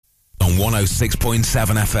on 106.7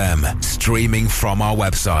 FM, streaming from our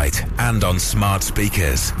website and on smart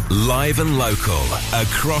speakers. Live and local,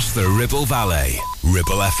 across the Ribble Valley.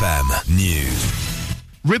 Ribble FM News.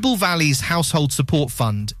 Ribble Valley's Household Support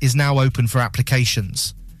Fund is now open for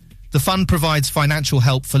applications. The fund provides financial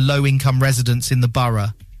help for low-income residents in the borough.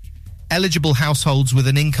 Eligible households with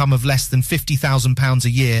an income of less than £50,000 a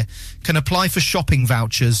year can apply for shopping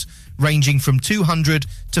vouchers ranging from £200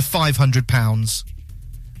 to £500.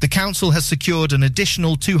 The council has secured an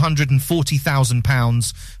additional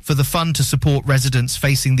 £240,000 for the fund to support residents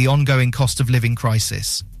facing the ongoing cost of living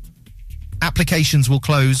crisis. Applications will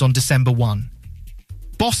close on December 1.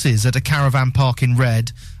 Bosses at a caravan park in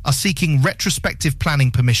Red are seeking retrospective planning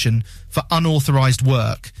permission for unauthorised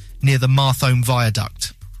work near the Marthome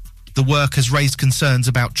Viaduct. The work has raised concerns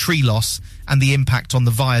about tree loss and the impact on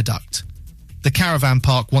the viaduct. The caravan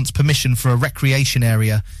park wants permission for a recreation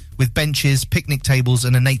area with benches, picnic tables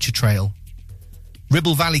and a nature trail.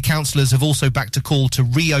 Ribble Valley councillors have also backed a call to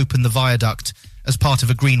reopen the viaduct as part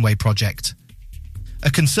of a greenway project.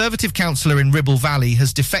 A Conservative councillor in Ribble Valley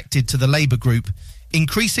has defected to the Labour group,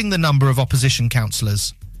 increasing the number of opposition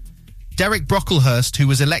councillors. Derek Brocklehurst, who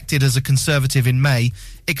was elected as a Conservative in May,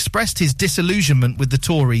 expressed his disillusionment with the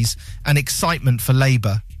Tories and excitement for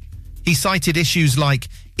Labour. He cited issues like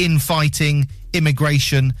infighting,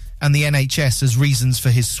 immigration and the NHS as reasons for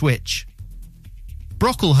his switch.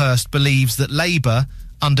 Brocklehurst believes that Labour,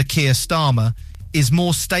 under Keir Starmer, is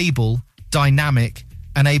more stable, dynamic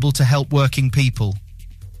and able to help working people.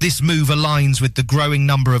 This move aligns with the growing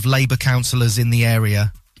number of Labour councillors in the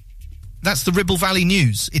area. That's the Ribble Valley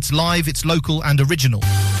News. It's live, it's local and original.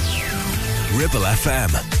 Ribble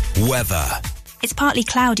FM. Weather. It's partly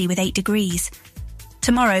cloudy with 8 degrees.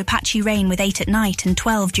 Tomorrow, patchy rain with 8 at night and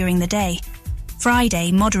 12 during the day.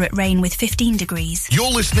 Friday, moderate rain with 15 degrees. You're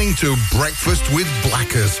listening to Breakfast with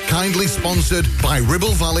Blackers, kindly sponsored by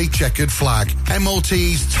Ribble Valley Checkered Flag.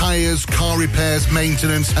 MOTs, tyres, car repairs,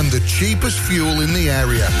 maintenance and the cheapest fuel in the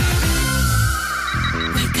area.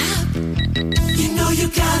 Wake up. You know you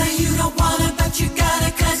gotta, you don't wanna, but you gotta,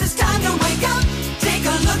 'cause it's time to wake up. Take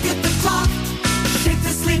a look at the clock. Shake the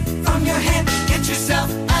sleep from your head. Get yourself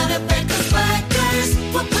out of bed, 'cause Blackers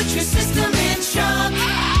will put your system in shock.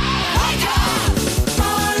 Wake up!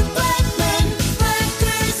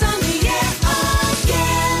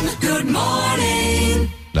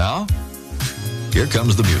 Now, here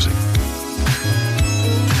comes the music.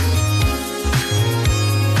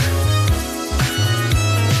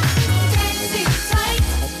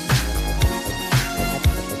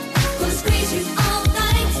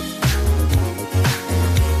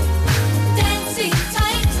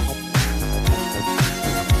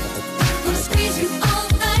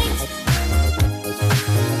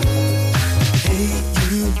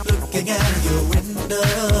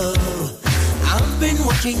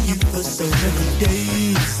 Watching you for so many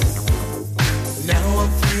days. Now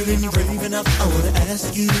I'm feeling brave enough, I wanna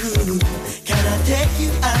ask you, can I take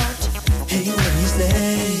you out? Hey, what do you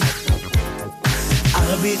say?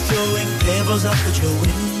 I'll be throwing pebbles up at your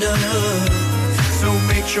window, so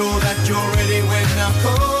make sure that you're ready when I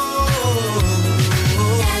call.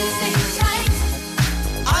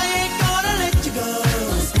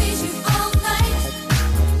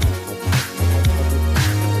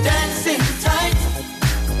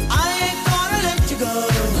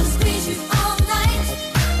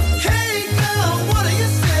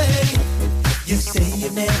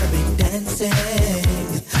 Never been dancing.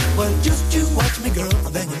 Well, just you watch me, girl,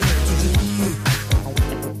 then you know what to do.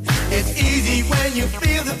 It's easy when you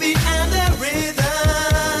feel the beat and the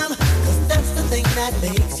rhythm, 'cause that's the thing that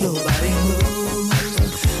makes your body move.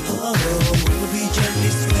 Oh, we'll be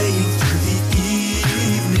gently swaying through the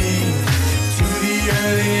evening, to the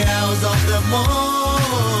early hours of the morning.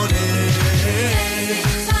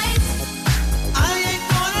 I ain't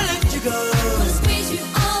gonna let you go.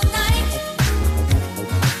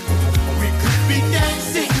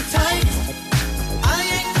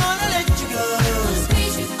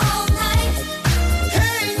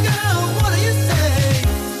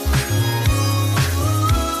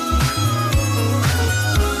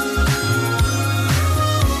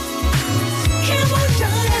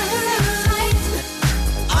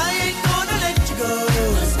 Go.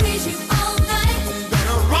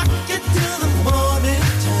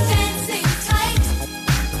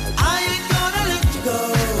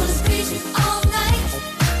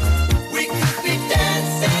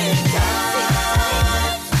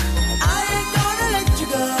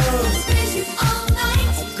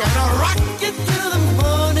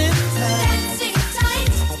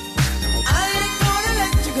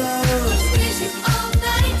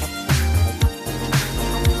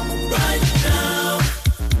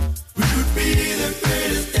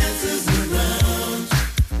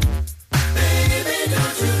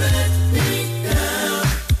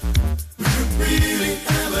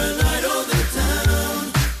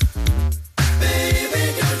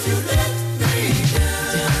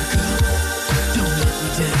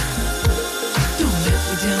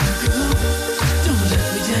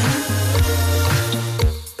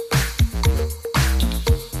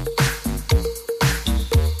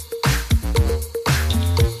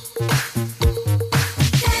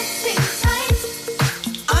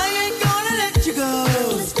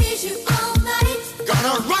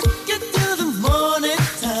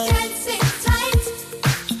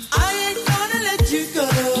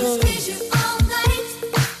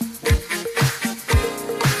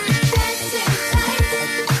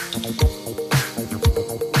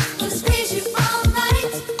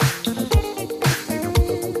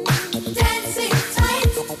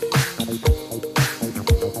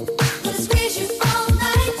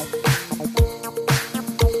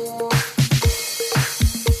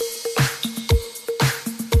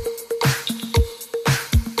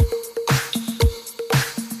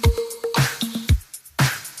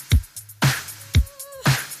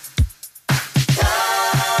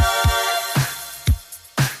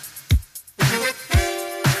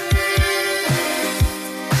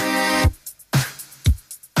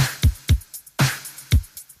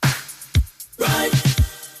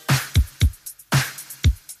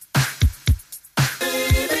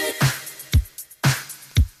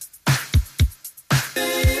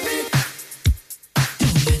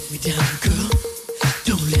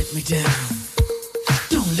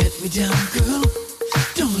 me down, girl.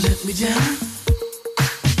 Don't let me down.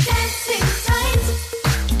 Dancing tight.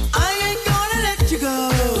 I ain't gonna let you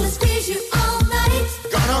go. Gonna squeeze you all night.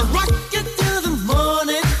 Gonna rock you till the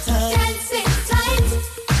morning time. Dancing tight.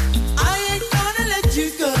 I ain't gonna let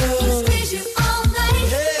you go. Gonna squeeze you all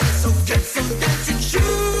night. Yeah, so get some dancing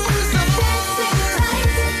shoes on. Dancing tight.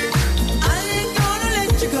 I ain't gonna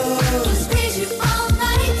let you go. Gonna squeeze you all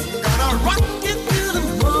night. Gonna rock you till the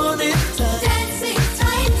morning time. Dancing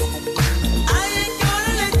tight. I ain't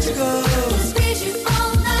gonna let you go. Gonna squeeze you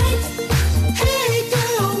all night. Hey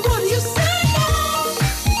girl, what do you say now?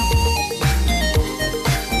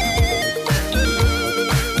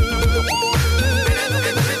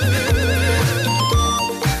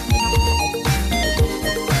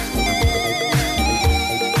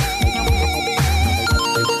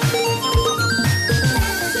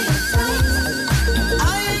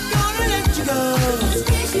 I ain't gonna let you go. Gonna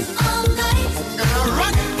squeeze you all night. Gonna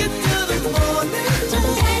rock you till the morning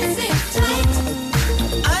time. Dancing tight.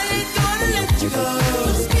 I ain't gonna let you go.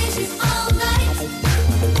 Gonna squeeze you all night.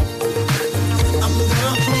 I'm gonna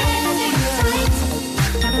hold Dancing you. tight.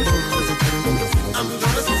 I'm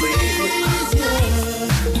gonna squeeze you.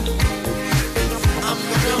 I'm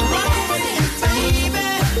gonna rock with you, baby.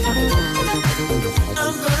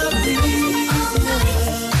 I'm gonna please you.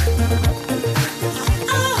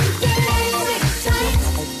 Oh, dancing tight.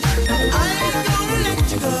 I ain't gonna let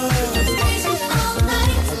you go. Squeeze you all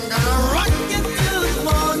night. Gonna rock you till the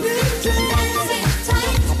morning time. Dancing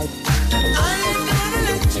tight. I ain't gonna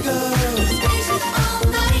let you go. Squeeze you all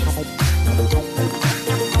night. I'm gonna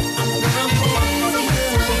hold you.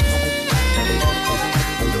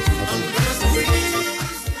 I'm gonna squeeze you.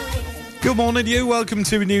 Good morning, you. Welcome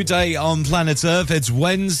to a new day on planet Earth. It's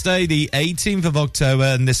Wednesday, the 18th of October,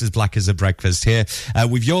 and this is Black as a Breakfast here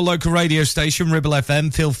with your local radio station, Ribble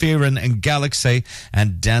FM, Phil Fearon and Galaxy,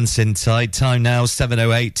 and Dancing Tight. Time now,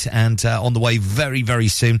 7:08, and on the way very, very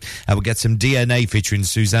soon, we'll get some DNA featuring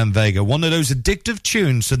Suzanne Vega. One of those addictive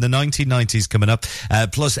tunes from the 1990s coming up,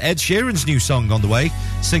 plus Ed Sheeran's new song on the way,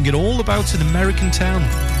 singing all about an American town.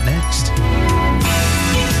 Next.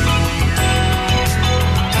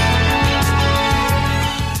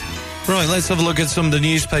 Right, let's have a look at some of the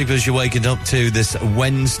newspapers you're waking up to this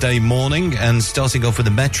Wednesday morning. And starting off with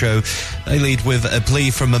the Metro, they lead with a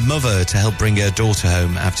plea from a mother to help bring her daughter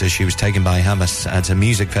home after she was taken by Hamas at a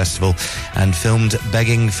music festival and filmed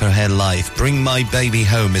begging for her life. Bring my baby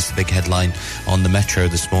home is the big headline on the Metro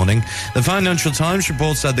this morning. The Financial Times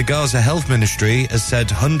reports that the Gaza Health Ministry has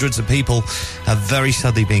said hundreds of people have very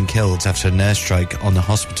sadly been killed after an airstrike on the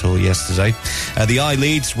hospital yesterday. The Eye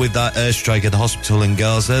leads with that airstrike at the hospital in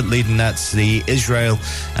Gaza, leading that the Israel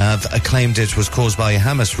have claimed it was caused by a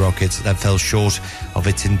Hamas rocket that fell short of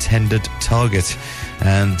its intended target.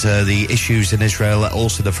 And the issues in Israel are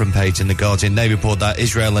also the front page in The Guardian. They report that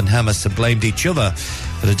Israel and Hamas have blamed each other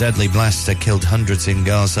for the deadly blast that killed hundreds in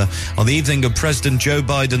Gaza on the evening of President Joe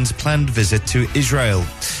Biden's planned visit to Israel.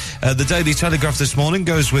 The Daily Telegraph this morning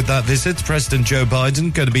goes with that visit. President Joe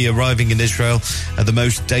Biden going to be arriving in Israel at the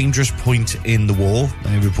most dangerous point in the war.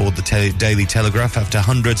 They report the Daily Telegraph after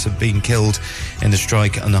hundreds have been killed in the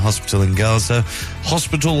strike on the hospital in Gaza.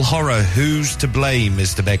 Hospital horror, who's to blame,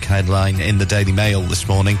 is the big headline in the Daily Mail this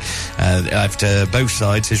morning. After both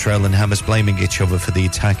sides, Israel and Hamas, blaming each other for the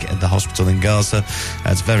attack at the hospital in Gaza.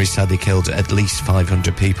 That's very sadly killed at least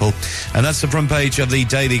 500 people. And that's the front page of the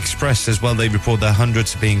Daily Express as well. They report that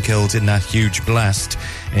hundreds have been killed in that huge blast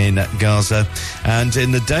in Gaza. And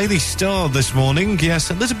in the Daily Star this morning,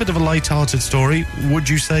 yes, a little bit of a light-hearted story, would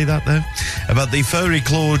you say that though? About the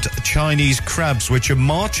furry-clawed Chinese crabs which are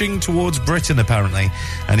marching towards Britain apparently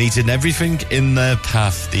and eating everything in their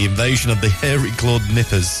path. The invasion of the hairy-clawed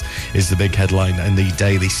nippers is the big headline in the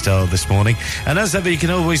Daily Star this morning. And as ever, you can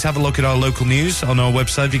always have a look at our local news on our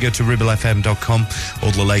website. If you go to ribblefm.com,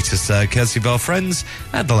 all the latest courtesy of our friends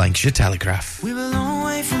at the Lancashire Telegraph. We were a long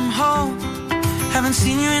way from home, haven't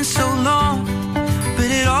seen you in so long, but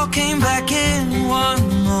it all came back in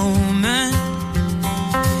one moment.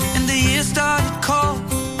 And the year started cold,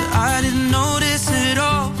 but I didn't notice it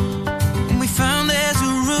all. When we found there's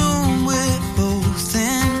a room we're both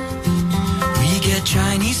in, we get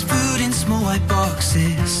Chinese food in small white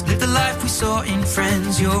boxes, live the life we saw in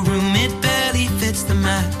Friends. Your room, it barely fits the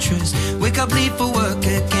mattress. Wake up, leave for work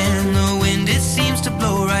again. The wind, it seems to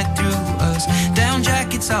blow right through us. Down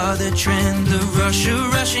jackets are the trend. The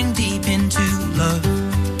rushing deep into love.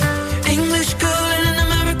 English girl in an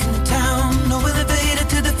American town, no elevator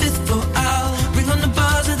to the 5th floor. I'll ring on the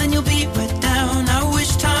buzzer, then you'll be right down. I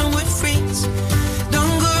wish time would freeze.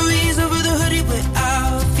 Dungarees over the hoodie, we're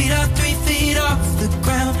out. Feet are 3 feet off the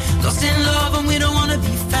ground. Lost in love and we don't wanna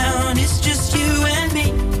be found. It's just you and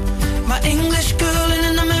me, my English girl in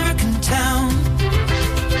an American town.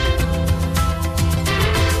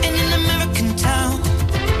 In an American town.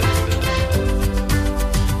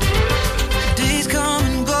 Days come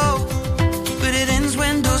and go, but it ends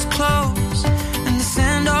when doors close, and the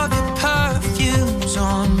scent of your perfume's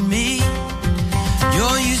on me.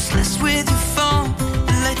 You're useless with your phone,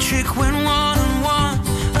 electric when one-on-one.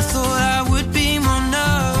 I thought I would be more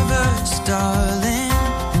nervous, darling.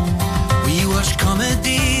 We watch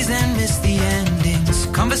comedies and miss the endings,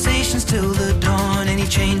 conversations till the dawn. Any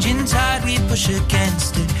change in tide, we push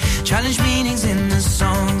against it. Challenge meanings in the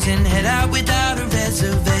songs and head out without a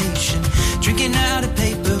reservation. Drinking out of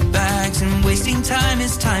paper bags and wasting time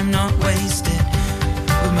is time not wasted.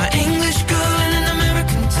 With my English girl in an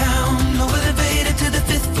American town, over the elevator to the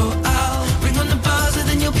 5th floor. I'll ring on the buzzer,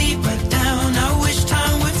 then you'll be right down. I wish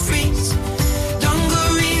time would freeze.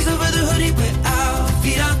 Dungarees over the hoodie we're out,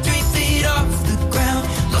 feet out 3 feet off the ground.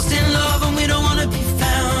 Lost in love and we don't wanna be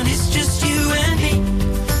found. It's just you and me,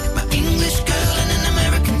 my English girl in an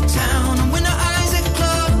American town. And when our eyes are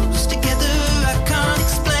closed together, I can't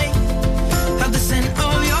explain how the scent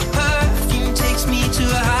of your perfume takes me to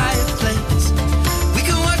a higher place. We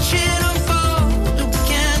can watch it unfold, or we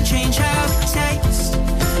can change how it tastes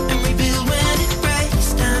and rebuild when it breaks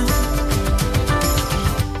down.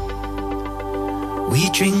 We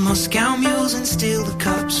drink Moscow mules and steal the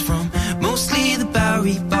cups from mostly the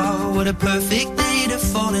Bowery Bar. What a perfect day to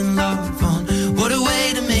fall in love on. What a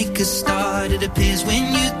way to make a start. It appears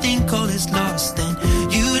when you think all is lost, then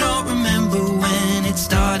you don't remember when it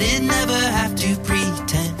started. Never have to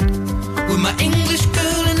pretend. With my English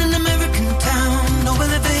girl in an American town, no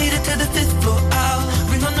elevator to the 5th floor. I'll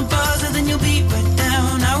ring on the buzzer, then you'll be right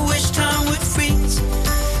down. I wish time would freeze.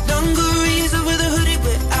 Dungarees over the hoodie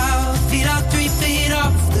we're out, feet out 3 feet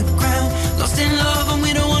off the ground. Lost in love and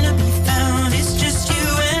we don't wanna be found. It's just you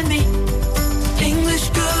and me, English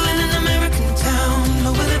girl in an American town.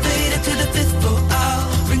 No elevator to the 5th floor. I'll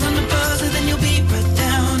ring on the buzzer, then you'll be right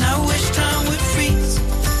down. I wish time would freeze.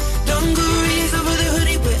 Dungarees over the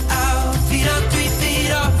hoodie we're out, feet out 3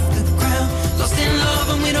 feet off the ground. Lost in love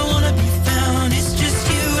and we don't wanna be found. It's just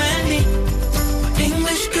you and me, my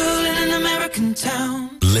English girl in an American town.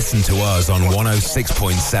 Listen to us on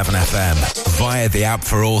 106.7 FM via the app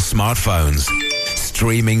for all smartphones.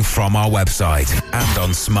 Streaming from our website and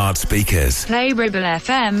on smart speakers. Play Ribble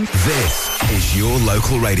FM. This is your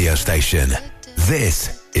local radio station.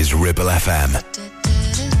 This is Ribble FM.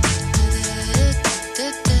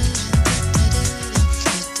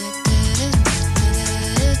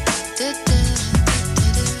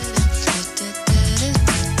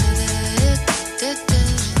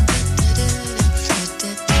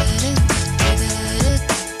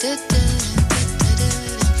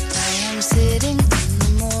 I am sitting in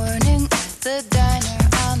the morning at the diner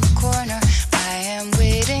on the corner. I am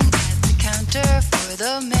waiting at the counter for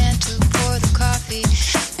the man to pour the coffee,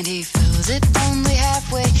 and he fills it only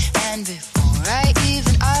halfway. And before I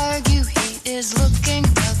even argue, he is looking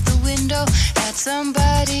out the window at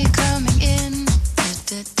somebody coming in.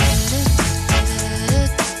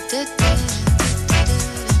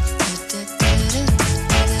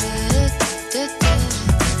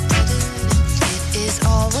 It is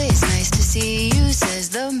always nice to see you, says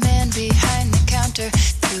the man behind the counter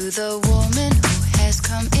to the woman who has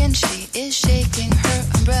come in. She is shaking her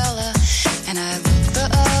umbrella, and I look the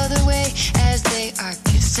other way as they are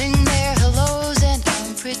kissing their hellos, and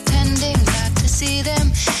I'm pretending not to see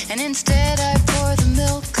them, and instead I pour the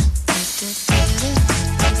milk.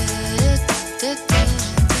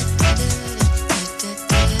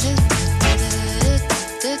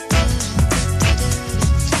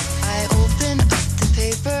 I open up the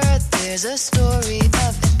paper, there's a story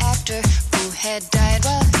of an actor who had died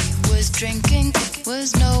while he was drinking. It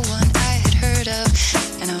was no one I had heard of,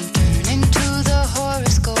 and I'm turning to the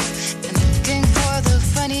horoscope and looking for the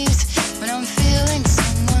funnies when I'm feeling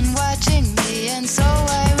someone watching me, and so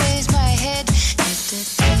I raise my head.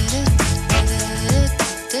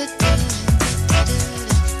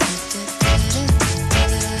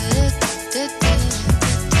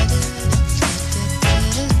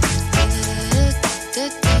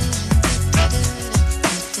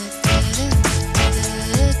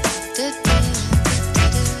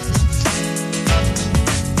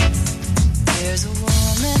 There's a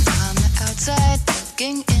woman on the outside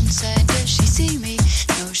looking inside. Does she see me?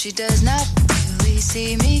 No, she does not really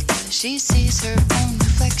see me, 'cause she sees her own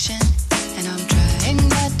reflection. And I'm trying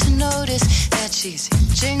not to notice that she's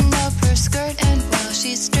hitching up her skirt, and while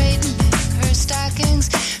she's straightening her stockings,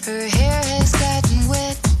 her hair has gotten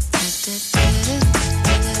wet.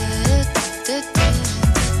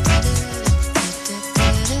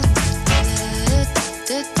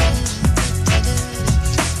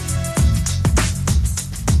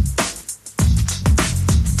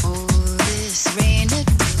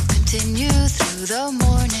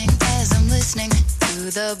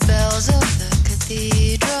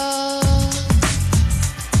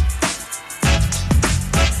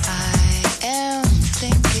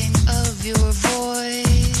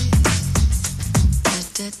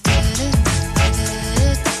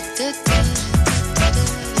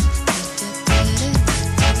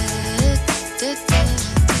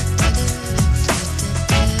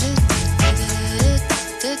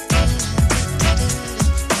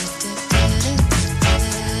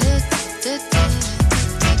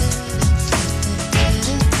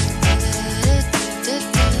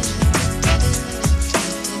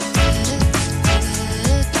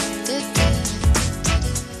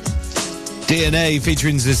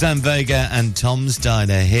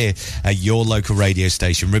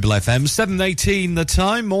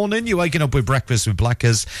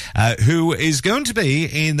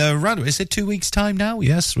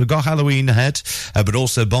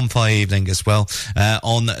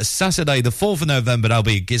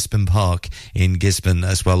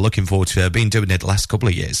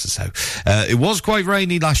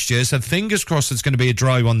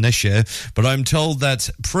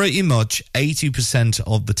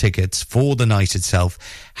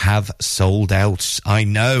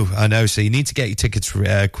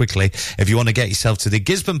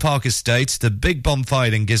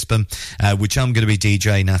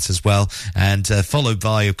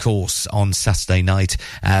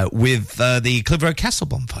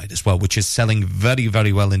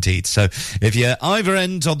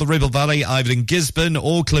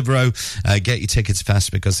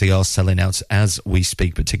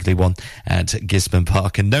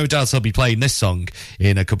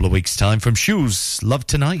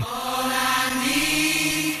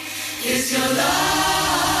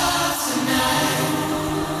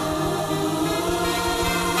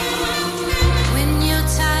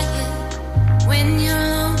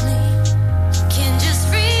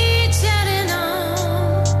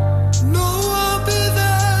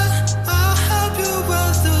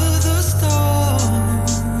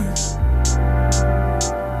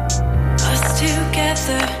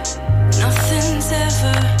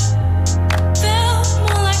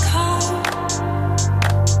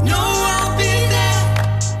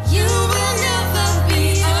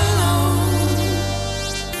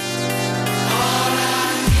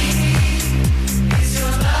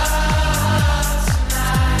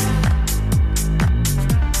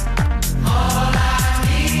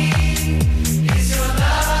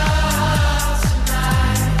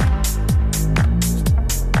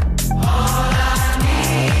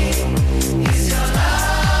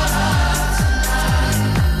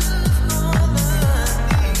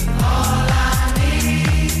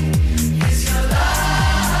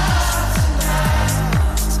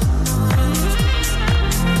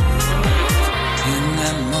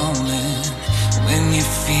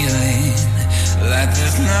 Like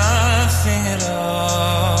there's nothing at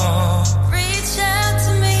all. Reach out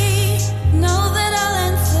to me, know that I'll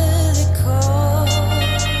answer the call.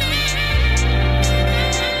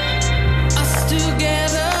 Us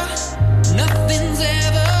together, nothing's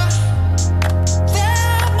ever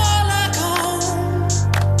felt more like home.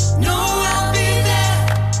 No, I'll be there.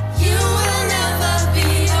 You will never be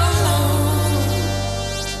alone.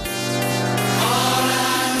 All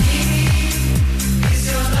I need is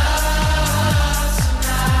your love.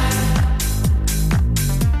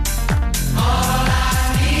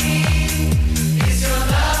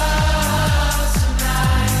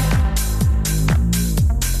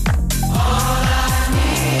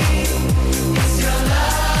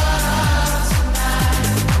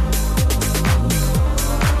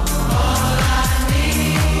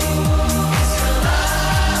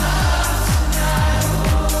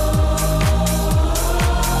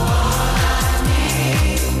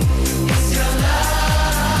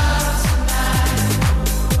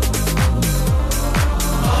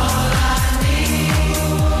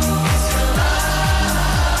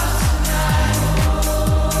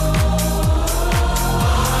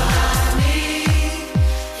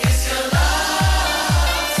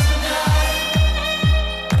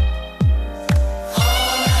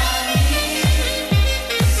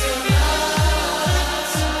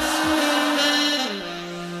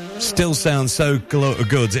 Still sounds so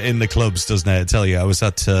good in the clubs, doesn't it? I tell you, I was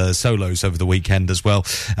at Solos over the weekend as well.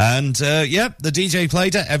 And, yeah, the DJ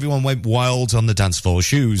played it. Everyone went wild on the dance floor.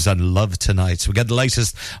 Shoes and Love Tonight. We get the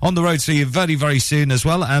latest on the road to you very, very soon as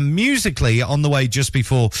well. And musically, on the way just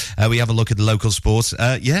before we have a look at the local sports,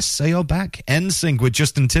 yes, they are back. NSYNC with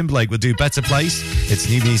Justin Timberlake will do Better Place. It's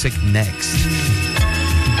new music next.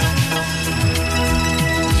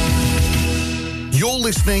 You're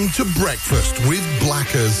listening to Breakfast with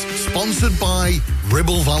Blackers, sponsored by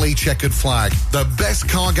Ribble Valley Checkered Flag, the best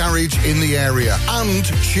car garage in the area, and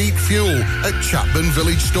cheap fuel at Chapman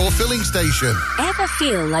Village Store Filling Station. Ever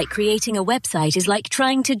feel like creating a website is like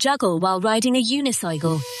trying to juggle while riding a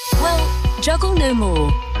unicycle? Well, juggle no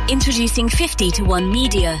more. Introducing 50 to 1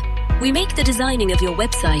 Media. We make the designing of your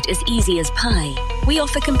website as easy as pie. We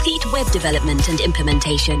offer complete web development and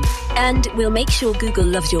implementation. And we'll make sure Google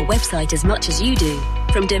loves your website as much as you do.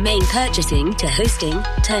 From domain purchasing to hosting,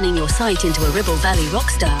 turning your site into a Ribble Valley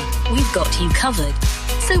rockstar, we've got you covered.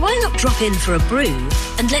 So why not drop in for a brew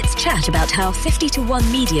and let's chat about how 50 to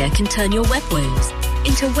 1 Media can turn your web woes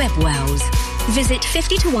into web wows. Visit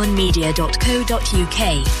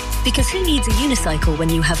 50to1media.co.uk, because who needs a unicycle when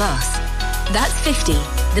you have us? That's 50,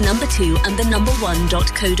 the number 2 and the number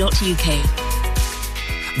 1.co.uk.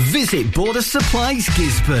 Visit Border Supplies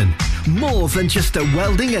Gisborne. More than just a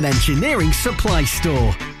welding and engineering supply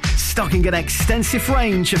store. Stocking an extensive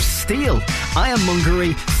range of steel,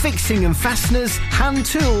 ironmongery, fixing and fasteners, hand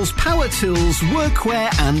tools, power tools, workwear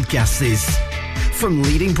and gases. From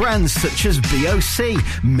leading brands such as BOC,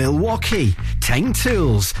 Milwaukee, Tang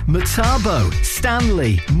Tools, Metabo,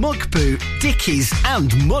 Stanley, Muckboot, Dickies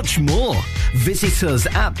and much more. Visit us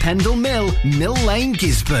at Pendle Mill, Mill Lane,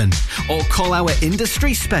 Gisborne, or call our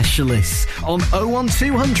industry specialists on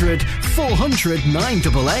 01200 400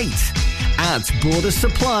 988. At Border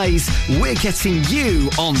Supplies, we're getting you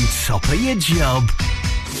on top of your job.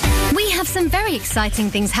 We have some very exciting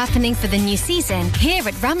things happening for the new season here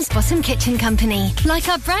at Ramsbottom Kitchen Company, like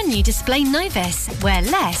our brand new display Novus, where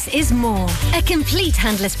less is more. A complete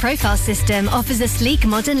handless profile system offers a sleek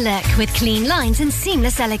modern look with clean lines and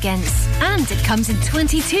seamless elegance. And it comes in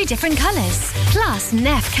 22 different colours. Plus,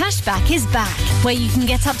 Neff Cashback is back, where you can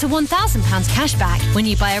get up to £1,000 cashback when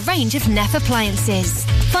you buy a range of Neff appliances.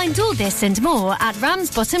 Find all this and more at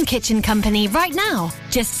Ramsbottom Kitchen Company right now.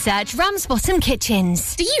 Just search Ramsbottom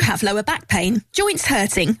Kitchens. Do you have lower back pain, joints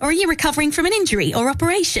hurting, or are you recovering from an injury or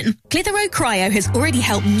operation? Clitheroe Cryo has already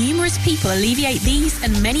helped numerous people alleviate these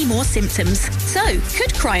and many more symptoms. So,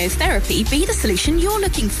 could cryotherapy be the solution you're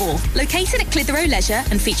looking for? Located at Clitheroe Leisure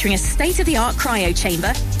and featuring a state-of-the-art cryo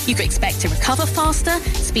chamber, you can expect to recover faster,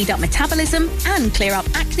 speed up metabolism, and clear up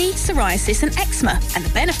acne, psoriasis, and eczema. And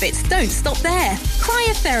the benefits don't stop there.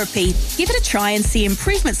 Cryotherapy. Give it a try and see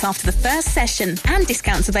improvements after the first session, and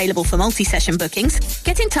discounts available for multi-session bookings.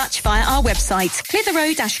 Get in touch via our website,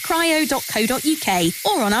 clitheroe-cryo.co.uk,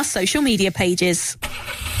 or on our social media pages.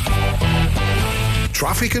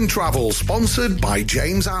 Traffic and Travel, sponsored by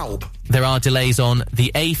James Alb. There are delays on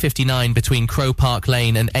the A59 between Crow Park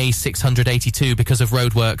Lane and A682 because of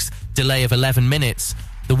roadworks. Delay of 11 minutes.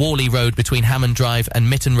 The Worley Road between Hammond Drive and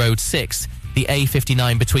Mitten Road 6. The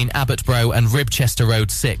A59 between Abbotborough and Ribchester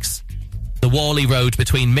Road 6. The Worley Road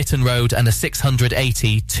between Mitten Road and a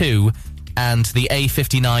 682. And the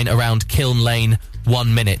A59 around Kiln Lane,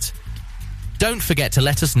 1 minute. Don't forget to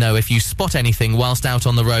let us know if you spot anything whilst out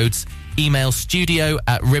on the roads. Email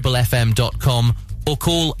studio@ribblefm.com or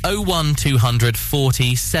call 01200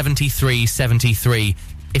 40 73 73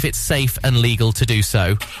 if it's safe and legal to do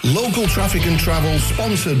so. Local Traffic and Travel,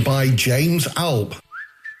 sponsored by James Alb.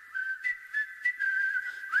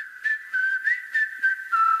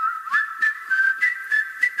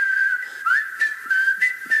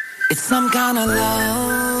 It's some kind of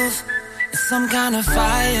love, it's some kind of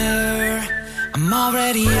fire. I'm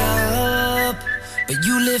already up, but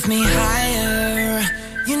you lift me higher.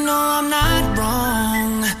 You know I'm not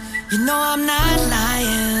wrong, you know I'm not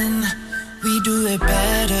lying. We do it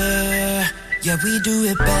better, yeah, we do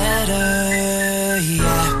it better,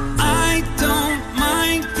 yeah. I don't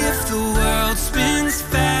mind if the world spins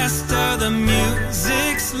faster, the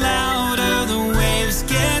music's louder, the waves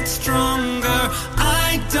get stronger.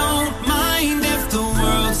 I don't mind if the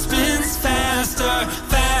world spins faster,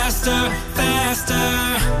 faster,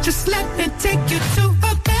 faster. Just let me take you to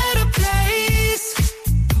a better place.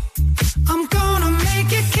 I'm gonna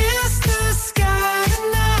make you kiss the sky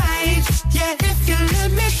tonight. Yeah, if you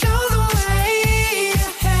let me show the way.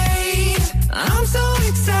 Hey, I'm so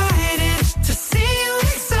excited to see you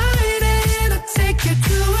excited. I'll take you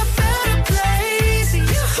to a better place.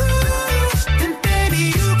 And baby,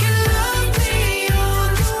 you can love me all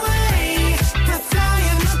the way. We're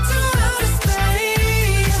flying up to outer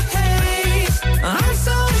space. Hey, I'm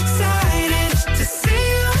so excited to see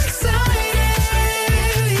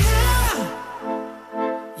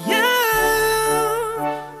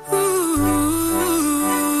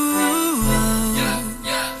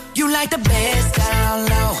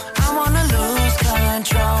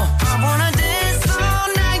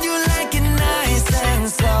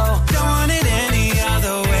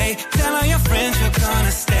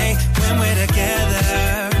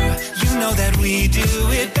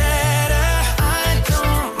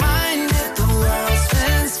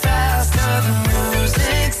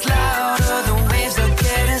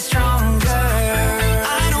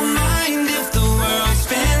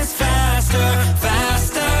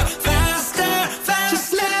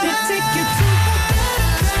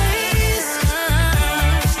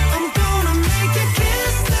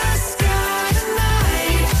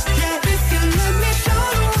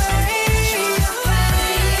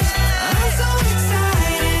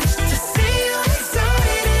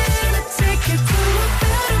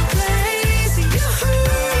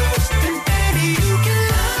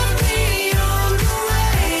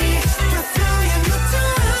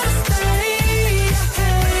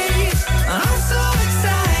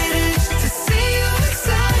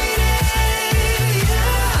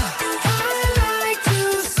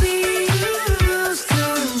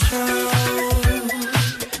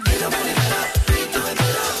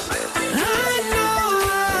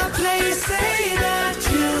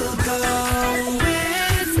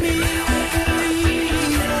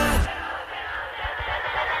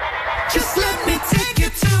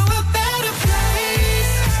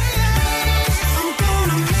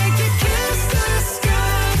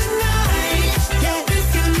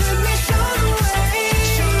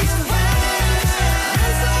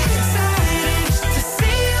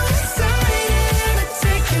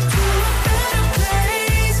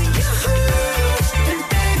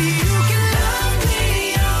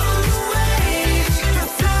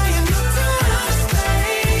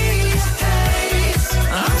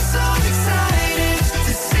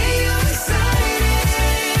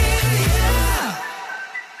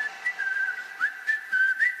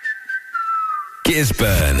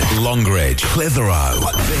Gisburn, Longridge, Clitheroe.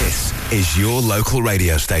 This is your local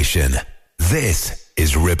radio station. This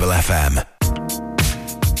is Ribble FM.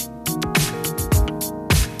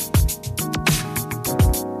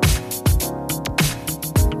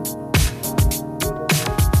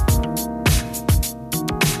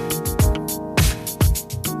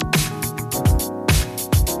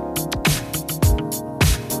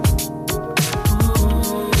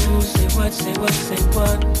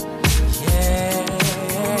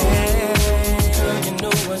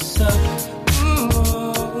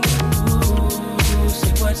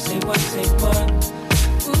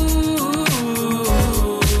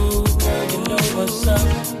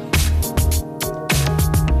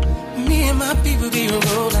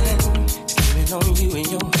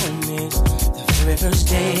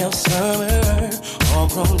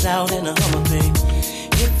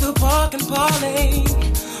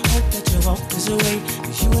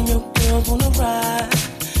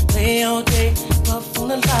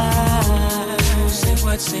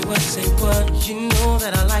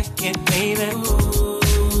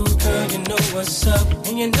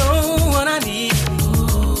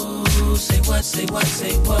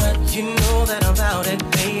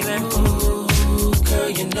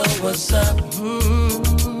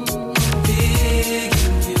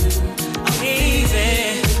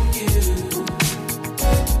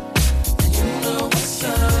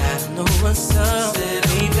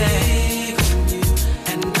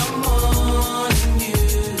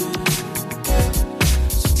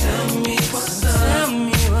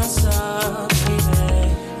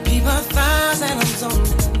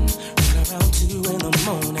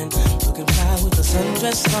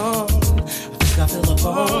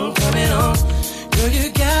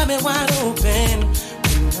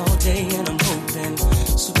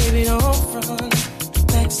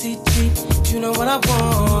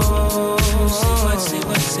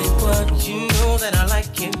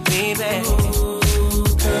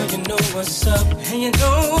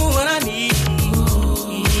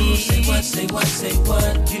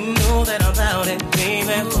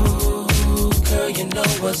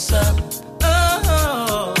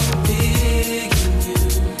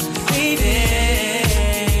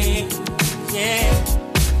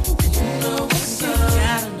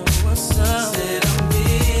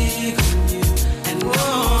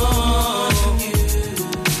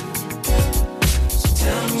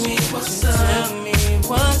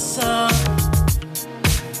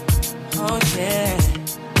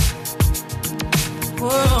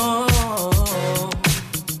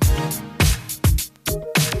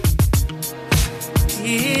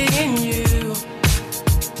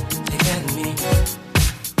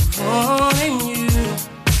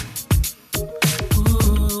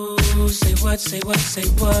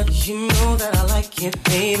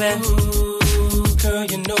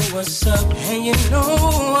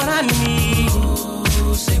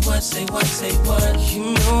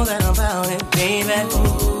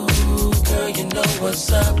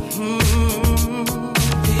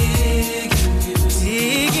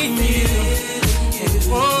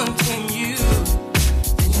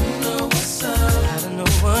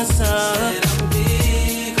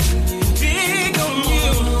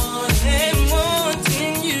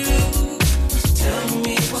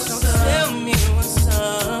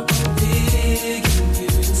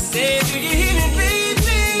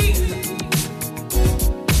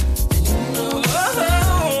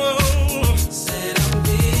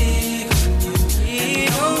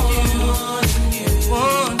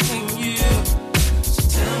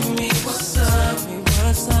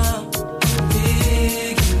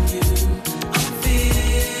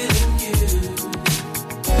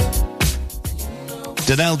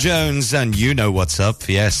 Danelle Jones, and You Know What's Up.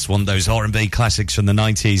 Yes, one of those R&B classics from the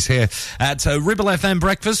 90s here at Ribble FM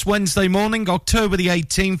Breakfast, Wednesday morning, October the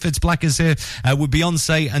 18th. It's Blackers here with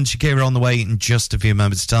Beyonce and Shakira on the way in just a few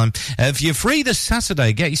moments' time. If you're free this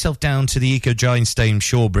Saturday, get yourself down to the Eco Giant Stadium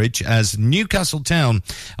Shawbridge, as Newcastle Town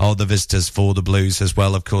are the visitors for the Blues as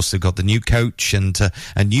well. Of course, they've got the new coach and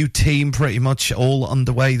a new team pretty much all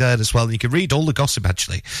underway there as well. You can read all the gossip,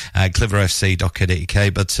 actually, at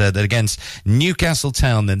cliverfc.co.uk. But they're against Newcastle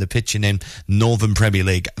Town, then they're pitching in Northern Premier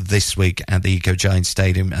League this week at the Eco Giant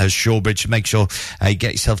Stadium as Shawbridge. Make sure you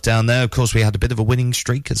get yourself down there. Of course, we had a bit of a winning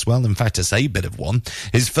streak as well. In fact, it's a bit of one.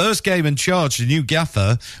 His first game in charge, the new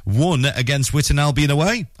gaffer, won against Witton Albion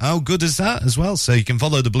away. How good is that as well? So you can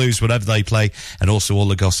follow the Blues wherever they play, and also all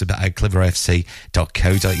the gossip at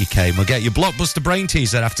cliverfc.co.uk. And we'll get your blockbuster brain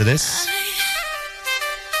teaser after this.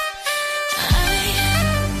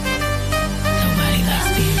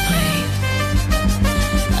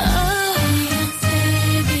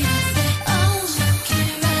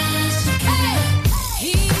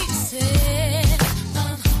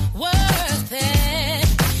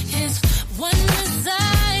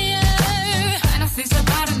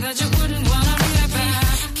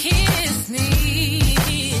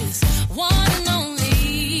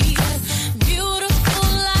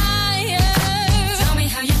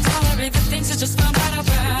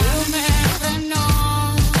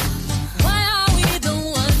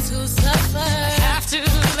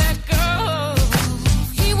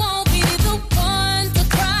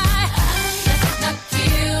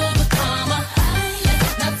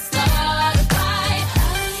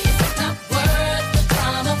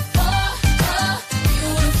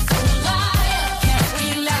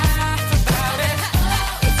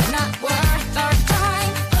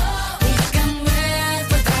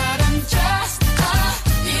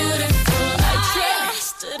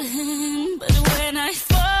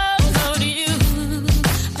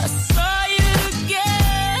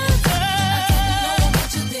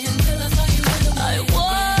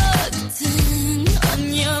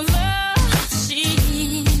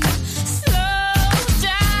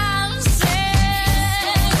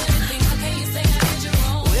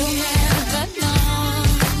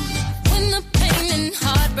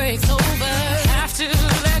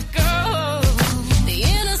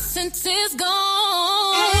 innocence is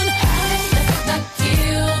gone. Let's not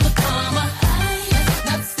kill the karma. Let's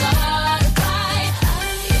not start a fight.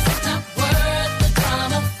 It's not worth the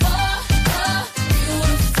drama for a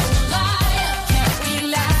beautiful life. Can't we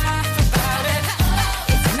laugh about it?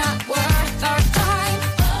 It's not worth our time.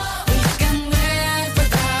 We can live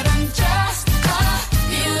without them. Just a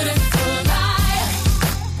beautiful life.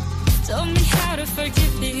 Tell me how to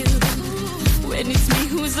forgive you when it's me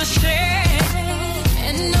who's ashamed.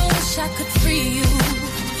 And I wish I could free you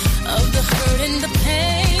of the hurt and the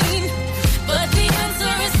pain. But the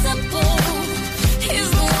answer is simple. He's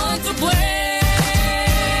the one to blame.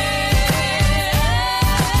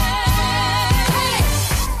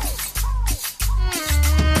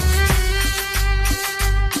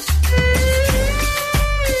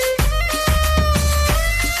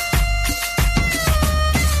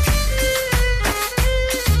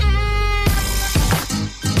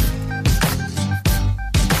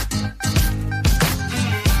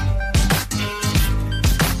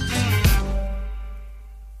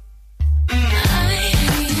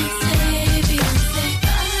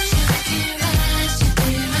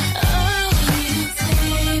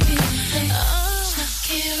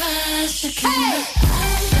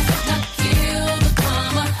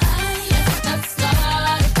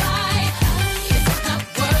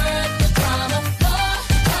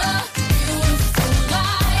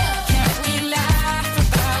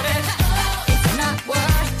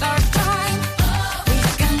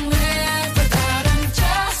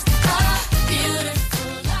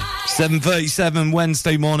 7:37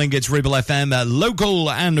 Wednesday morning. It's Ribble FM, local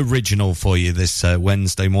and original for you this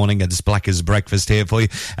Wednesday morning. It's Blackers Breakfast here for you.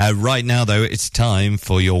 Right now, though, it's time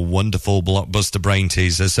for your wonderful Blockbuster Brain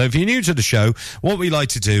Teaser. So if you're new to the show, what we like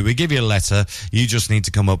to do, we give you a letter. You just need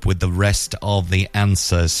to come up with the rest of the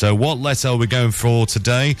answer. So what letter are we going for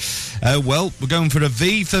today? Well, we're going for a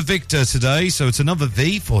V for Victor today. So it's another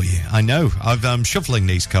V for you. I know. I'm shuffling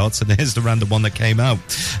these cards, and here's the random one that came out.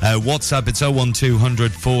 WhatsApp, it's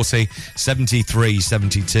 01200 40 73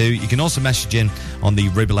 72. You can also message in on the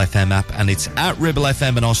Ribble FM app, and it's at Ribble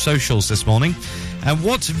FM and our socials this morning. And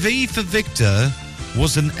what V for Victor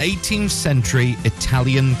was an 18th century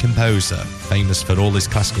Italian composer, famous for all his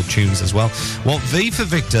classical tunes as well. What V for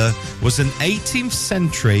Victor was an 18th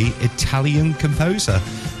century Italian composer?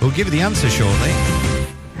 We'll give you the answer shortly.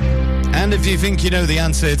 And if you think you know the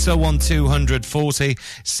answer, it's 01200 40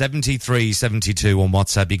 73 72 on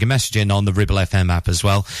WhatsApp. You can message in on the Ribble FM app as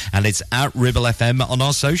well. And it's at Ribble FM on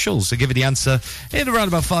our socials. So give you the answer in around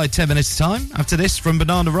about 5-10 minutes time. After this, from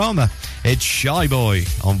Bananarama, it's Shy Boy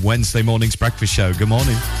on Wednesday morning's breakfast show. Good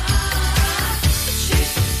morning.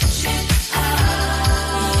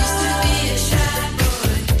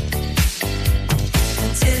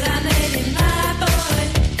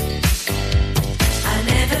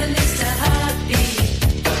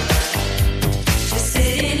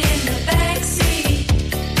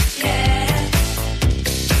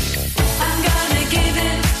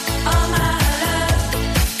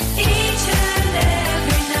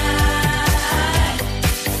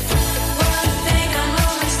 One thing I'm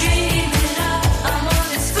always dreaming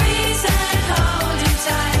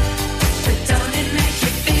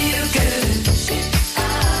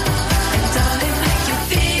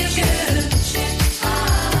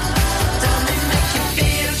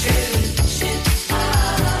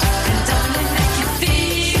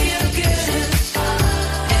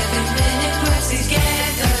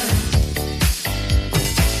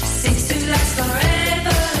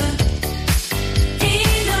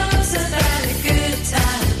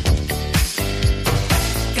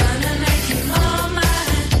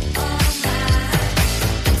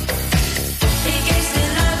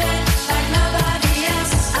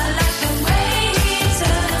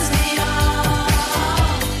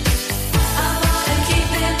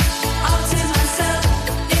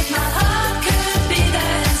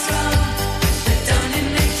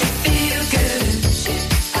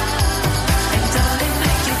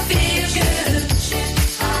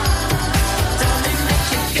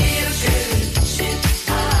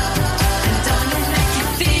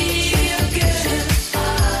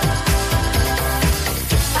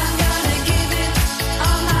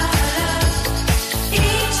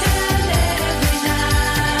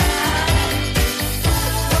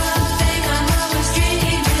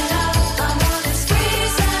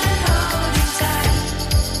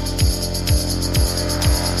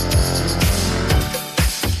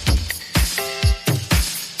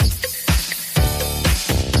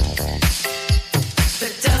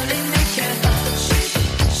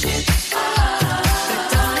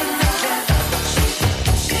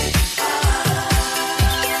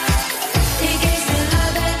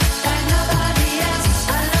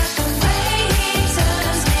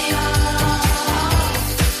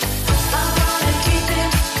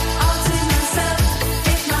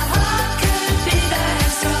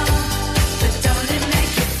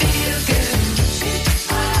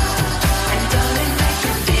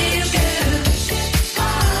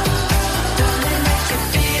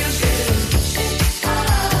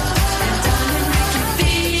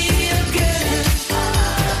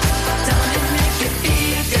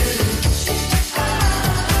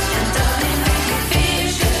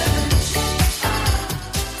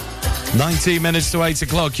 19 minutes to 8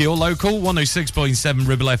 o'clock. Your local 106.7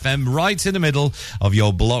 Ribble FM, right in the middle of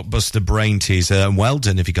your blockbuster brain teaser. And well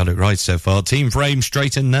done if you got it right so far. Team Frame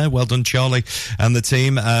straight in there. Well done, Charlie and the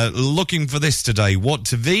team. Looking for this today. What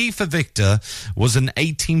V for Victor was an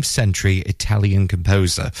 18th century Italian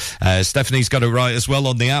composer. Stephanie's got it right as well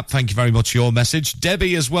on the app. Thank you very much for your message.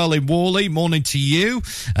 Debbie as well in Worley. Morning to you.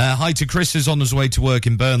 Hi to Chris, who's on his way to work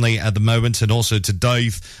in Burnley at the moment, and also to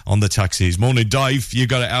Dave on the taxis. Morning, Dave. You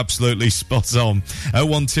got it absolutely spot on.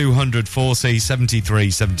 01200 4C 73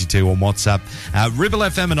 72 on WhatsApp. Ribble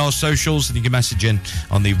FM and our socials, and you can message in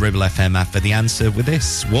on the Ribble FM app for the answer with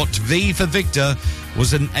this. What V for Victor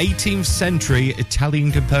was an 18th century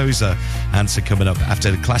Italian composer? Answer coming up after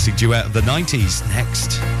the classic duet of the 90s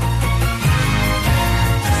next.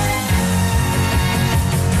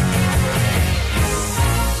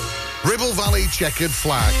 Ribble Valley Checkered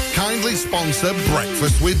Flag kindly sponsor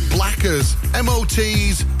Breakfast with Blackers.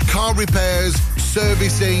 MOTs, car repairs,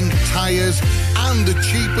 servicing, tyres, and the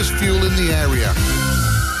cheapest fuel in the area.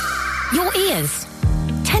 Your ears.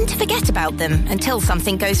 Tend to forget about them until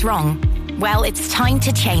something goes wrong. Well, it's time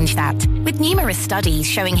to change that. With numerous studies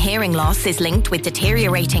showing hearing loss is linked with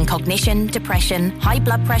deteriorating cognition, depression, high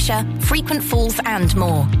blood pressure, frequent falls, and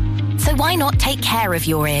more. So why not take care of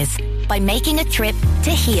your ears by making a trip to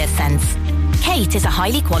HearSense? Kate is a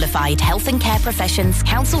highly qualified health and care professions,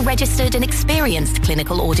 council-registered and experienced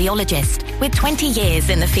clinical audiologist with 20 years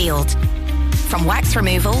in the field. From wax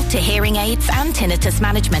removal to hearing aids and tinnitus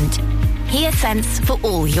management, HearSense for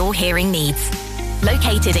all your hearing needs.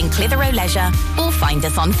 Located in Clitheroe Leisure, or find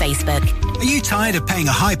us on Facebook. Are you tired of paying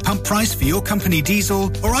a high pump price for your company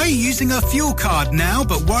diesel? Or are you using a fuel card now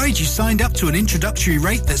but worried you signed up to an introductory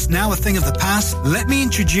rate that's now a thing of the past? Let me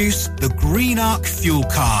introduce the Green Arc Fuel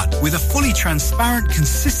Card. With a fully transparent,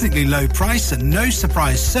 consistently low price and no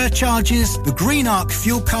surprise surcharges, the Green Arc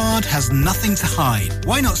Fuel Card has nothing to hide.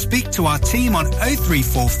 Why not speak to our team on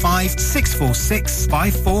 0345 646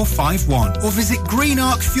 5451 or visit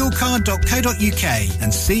greenarcfuelcard.co.uk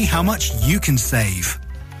and see how much you can save.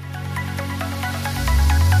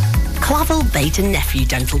 Clavel Bait and Nephew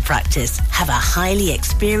Dental Practice have a highly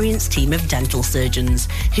experienced team of dental surgeons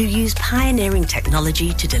who use pioneering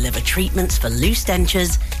technology to deliver treatments for loose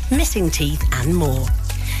dentures, missing teeth and more.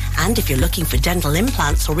 And if you're looking for dental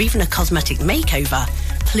implants or even a cosmetic makeover,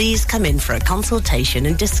 please come in for a consultation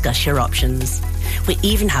and discuss your options. We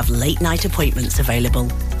even have late night appointments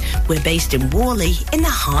available. We're based in Worley in the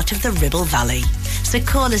heart of the Ribble Valley. So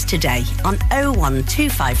call us today on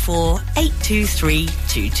 01254 823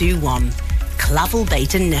 221. Clavel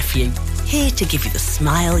Bait and Nephew, here to give you the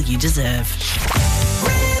smile you deserve.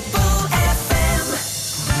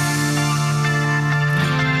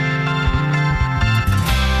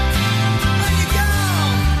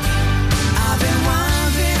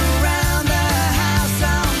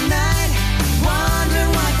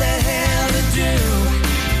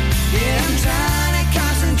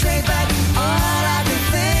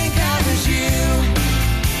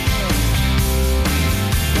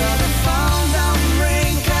 Phone don't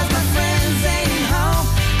ring 'cause my friends ain't home.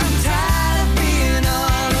 I'm tired of being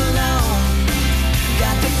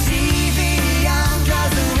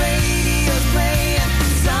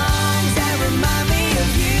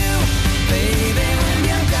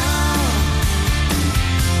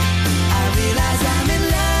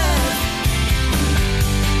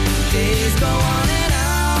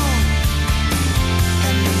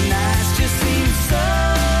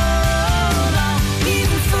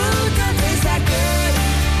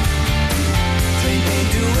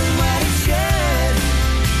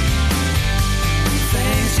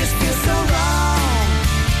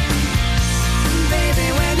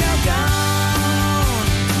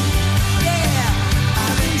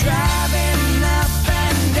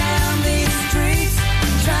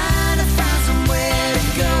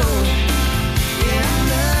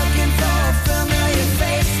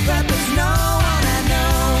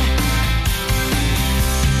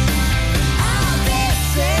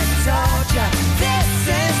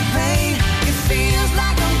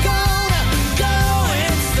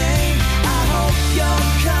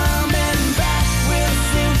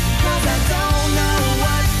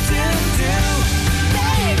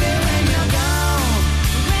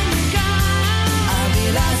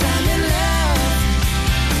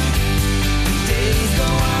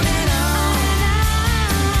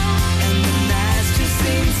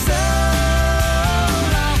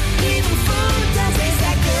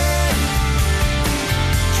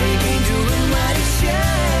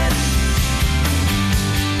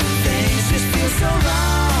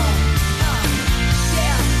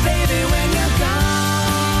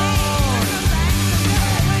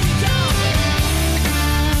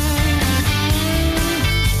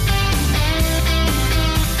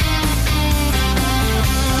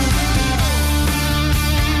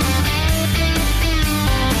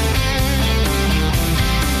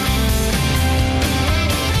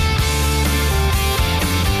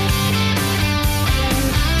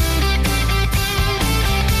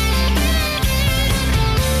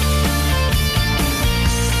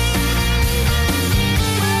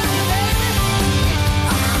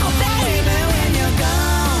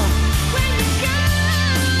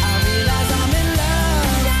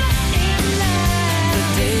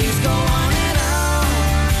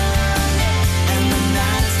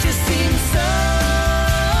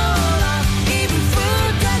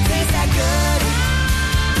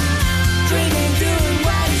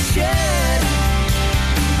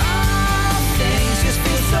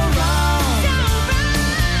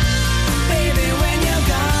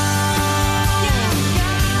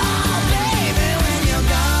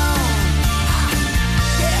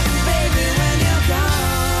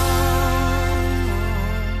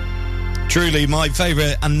Truly, my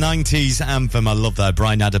favourite 90s anthem. I love that.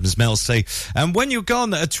 Bryan Adams, Mel C. And when you're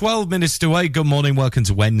gone at 12 minutes to 8, good morning, welcome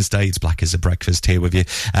to Wednesday. It's Black as a Breakfast here with you,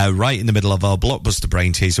 right in the middle of our blockbuster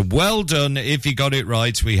brain teaser. Well done if you got it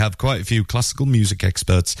right. We have quite a few classical music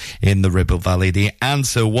experts in the Ribble Valley. The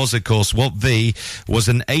answer was, of course, what V was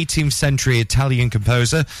an 18th century Italian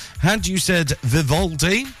composer. Had you said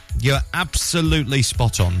Vivaldi, you're absolutely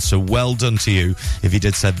spot on, so well done to you if you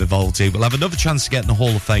did say Vivaldi. We'll have another chance to get in the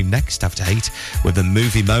Hall of Fame next after 8 with a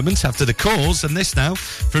movie moment after the cause, and this now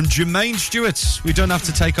from Jermaine Stewart. We don't have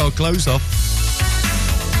to take our clothes off.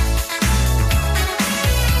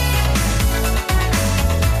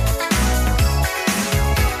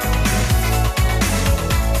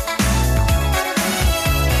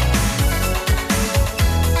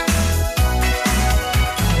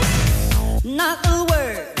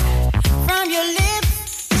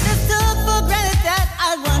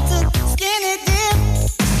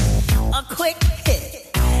 Quick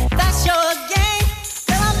hit, that's your game.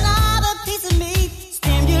 Girl, I'm not a piece of meat.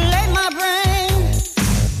 Stimulate my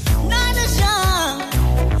brain. Night is young,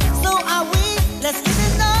 so are we. Let's get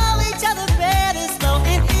to know each other better, slow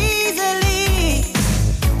and easily.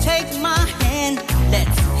 Take my hand,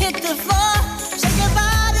 let's hit the floor. Shake your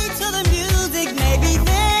body to the music, maybe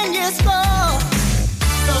then you score.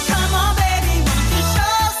 So come on, baby, won't you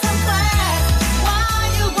show some class? Why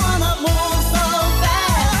you wanna move so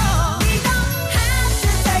fast? We don't have to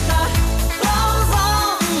take our clothes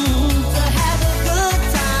on to have a good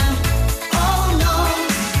time. Oh no,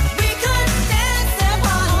 we could dance and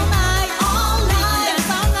party all night, dance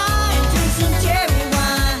all night, and drink some cherry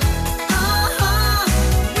wine.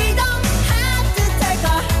 We don't have to take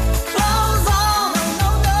our clothes on, no,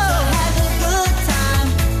 to have a good time.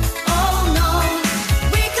 Oh no,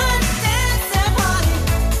 we could dance and party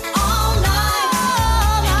all night,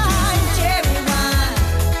 and drink some cherry wine.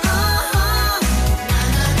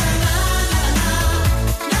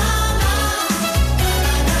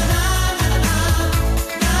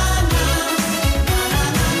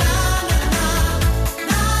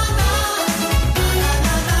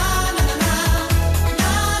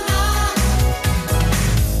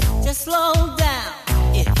 Just slow down.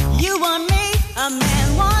 If you want me, a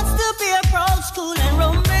man wants to be approached cool and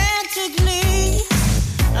romantically.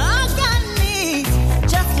 I got needs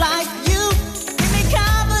just like you. Give me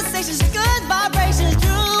conversations, good vibrations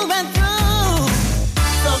through and through.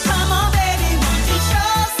 So come on, baby, won't you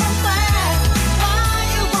show some class? Why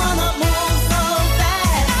you wanna move so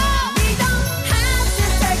fast? We don't have to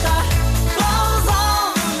take our clothes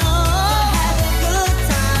on, no, to have a good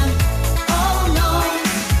time. Oh no,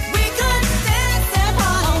 we could dance and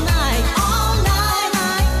party all night,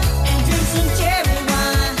 and drink some cherry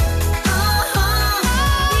wine.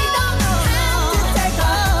 We don't have to take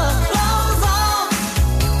our clothes on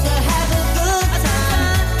to have a good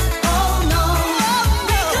time. Oh no,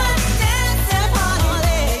 we could dance and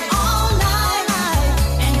party all night,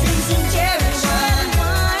 and drink some cherry wine.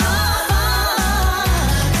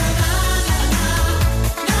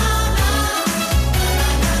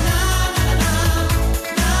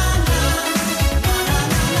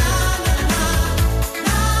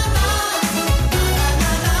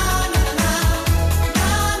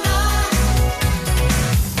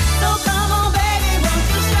 So come on, baby, won't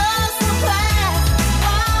you show some class?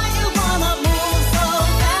 Why you wanna move so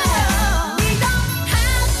fast? We don't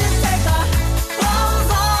have to take our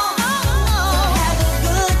clothes on, to have a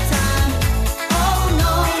good time. Oh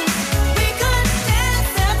no, we could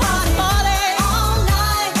dance and party all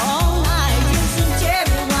night, drink some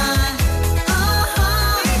cherry wine.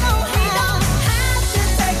 We don't have to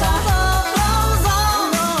take our clothes on,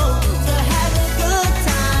 to have a good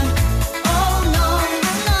time. Oh no,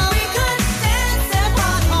 we could dance and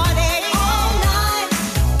party all night,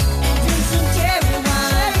 and drink some cherry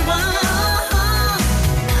wine.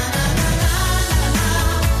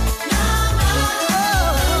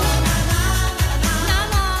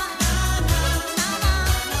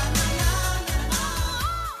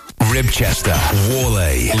 Ribchester,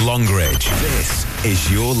 Worley, Longridge. This is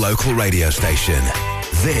your local radio station.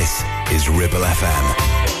 This is Ribble FM.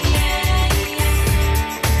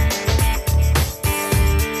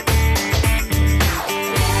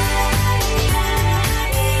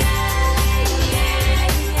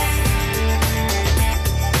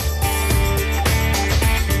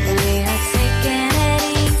 We are taking it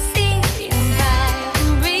easy and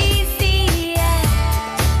vibing breezy, yeah.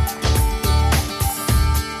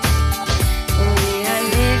 We are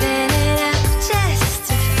living it up just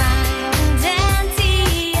to find and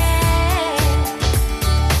dandy, yeah.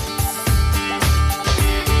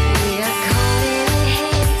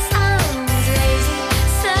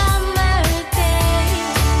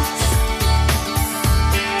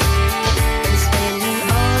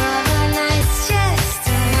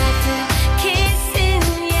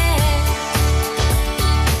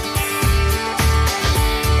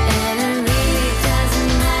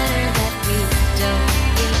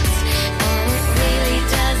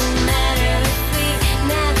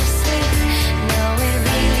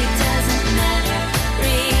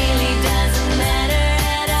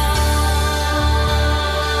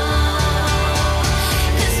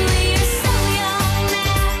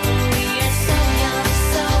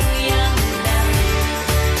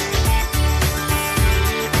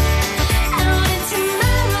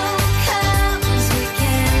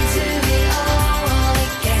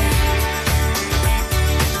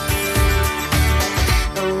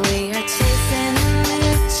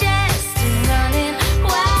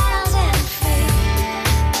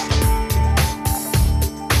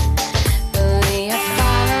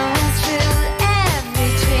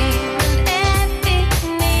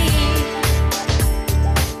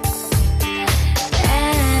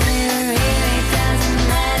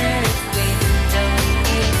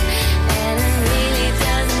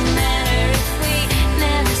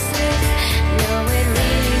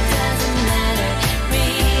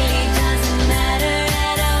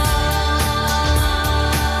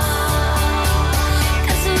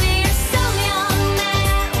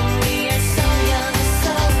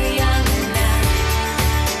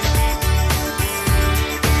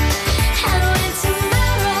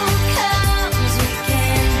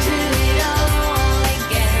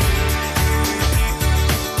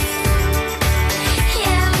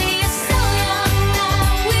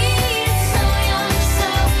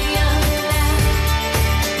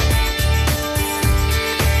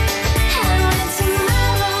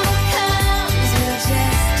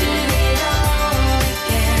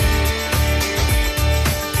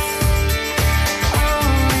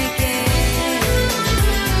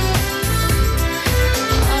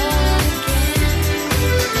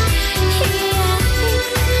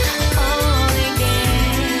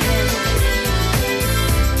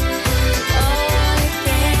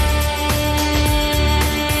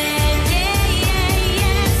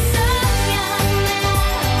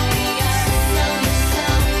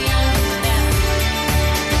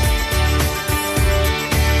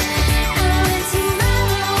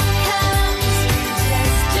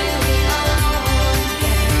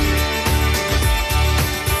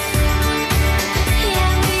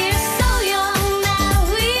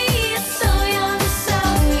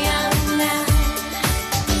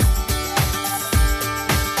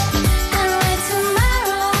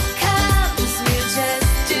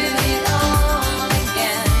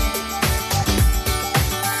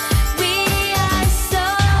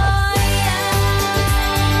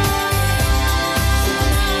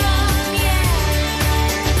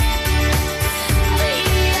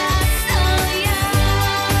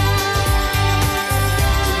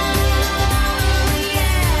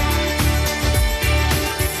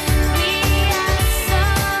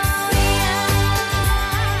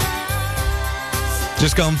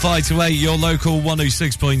 Just gone 5 to 8, your local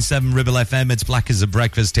 106.7 Ribble FM. It's Black as a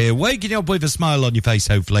Breakfast here, waking you up with a smile on your face,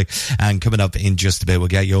 hopefully. And coming up in just a bit, we'll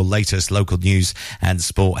get your latest local news and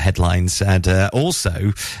sport headlines. And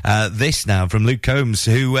also, this now from Luke Combs,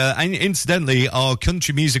 who, incidentally, our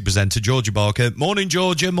country music presenter, Georgia Barker. Morning,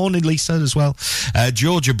 Georgia. Morning, Lisa, as well.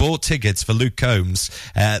 Georgia bought tickets for Luke Combs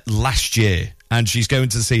last year, and she's going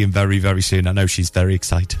to see him very, very soon. I know she's very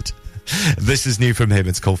excited. This is new from him.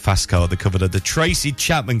 It's called Fast Car, the cover of the Tracy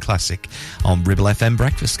Chapman classic on Ribble FM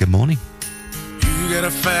Breakfast. Good morning. You got a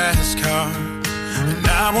fast car, and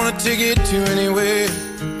I want to take it to anywhere.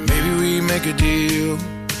 Maybe we make a deal.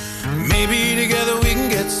 Maybe together we can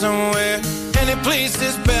get somewhere. Any place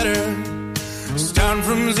is better. Starting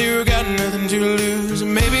from zero, got nothing to lose.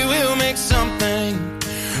 Maybe we'll make something.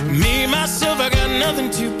 Me, myself, I got nothing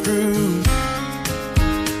to prove.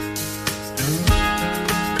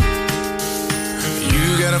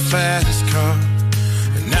 You got a fast car,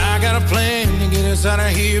 and I got a plan to get us out of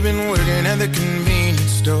here. Been working at the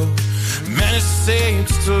convenience store. Managed to save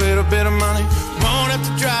just a little bit of money. Won't have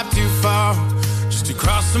to drive too far, just to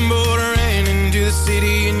cross the border and into the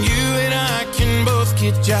city. And you and I can both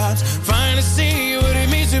get jobs, finally see what it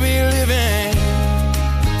means to be living.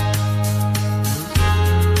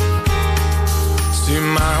 See,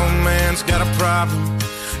 my old man's got a problem.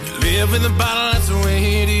 Live in the bottle, that's the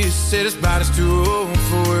way it is. Said his body's too old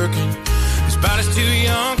for working. His body's too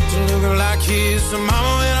young to look like his. So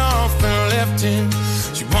mama went off and left him.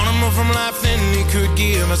 She wanted more from life than he could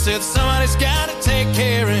give. I said somebody's gotta take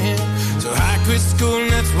care of him. So I quit school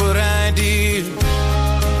and that's what I did.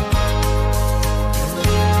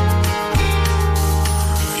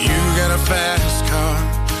 You got a fast car.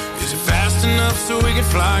 Is it fast enough so we can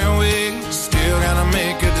fly away? Still gotta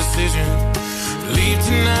make a decision. Leave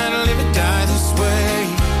tonight or live and die this way.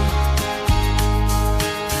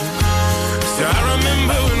 So I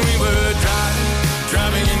remember when we were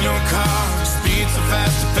driving in your car. Speed so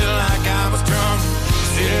fast it felt like I was drunk.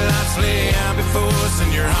 City lights lay out before us,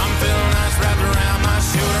 and your arm felt nice wrapped around my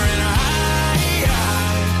shoulder. And I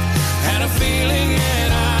had a feeling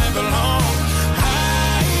that I belonged.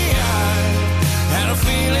 I had a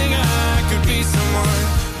feeling I could be someone,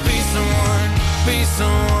 be someone, be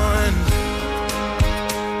someone.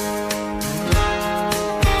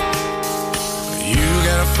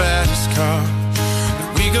 Fast car,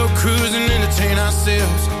 we go cruising, entertain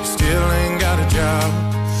ourselves. Still ain't got a job,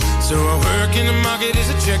 so I work in the market as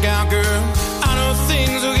a checkout girl. I know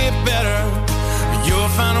things will get better. You'll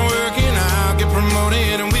find work and I'll get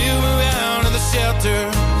promoted, and we'll move out of the shelter,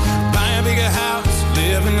 buy a bigger house,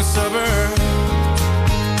 live in the suburbs.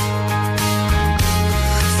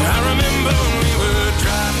 So I remember when we were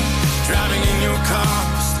driving in your car.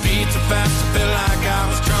 Speed so fast it felt like I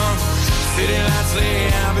was drunk. City lights lay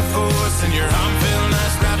out before us, and your arm felt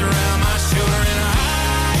nice wrapped around my shoulder. And I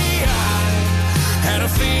had a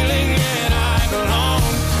feeling that I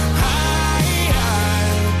belonged. I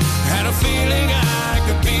had a feeling I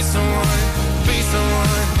could be someone, be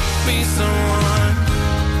someone, be someone.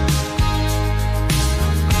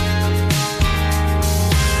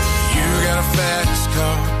 You got a fast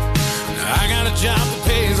car, I got a job that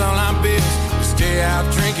pays all our bills. Stay out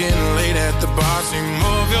drinking late at the bar. See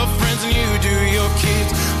more of your friends than you do your kids.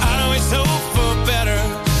 I'd always hope for better.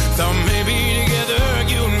 Thought maybe together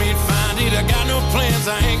you and me'd find it. I got no plans,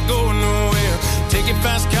 I ain't going nowhere. Take your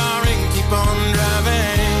fast car and keep on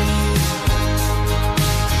driving.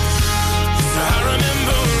 So I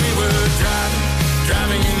remember when we were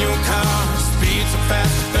driving in your car. Speed so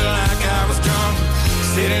fast it felt like I was drunk.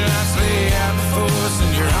 City lights lay out before us,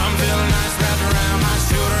 and your arm felt nice wrapped around my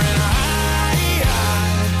shoulder. And I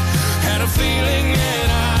had a feeling that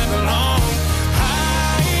I belonged.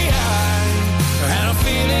 I had a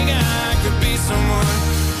feeling I could be someone,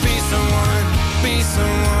 be someone, be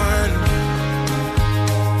someone.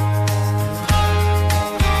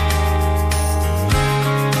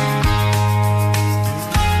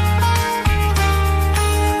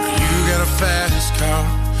 You got a fast car.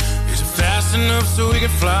 Is it fast enough so we can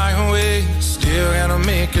fly away? Still gotta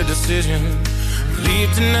make a decision.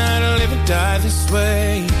 Leave tonight or live and die this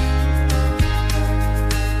way.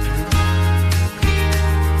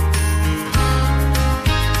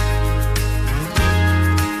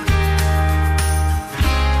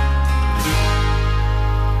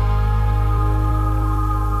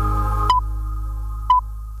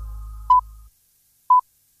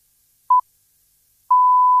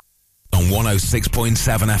 On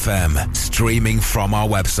 106.7 FM, streaming from our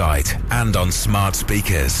website and on smart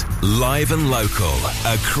speakers, live and local,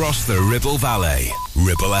 across the Ribble Valley.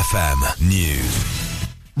 Ribble FM News.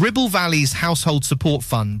 Ribble Valley's Household Support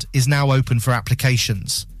Fund is now open for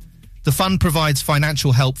applications. The fund provides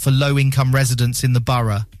financial help for low-income residents in the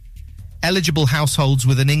borough. Eligible households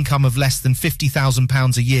with an income of less than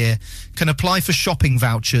 £50,000 a year can apply for shopping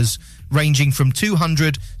vouchers ranging from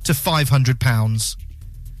 £200 to £500.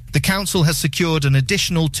 The council has secured an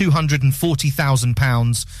additional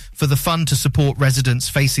 £240,000 for the fund to support residents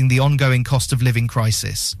facing the ongoing cost of living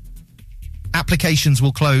crisis. Applications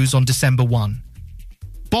will close on December 1.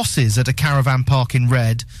 Bosses at a caravan park in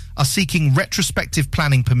Red are seeking retrospective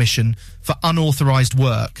planning permission for unauthorised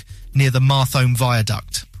work near the Marthome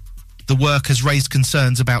Viaduct. The work has raised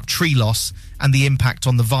concerns about tree loss and the impact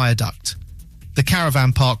on the viaduct. The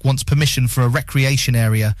caravan park wants permission for a recreation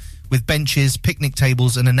area with benches, picnic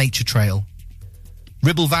tables and a nature trail.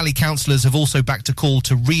 Ribble Valley councillors have also backed a call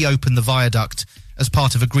to reopen the viaduct as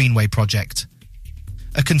part of a greenway project.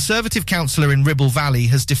 A Conservative councillor in Ribble Valley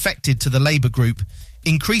has defected to the Labour group,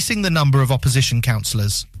 increasing the number of opposition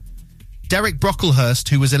councillors. Derek Brocklehurst,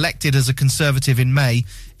 who was elected as a Conservative in May,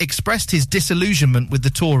 expressed his disillusionment with the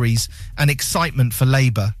Tories and excitement for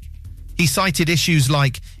Labour. He cited issues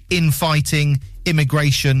like infighting,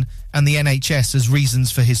 immigration and the NHS as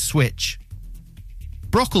reasons for his switch.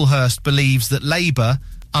 Brocklehurst believes that Labour,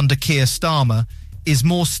 under Keir Starmer, is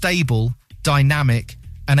more stable, dynamic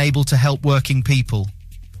and able to help working people.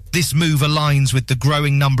 This move aligns with the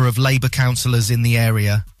growing number of Labour councillors in the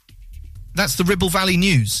area. That's the Ribble Valley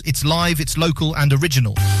News. It's live, it's local and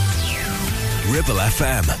original. Ribble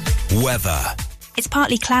FM. Weather. It's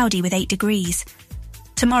partly cloudy with 8 degrees.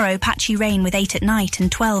 Tomorrow, patchy rain with 8 at night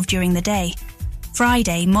and 12 during the day.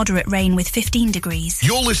 Friday, moderate rain with 15 degrees.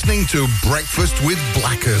 You're listening to Breakfast with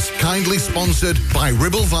Blackers, kindly sponsored by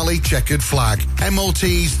Ribble Valley Checkered Flag.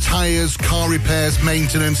 MOTs, tyres, car repairs,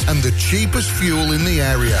 maintenance and the cheapest fuel in the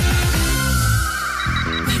area.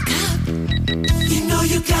 You know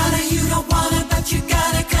you gotta, you don't wanna, but you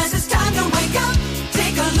gotta, 'cause it's time to wake up.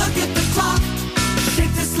 Take a look at the clock.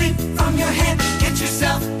 Shake the sleep from your head. Get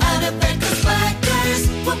yourself out of bed, 'cause Blackers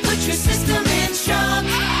will put your system in shock.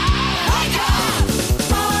 Wake up!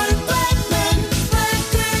 Ron Blackman,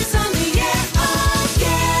 Blackers on the air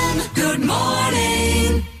again. Good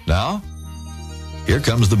morning. Now, here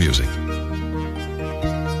comes the music.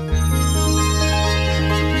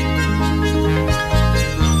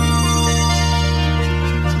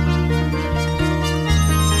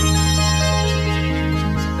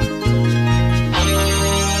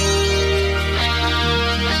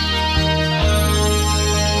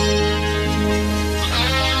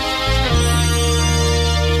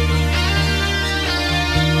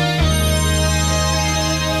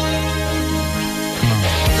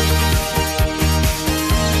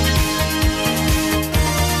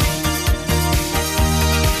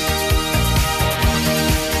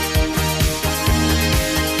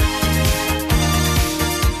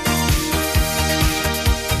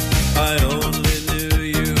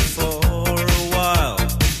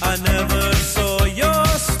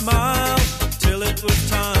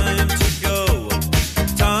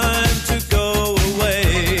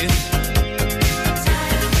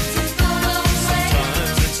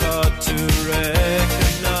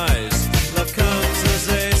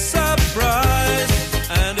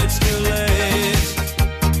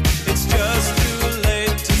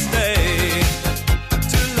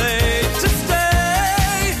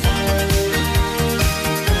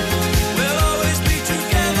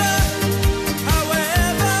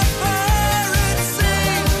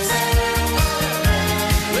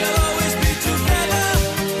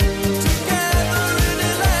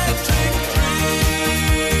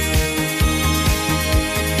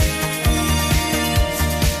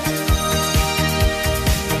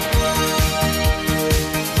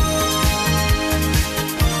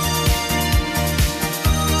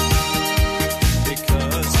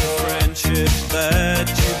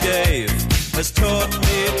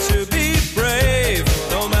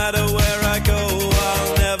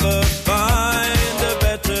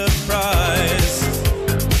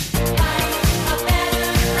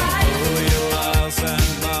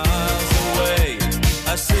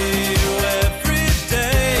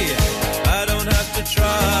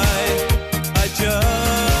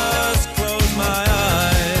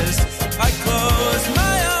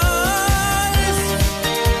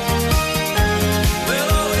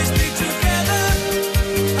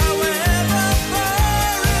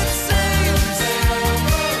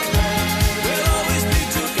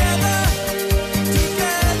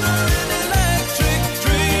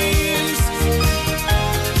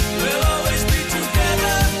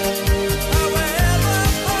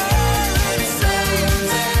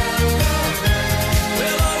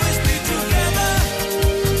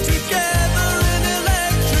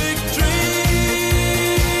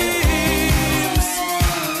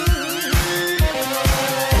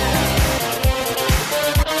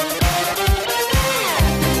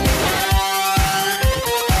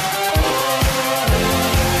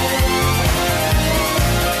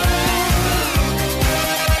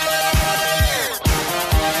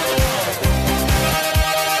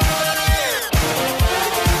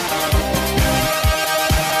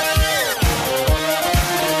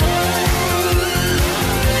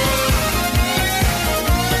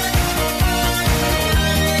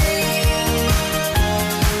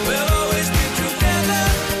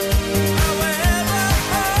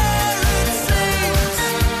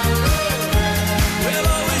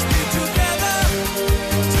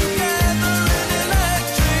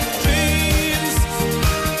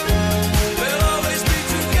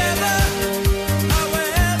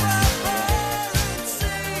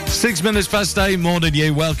 6 minutes past 8, morning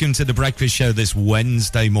you. Welcome to the breakfast show this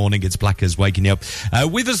Wednesday morning. It's Blackers waking you up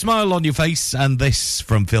with a smile on your face. And this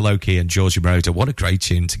from Phil Oakey and Georgia Moroder. What a great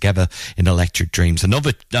tune, Together in Electric Dreams.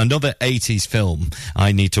 Another 80s film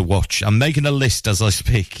I need to watch. I'm making a list as I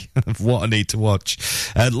speak of what I need to watch.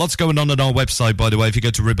 Lots going on our website, by the way. If you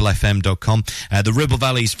go to ribblefm.com, the Ribble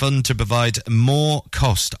Valley's fund to provide more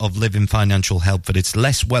cost of living financial help for its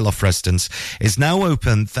less well-off residents is now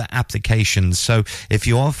open for applications. So if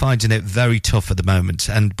you are finding it very tough at the moment,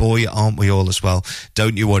 and boy, aren't we all as well,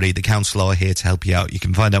 don't you worry, the council are here to help you out. You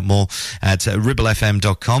can find out more at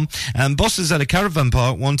ribblefm.com. And bosses at a caravan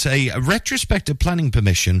park want a retrospective planning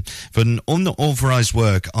permission for an unauthorised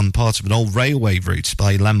work on part of an old railway route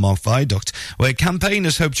by Landmark Viaduct, where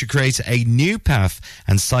campaigners hope to create a new path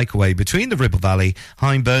and cycleway between the Ribble Valley,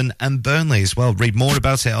 Hyndburn and Burnley as well. Read more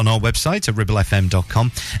about it on our website at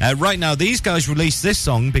ribblefm.com. Right now, these guys released this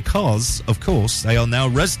song because, of course, they are now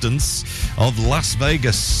residents of Las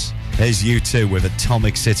Vegas. There's U2 with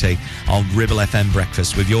Atomic City on Ribble FM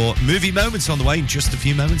Breakfast with your movie moments on the way in just a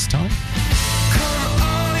few moments' time.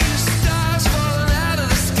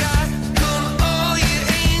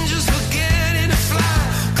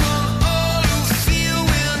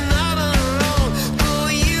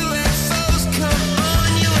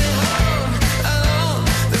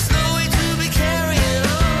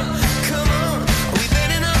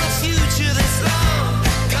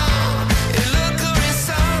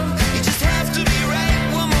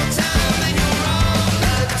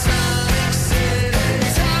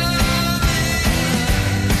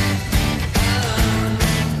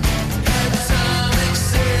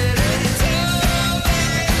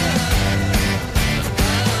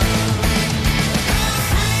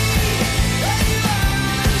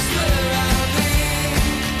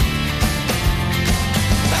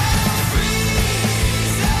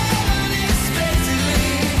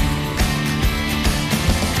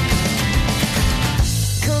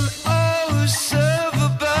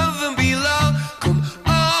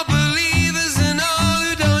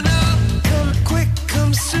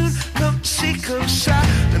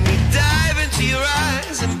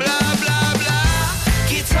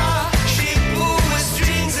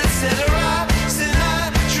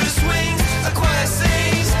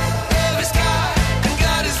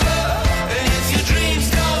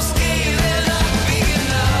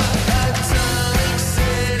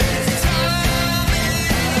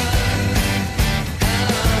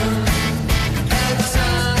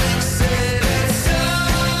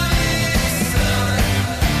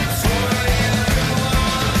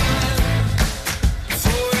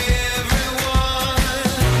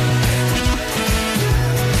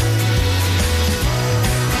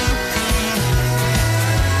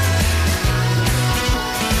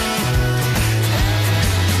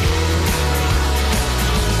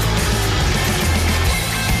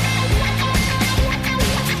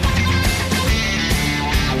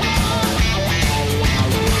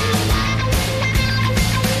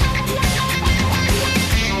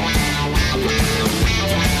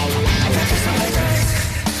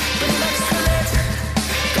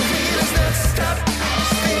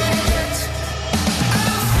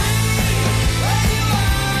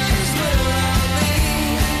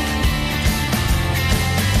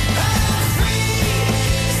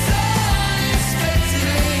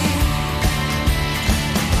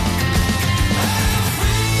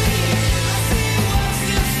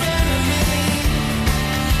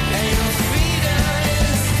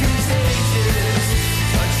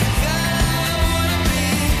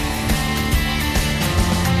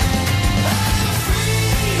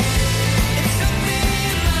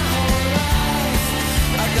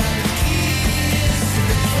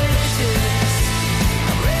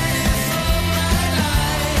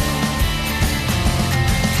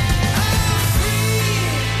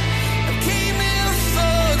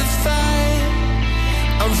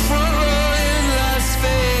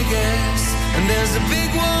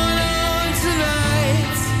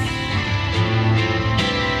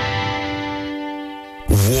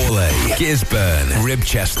 Gisburn,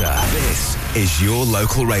 Ribchester. This is your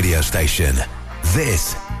local radio station.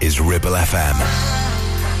 This is Ribble FM.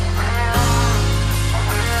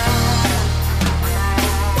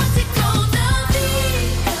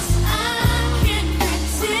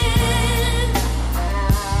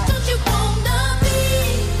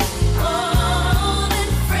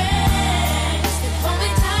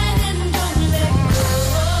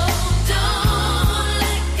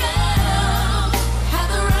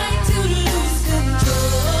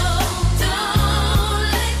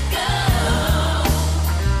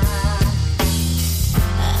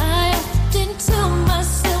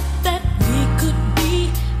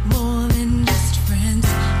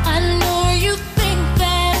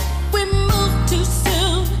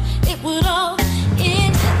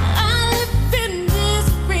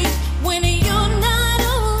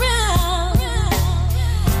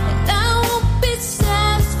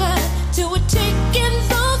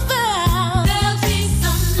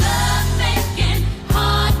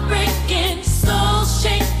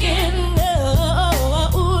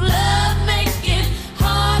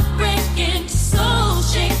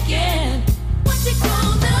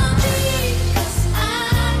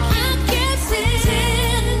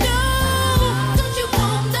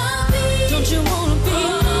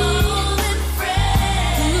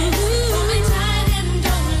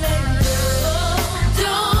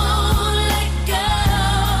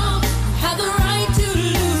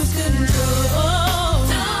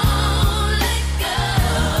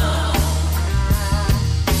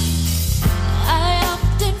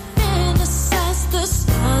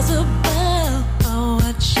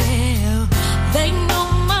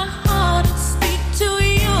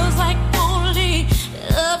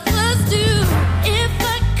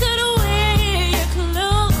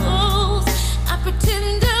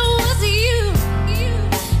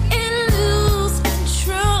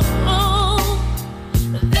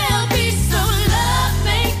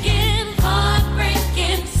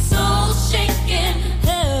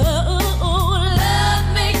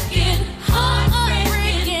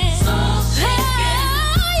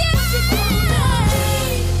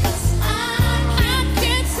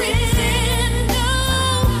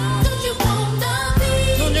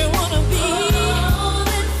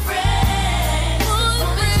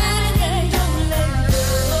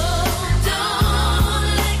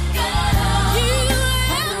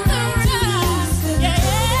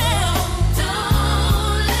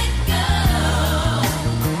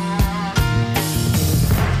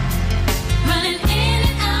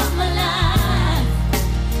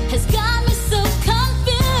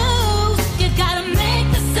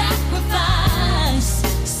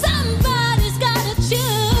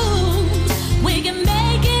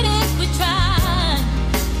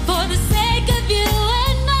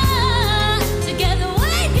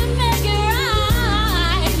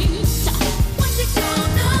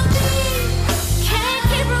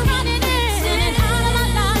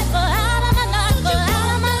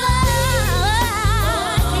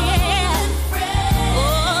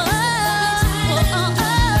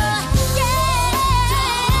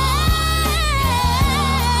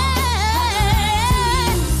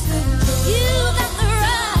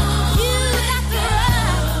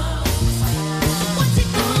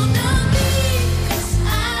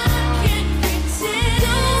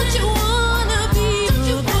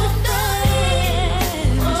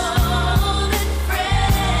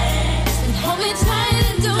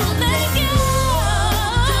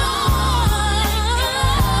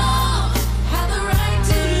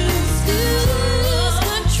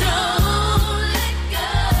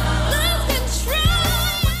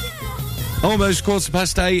 Almost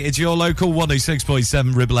 8:15. It's your local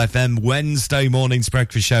 106.7 Ribble FM Wednesday morning's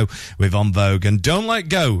breakfast show with On Vogue and Don't Let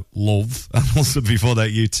Go, Love. And also before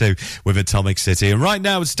that, you two with Atomic City. And right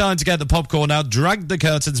now, it's time to get the popcorn out, drag the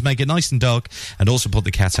curtains, make it nice and dark, and also put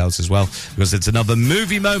the cat out as well, because it's another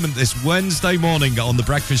movie moment this Wednesday morning on the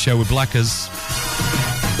breakfast show with Blackers.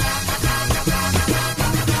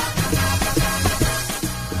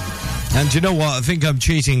 And you know what? I think I'm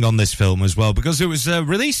cheating on this film as well, because it was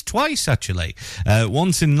released twice, actually.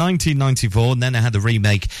 Once in 1994, and then it had a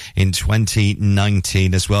remake in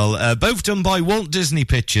 2019 as well. Both done by Walt Disney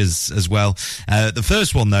Pictures as well. The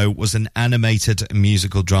first one, though, was an animated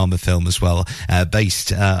musical drama film as well,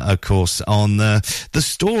 based, of course, on the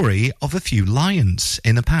story of a few lions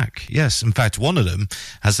in a pack. Yes, in fact, one of them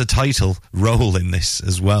has a title role in this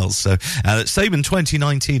as well. So, same in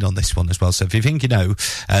 2019 on this one as well. So if you think you know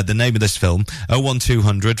the name of this film,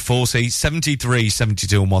 01200 40 73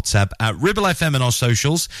 72 on WhatsApp, at Ribble FM and our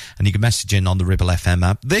socials, and you can message in on the Ribble FM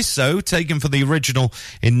app. This, though, taken from the original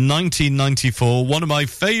in 1994, one of my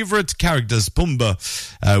favourite characters,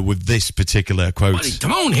 Pumbaa, with this particular quote. Buddy,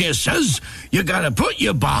 Timon here says you gotta put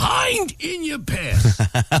your behind in your pants.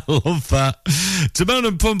 I love that. Timon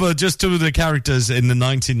and Pumbaa, just two of the characters in the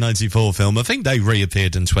 1994 film. I think they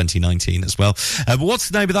reappeared in 2019 as well. But what's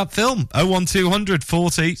the name of that film? 01200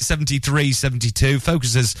 40 73 72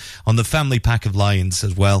 focuses on the family pack of lions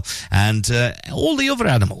as well, and all the other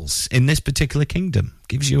animals in this particular kingdom.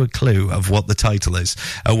 Gives you a clue of what the title is.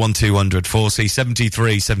 01200 40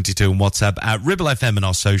 73 72 on WhatsApp, at Ribble FM and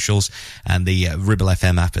our socials, and the Ribble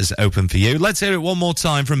FM app is open for you. Let's hear it one more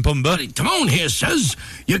time from Pumbaa. Buddy, Timon here says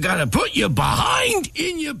you gotta put your behind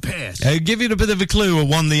in your pants. Give you a bit of a clue of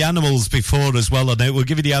one of the animals before as well on it. We'll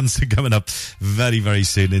give you the answer coming up very, very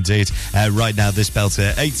soon indeed. Right now, this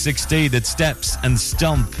belter, 8:16, it's Steps and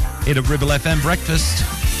Stomp in a Ribble FM breakfast.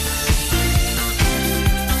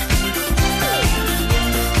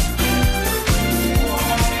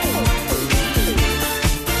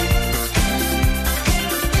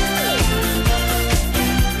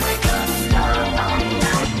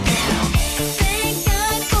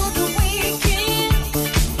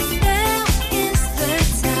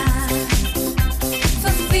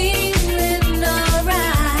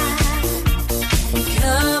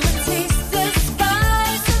 Come and taste the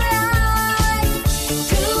spice of life.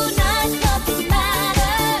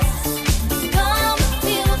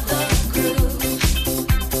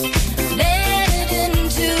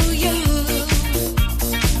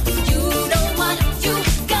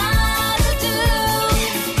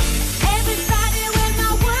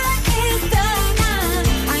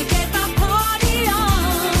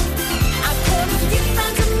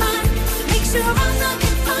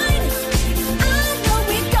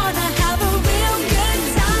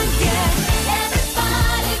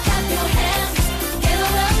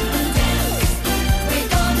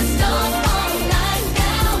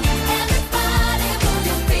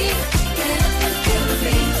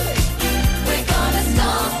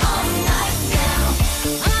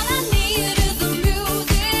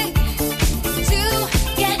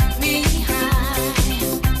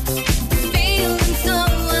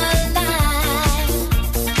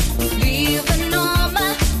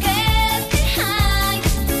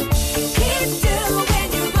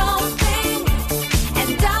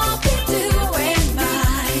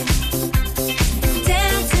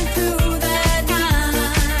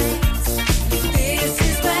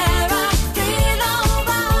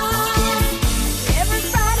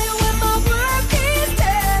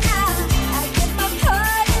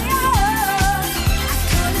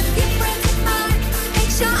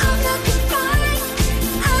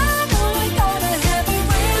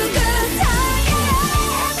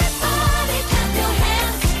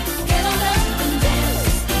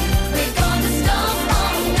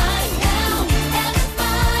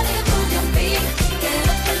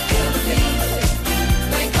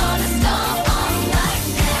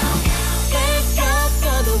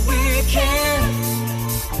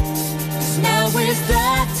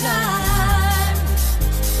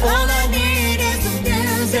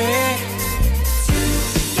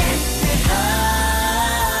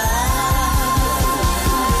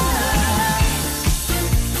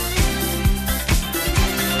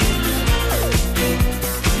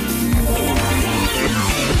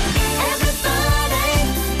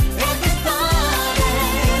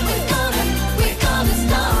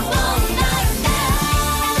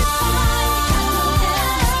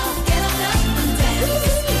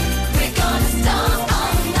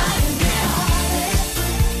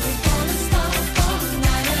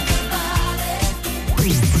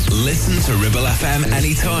 Listen to Ribble FM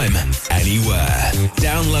anytime, anywhere.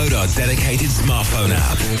 Download our dedicated smartphone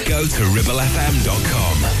app. Go to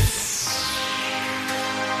ribblefm.com.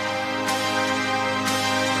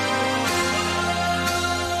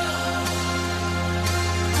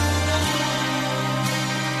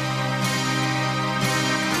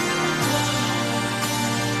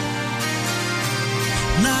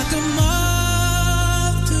 Like a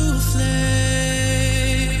moth to a flame,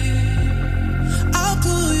 I'll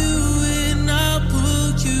pull you in, I'll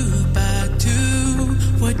pull you back to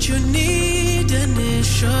what you need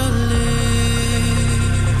initially.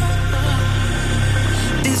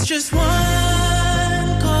 It's just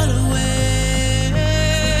one call away,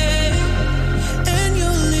 and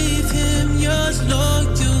you'll leave him yours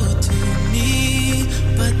loyal to me.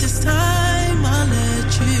 But this time I'll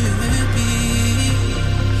let you be.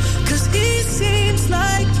 He seems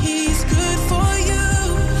like he's good for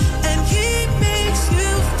you, and he makes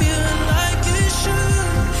you feel like you should.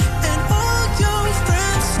 And all your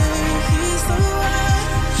friends say he's the one.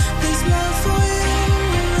 His love for you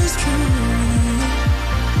is true.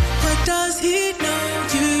 But does he know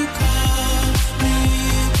you call me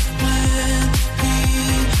when he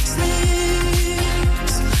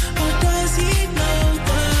sleeps? Or does he know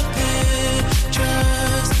the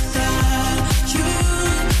pictures that you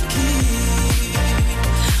keep?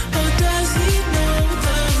 Or does he know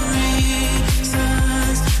the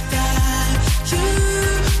reasons that you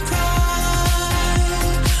cry?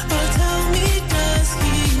 Or tell me, does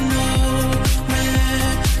he know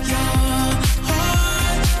where your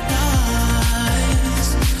heart lies?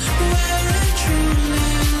 Where it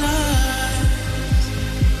truly lies?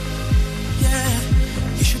 Yeah,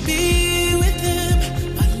 you should be with him.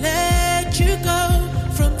 I let you go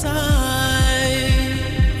from time.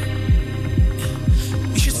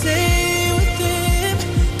 You should stay with him,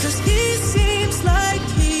 'cause he seems like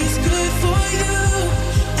he's good for you,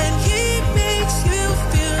 and he makes you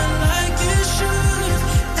feel like you should.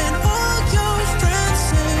 And all your friends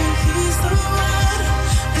say he's the one.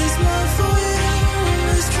 His love for you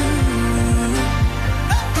is true.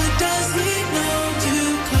 But does he know you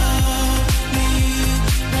call me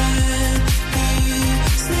when he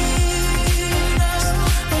sleeps?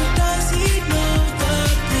 Or does he know the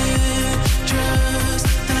pictures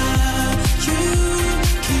that you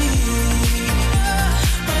keep?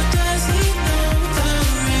 Or does he know the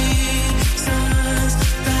reasons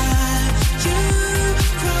that you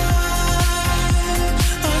cry?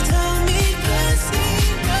 Or tell me, does he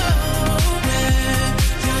know where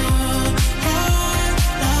your heart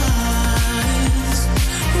lies?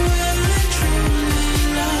 Where it truly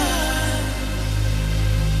lies?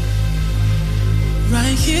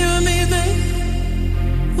 Right here with me, babe.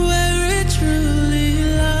 Where it truly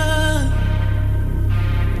lies.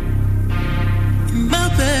 My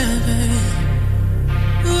baby.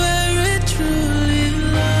 Where it truly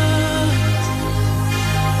lies.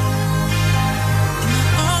 In my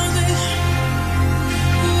arms, baby.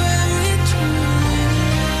 Where it truly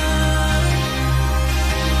lies.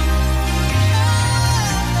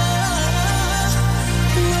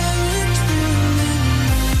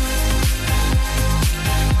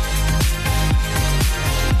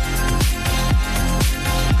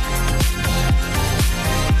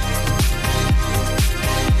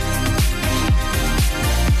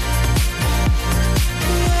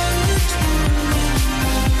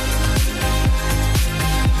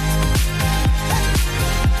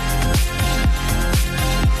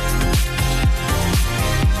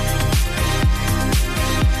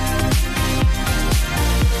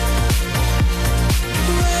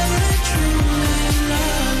 Where it truly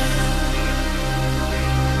lies.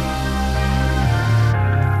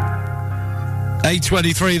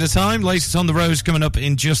 8:23 the time. Latest on the roads coming up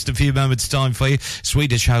in just a few moments' time for you.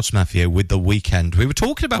 Swedish House Mafia with The Weekend. We were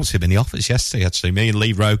talking about him in the office yesterday, actually. Me and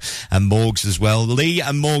Lee Rowe and Morgs as well. Lee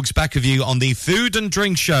and Morgs back with you on the Food and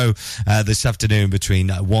Drink Show this afternoon between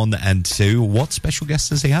 1 and 2. What special guest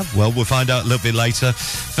does he have? Well, we'll find out a little bit later.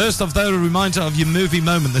 First off, though, a reminder of your movie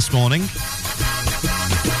moment this morning.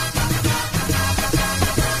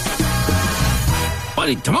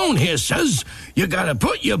 Buddy Timon here says you gotta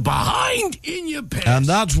put your behind in your pants. And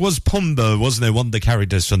that was Pumbaa, wasn't it? One of the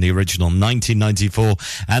characters from the original 1994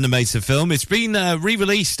 animated film. It's been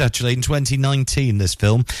re-released, actually, in 2019, this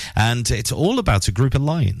film. And it's all about a group of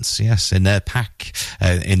lions, yes, in their pack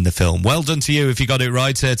in the film. Well done to you if you got it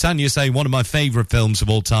right. Tanya saying, one of my favourite films of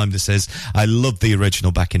all time, this is. I love the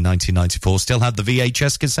original back in 1994. Still had the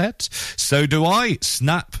VHS cassette. So do I.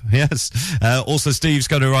 Snap, yes. Also, Steve's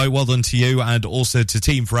got it right. Well done to you. And also to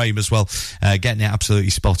Team Frame as well. Getting getting it absolutely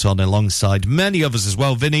spot on alongside many others as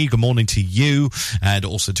well. Vinny, good morning to you, and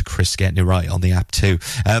also to Chris getting it right on the app too.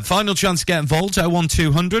 Final chance to get involved,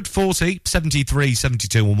 01200 40 73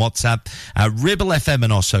 72 on WhatsApp, Ribble FM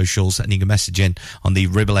and our socials, and you can message in on the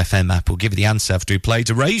Ribble FM app. We'll give you the answer after we play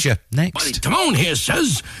Erasure next. Buddy Timon here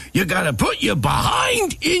says you gotta put your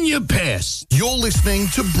behind in your past. You're listening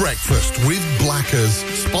to Breakfast with Blackers,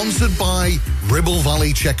 sponsored by Ribble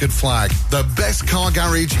Valley Checkered Flag, the best car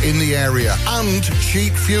garage in the area, and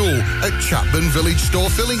cheap fuel at Chapman Village Store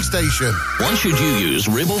Filling Station. Why should you use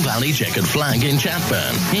Ribble Valley Checkered Flag in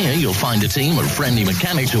Chatburn? Here you'll find a team of friendly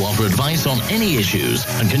mechanics who offer advice on any issues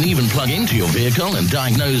and can even plug into your vehicle and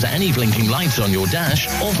diagnose any blinking lights on your dash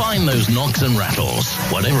or find those knocks and rattles.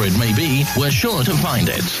 Whatever it may be, we're sure to find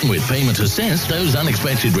it. With Payment Assist, those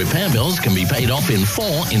unexpected repair bills can be paid off in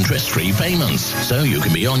 4 interest-free payments, so you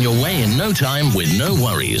can be on your way in no time with no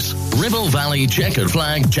worries. Ribble Valley Checkered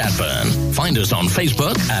Flag, Chatburn. Find us on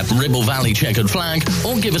Facebook at Ribble Valley Checkered Flag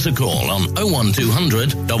or give us a call on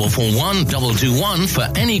 01200 441 221 for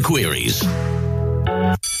any queries.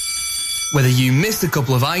 Whether you missed a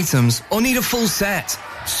couple of items or need a full set,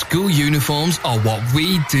 school uniforms are what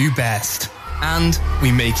we do best. And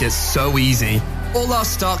we make it so easy. All our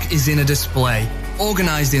stock is in a display,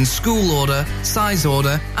 organised in school order, size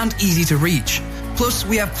order, and easy to reach. Plus,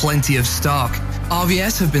 we have plenty of stock.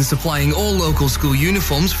 RVS have been supplying all local school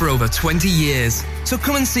uniforms for over 20 years. So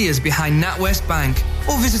come and see us behind NatWest Bank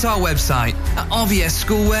or visit our website at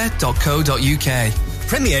rvsschoolwear.co.uk.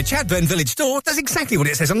 Premier Chatburn Village Store does exactly what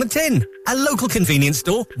it says on the tin. A local convenience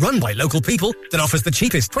store run by local people that offers the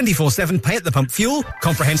cheapest 24/7 pay-at-the-pump fuel,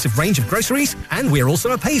 comprehensive range of groceries, and we're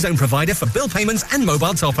also a pay zone provider for bill payments and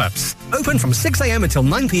mobile top-ups. Open from 6 a.m. until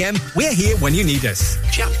 9 p.m. We're here when you need us.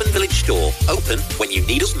 Chapman Village Store, open when you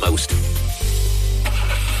need us most.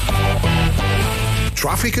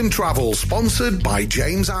 Traffic and Travel, sponsored by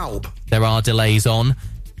James Alb. There are delays on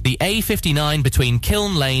the A59 between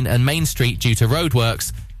Kiln Lane and Main Street due to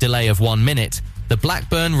roadworks, delay of 1 minute. The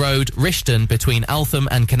Blackburn Road, Rishton between Altham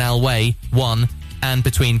and Canal Way, 1. And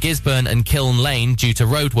between Gisburn and Kiln Lane due to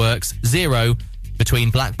roadworks, 0. Between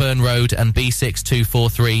Blackburn Road and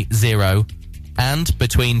B6243, 0. And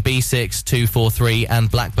between B6243 and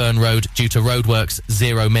Blackburn Road due to roadworks,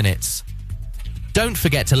 0 minutes. Don't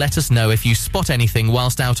forget to let us know if you spot anything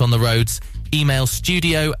whilst out on the roads. Email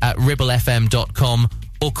studio@ribblefm.com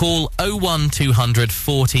or call 01200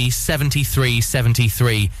 40 73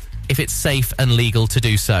 73 if it's safe and legal to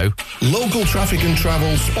do so. Local Traffic and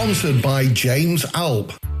Travel, sponsored by James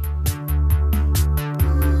Alb.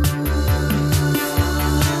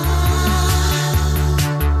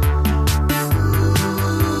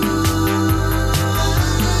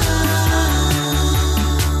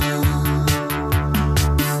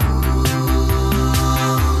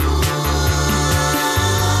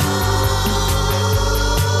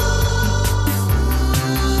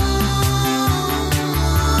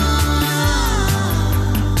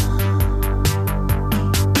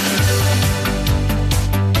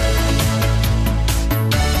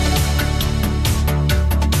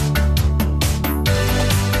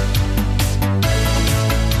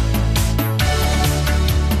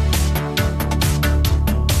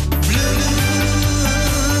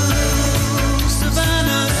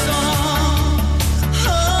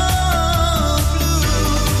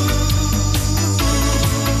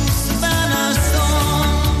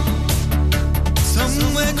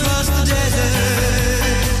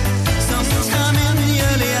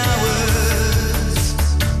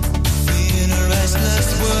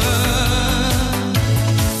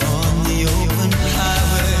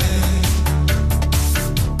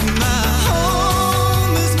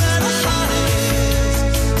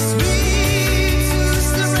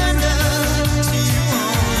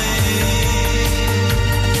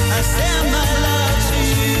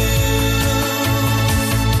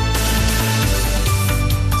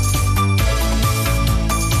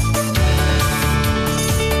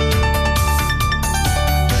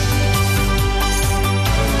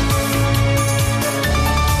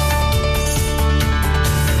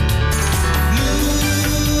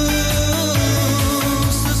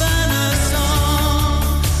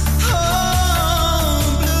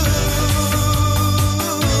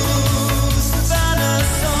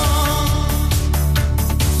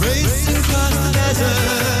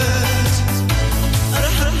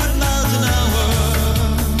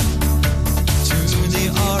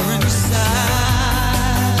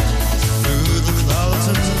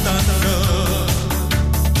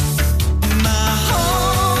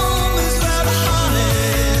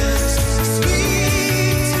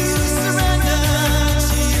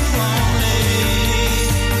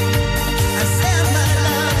 I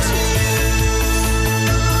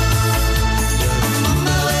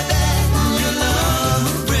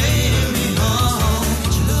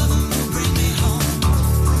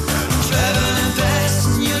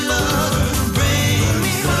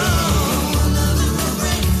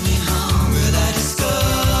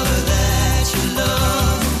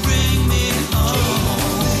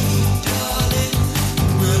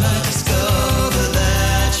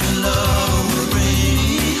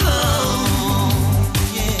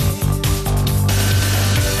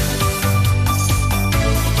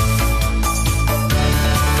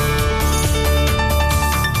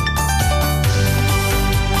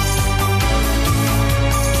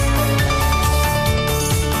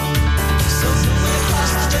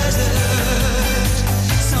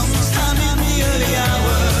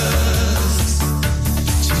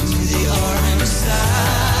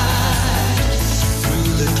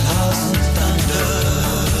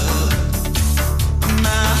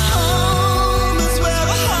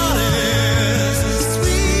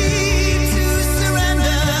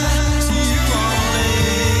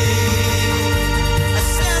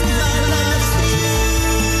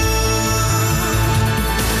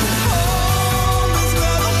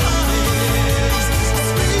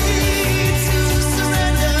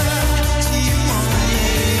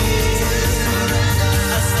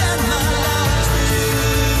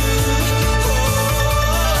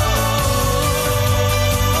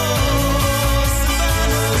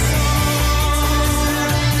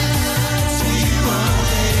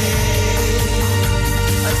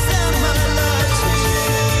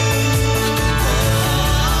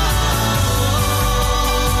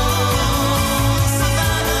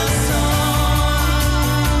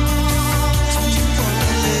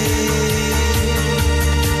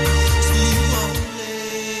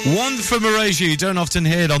One from Erasure. You don't often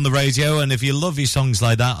hear it on the radio, and if you love your songs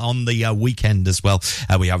like that on the weekend as well,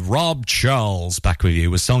 we have Rob Charles back with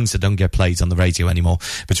you with songs that don't get played on the radio anymore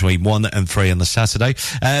between 1 and 3 on the Saturday.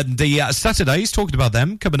 The Saturdays, talking about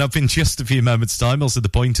them, coming up in just a few moments' time. Also the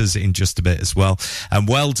Pointers in just a bit as well. And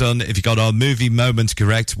well done if you got our movie moment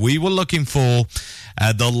correct. We were looking for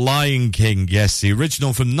The Lion King. Yes, the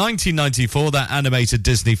original from 1994, that animated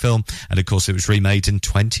Disney film. And of course it was remade in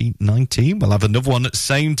 2019. We'll have another one at the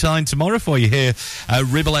same time tomorrow for you here at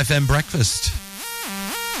Ribble FM Breakfast.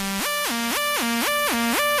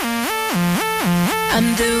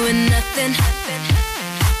 I'm doing nothing,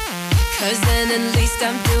 'cause then at least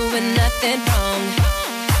I'm doing nothing wrong.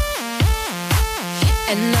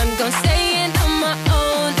 And I'm gonna stay in on my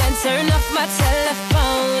own, then turn off my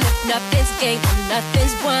telephone. If nothing's gained,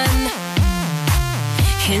 nothing's won.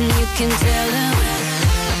 And you can tell them,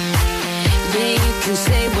 yeah, you can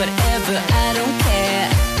say whatever, I don't care.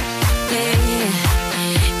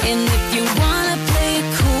 Yeah. And if you wanna play it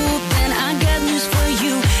cool, then I got news for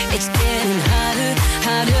you. It's getting hotter,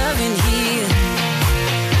 hotter in here.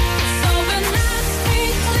 So when I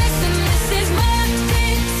speak, listen, this is my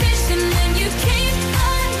decision, and you keep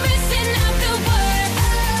on missing out the word.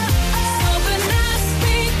 So when I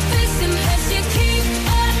speak, listen, as you keep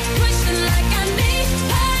on pushing like I need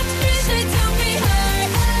permission to be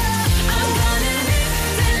heard. I'm gonna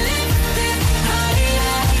lift it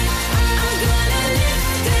higher. I'm gonna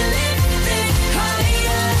lift it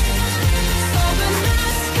higher. So when I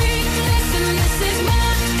speak, listen, this is my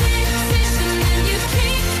decision, and you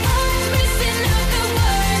keep on missing out the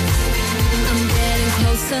words. I'm getting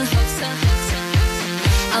closer.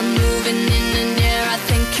 I'm moving in an air I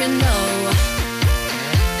think you know.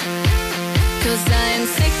 'Cause I am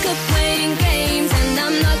sick of playing games, and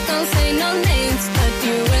I'm not gonna say no names, but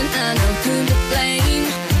you and I know who to blame.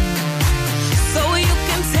 So you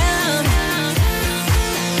can tell 'em,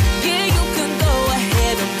 yeah, you can go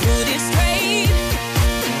ahead and put it straight.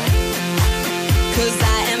 'Cause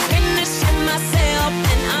I am finishing myself,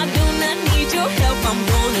 and I do not need your help. I'm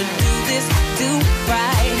gonna do this, do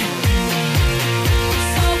right.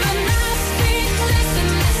 So when I speak, listen,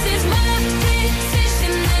 this is my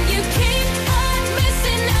decision, and you keep on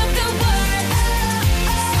missing out the word.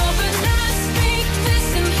 So when I speak,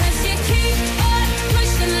 listen, as you keep on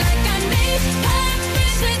pushing like I need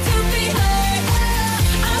permission to be heard.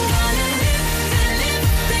 I'm gonna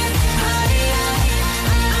lift it higher.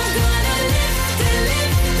 I'm gonna lift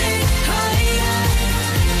it higher.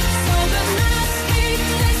 So when I speak,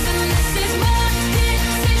 listen, this is my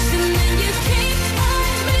decision, and you keep on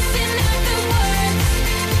missing out the words.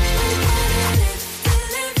 I'm gonna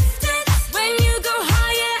lift it. When you go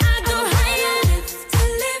higher, I go higher.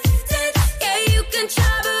 Lift it. Yeah, you can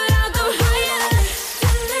try, but I'll go higher.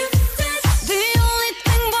 Lift it. The only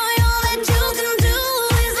thing, boy, all that you can do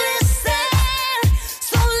is listen.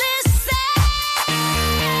 So listen.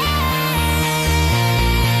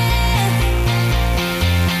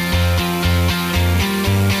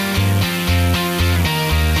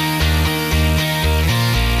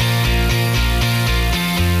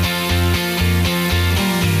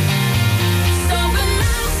 So when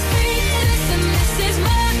I speak, listen, this is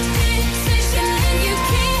my decision, and you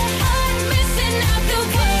keep on missing out the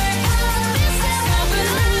word. So when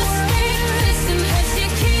I speak, listen, as you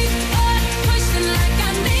keep on pushing like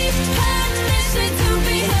I need permission to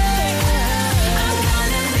be heard. I'm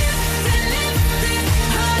gonna lift it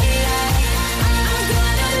higher. I'm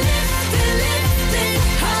gonna lift it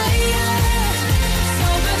higher. So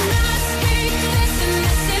when I speak, listen,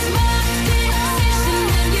 this is my decision,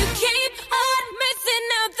 and you keep on missing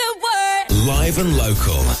out the word. Live and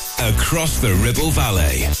local, across the Ribble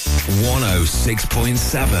Valley.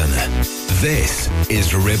 106.7. This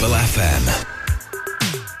is Ribble FM.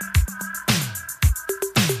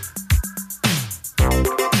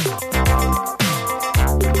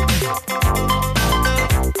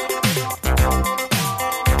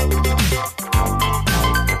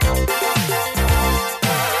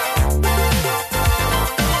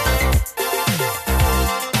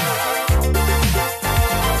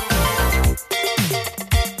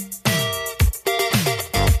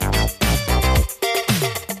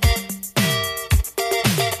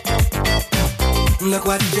 Look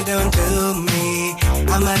what you're doing to me.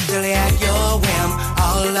 I'm utterly at your whim.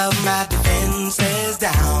 All of my defenses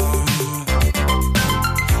down.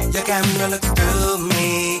 Your camera looks through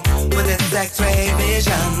me with its X-ray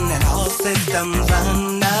vision, and all systems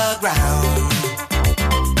run aground.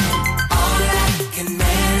 All I can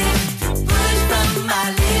manage to push from my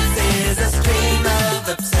lips is a stream of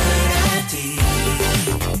absurdity.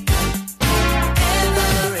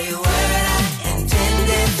 Every word I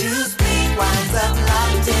intended to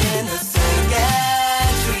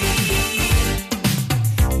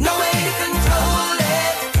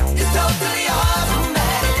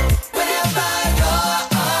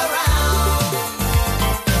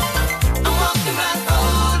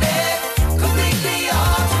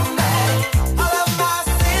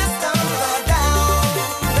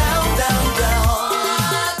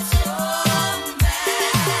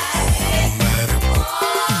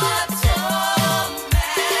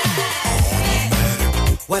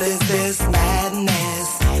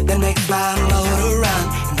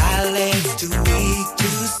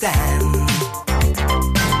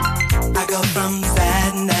go from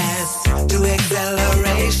sadness to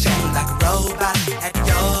exhilaration like a robot at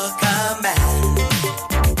your command.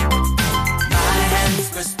 My hands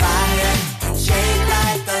perspire and shake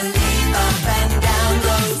like a leaf. Up and down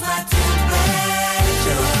goes my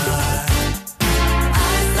temperature.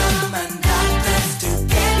 I summon doctors to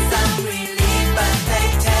get some relief, but they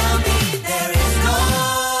tell me there is no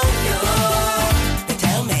cure. They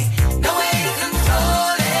tell me no way to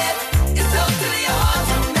control it. It's totally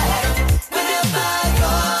automatic whenever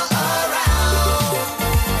you're around.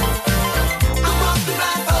 I'm walking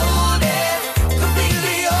blindfolded,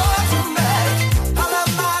 completely automatic. All of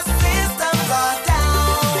my systems are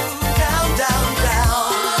down, down, down, down.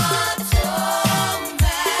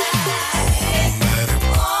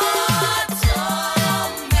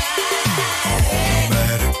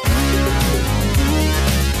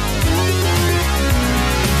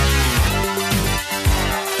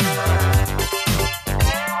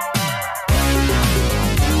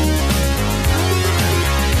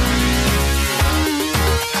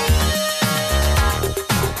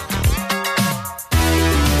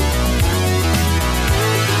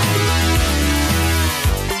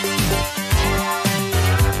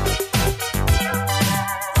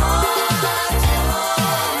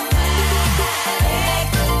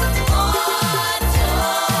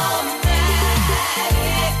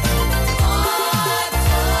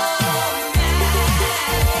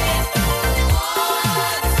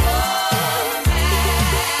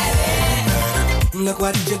 Look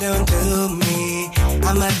what you're doing to me.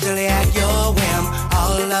 I'm utterly at your whim.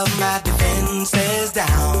 All of my defenses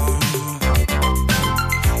down.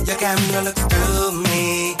 Your camera looks through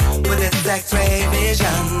me with its X-ray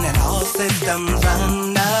vision, and all systems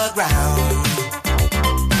run aground.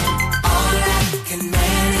 All I can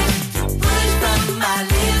manage to push from my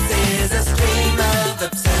lips is a stream of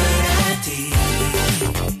absurdity.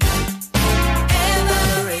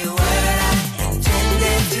 Every word I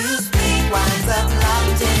intended to speak winds up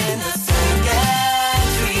locked in the circuitry.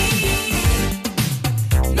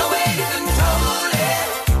 No way to control it.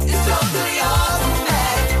 It's totally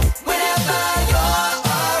automatic whenever you're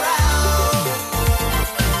around.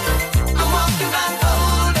 I'm walking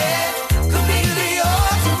blindfolded, completely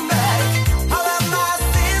automatic. All of my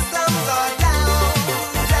systems are down,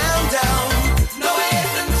 down, down. No way to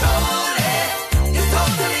control it. It's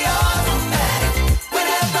totally automatic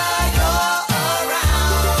whenever you're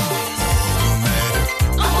around.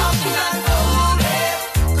 I'm walking blindfolded,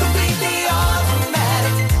 completely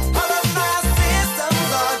automatic. All of my systems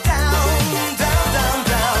are down, down, down,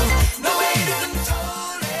 down. No way to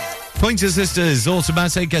control it. Pointer Sisters,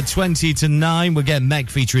 Automatic at 20 to 9. We'll get Meg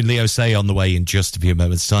featuring Leo Say on the way in just a few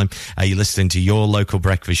moments' time. You're listening to your local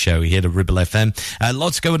breakfast show here at Ribble FM.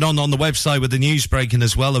 Lots going on the website with the news breaking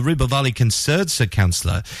as well. A Ribble Valley Conservative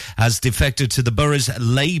councillor has defected to the borough's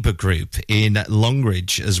Labour group in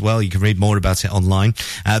Longridge as well. You can read more about it online.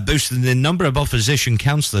 Boosting the number of opposition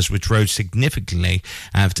councillors, which rose significantly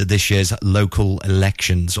after this year's local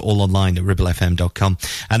elections. All online at ribblefm.com.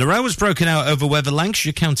 And a row was broken out over whether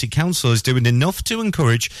Lancashire County Council is doing enough to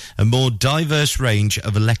encourage a more diverse range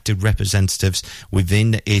of elected representatives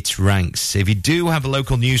within its ranks. If you do have a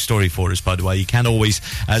local news story for us, by the way, you can always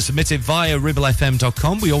submit it via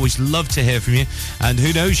ribblefm.com. We always love to hear from you. And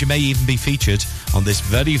who knows, you may even be featured on this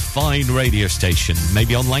very fine radio station.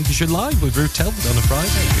 Maybe on Lancashire Live with Ruth Telford on a Friday.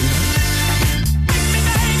 Who knows?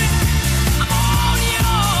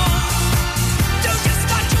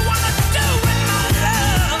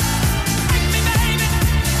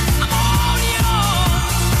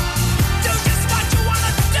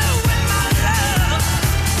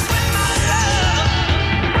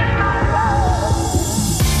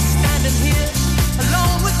 Standing here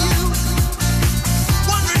alone with you,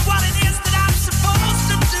 wondering what it is that I'm supposed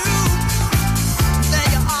to do. There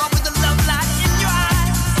you are with the love light in your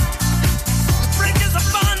eyes.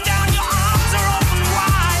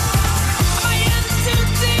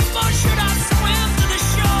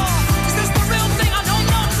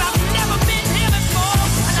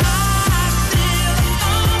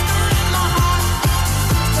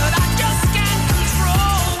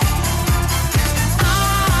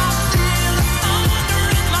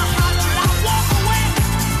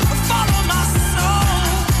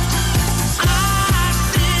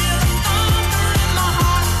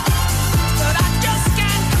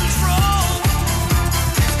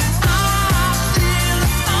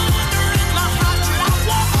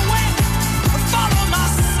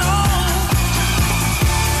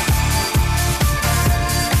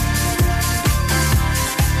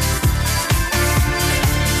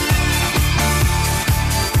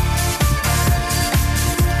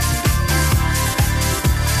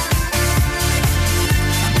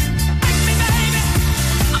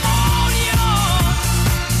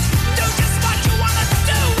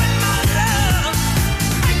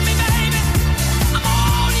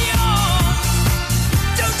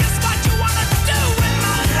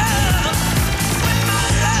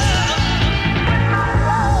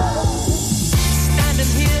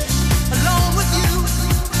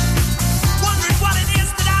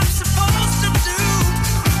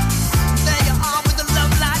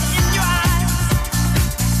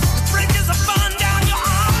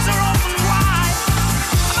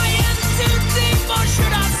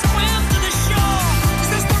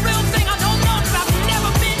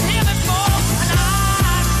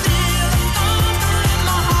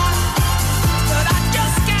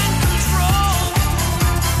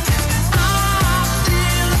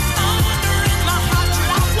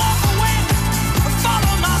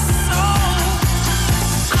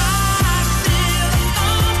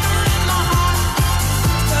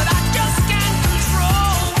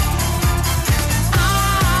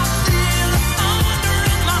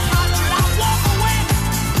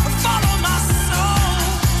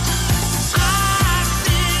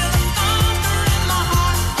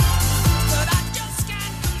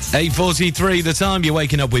 8:43 the time. You're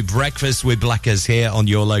waking up with Breakfast with Blackers here on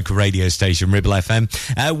your local radio station, Ribble FM,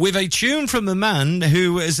 with a tune from a man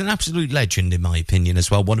who is an absolute legend, in my opinion,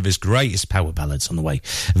 as well. One of his greatest power ballads on the way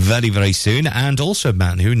very, very soon. And also a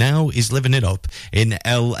man who now is living it up in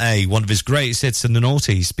LA. One of his greatest hits in the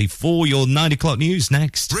noughties. Before your 9 o'clock news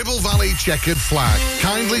next. Ribble Valley Checkered Flag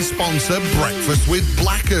kindly sponsor Breakfast with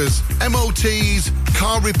Blackers. MOTs,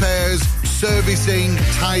 car repairs, servicing,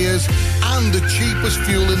 tyres, and the cheapest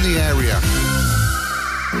fuel in the area.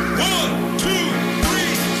 1, 2,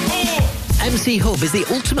 3, 4. MC Hub is the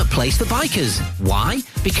ultimate place for bikers. Why?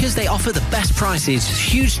 Because they offer the best prices,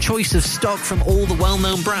 huge choice of stock from all the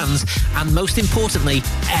well-known brands, and most importantly,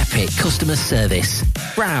 epic customer service.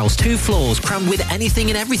 Browse 2 floors crammed with anything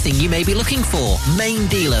and everything you may be looking for. Main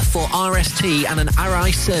dealer for RST and an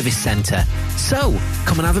RI service centre. So,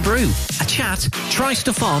 come and have a brew, a chat, try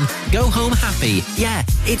stuff on, go home happy. Yeah,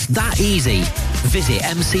 it's that easy. Visit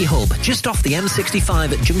MC Hub, just off the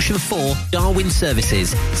M65 at Junction 4, Darwin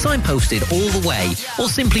Services. Signposted all the way, or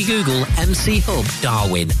simply Google MC Hub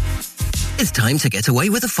Darwin. It's time to get away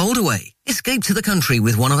with a foldaway. Escape to the country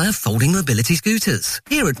with one of our folding mobility scooters.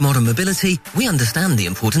 Here at Modern Mobility, we understand the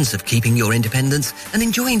importance of keeping your independence and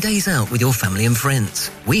enjoying days out with your family and friends.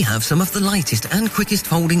 We have some of the lightest and quickest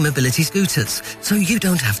folding mobility scooters, so you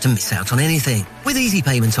don't have to miss out on anything. With easy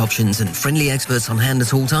payment options and friendly experts on hand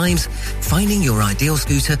at all times, finding your ideal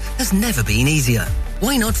scooter has never been easier.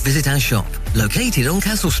 Why not visit our shop, located on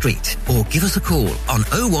Castle Street, or give us a call on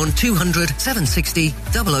 01200 760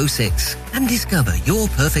 006 and discover your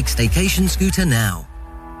perfect staycation scooter now.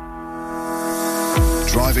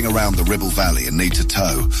 Driving around the Ribble Valley and need to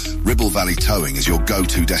tow? Ribble Valley Towing is your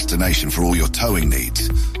go-to destination for all your towing needs.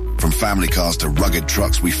 From family cars to rugged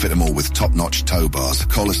trucks, we fit them all with top-notch tow bars.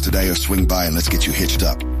 Call us today or swing by and let's get you hitched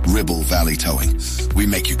up. Ribble Valley Towing. We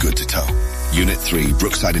make you good to tow. Unit 3,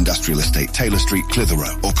 Brookside Industrial Estate, Taylor Street,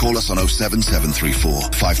 Clitheroe. Or call us on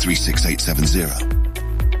 07734 536870.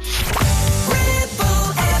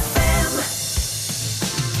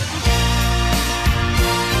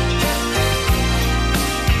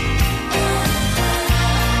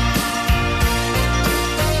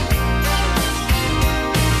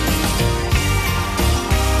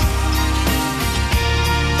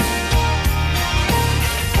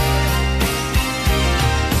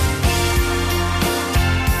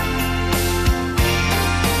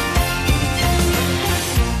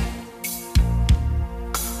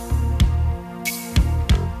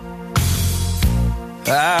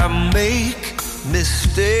 I make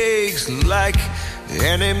mistakes like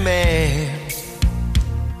any man.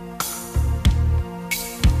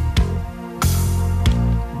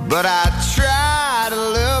 But I try to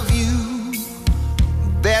love you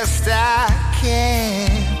best I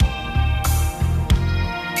can.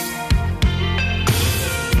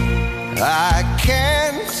 I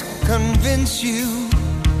can't convince you,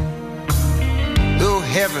 though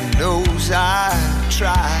heaven knows I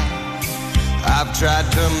try. I've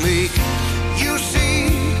tried to make you see,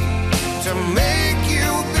 to make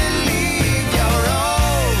you believe you're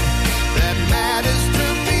all that matters to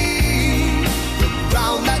me. The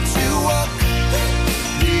ground that you walk,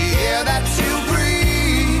 the air that you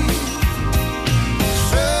breathe.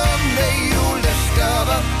 Someday you'll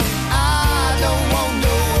discover I don't want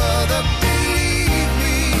no other. Believe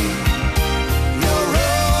me, you're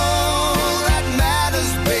all that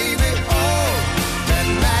matters, baby. All that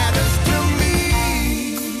matters to me.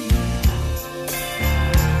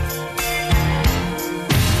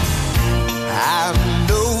 I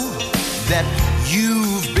know that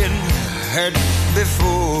you've been hurt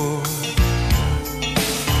before,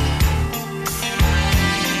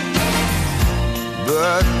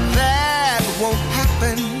 but that won't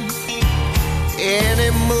happen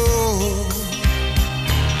anymore.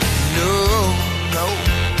 No, no.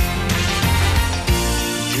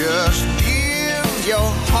 Just give your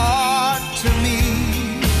heart to me,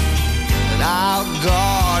 and I'll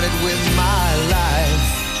guard it with my life.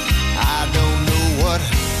 I don't know what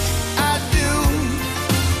I'd do,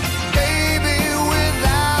 baby,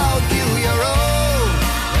 without you. You're all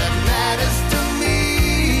that matters to me.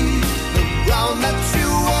 The ground that you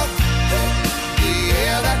walk, the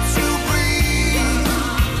air that you breathe.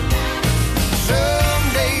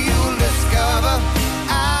 Someday you'll discover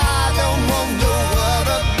I don't want no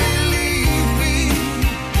other. Believe me,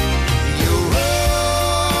 you're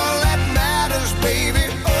all that matters, baby.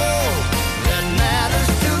 All that matters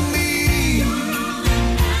to me.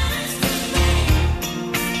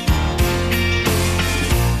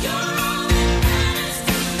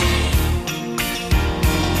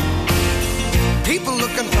 People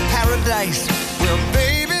looking for paradise. Well,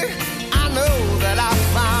 baby, I know that I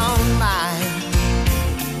found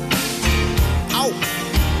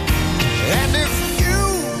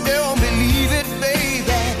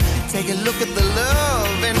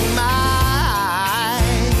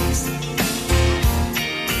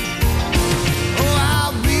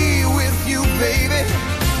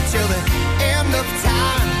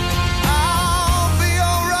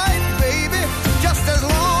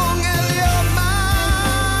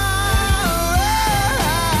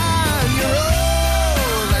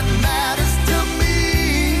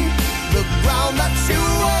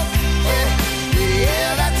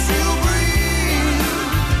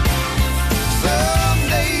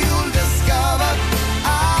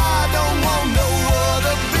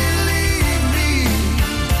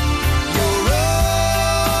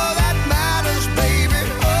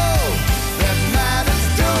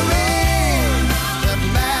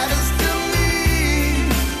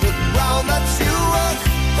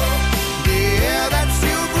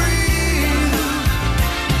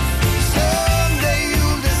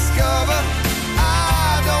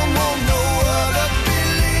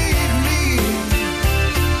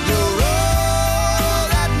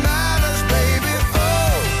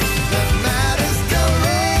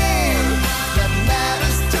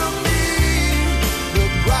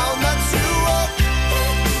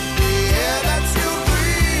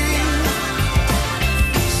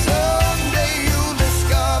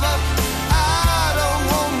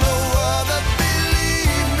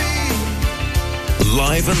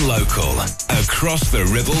Live and local, across the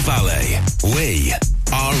Ribble Valley. We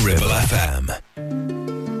are Ribble FM.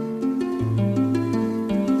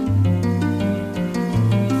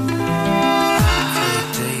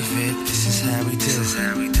 David, this is how we do.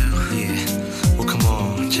 Yeah. Well, come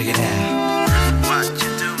on, check it out. What you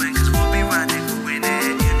doing? 'Cause we'll be riding, going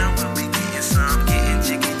in. You know we'll be getting some, getting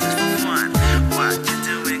jiggy just for fun. What you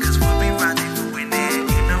doing? 'Cause we'll be riding, going in.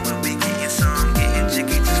 You know we'll be getting some, getting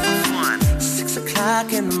jiggy just for fun. 6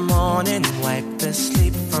 o'clock in the morning, wipe the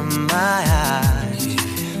sleep from my eyes.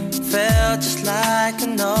 Felt just like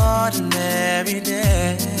an ordinary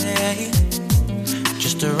day.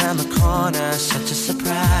 Just around the corner, such a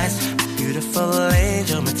surprise. A beautiful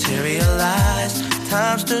angel materialized.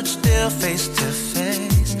 Time stood still, face to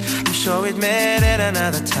face. I'm sure we'd met at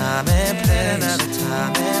another time and place.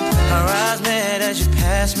 Our eyes met as you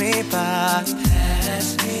passed me by.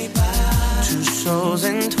 Two souls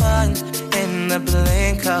entwined in the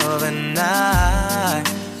blink of an eye.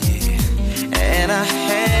 And I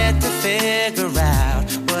had to figure out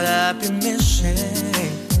what I've been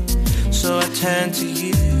missing. So I turned to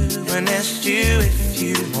you and asked you if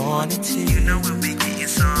you wanted to. You know we'll be getting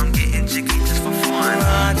some, getting jiggy just for fun.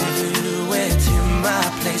 Rendezvous, where to my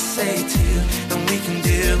place, say to. And we can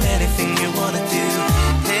do anything you wanna do.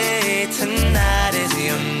 Hey, tonight is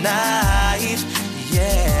your night.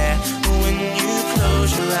 Yeah, when you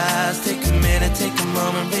close your eyes, take a minute, take a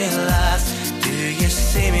moment, realize. Do you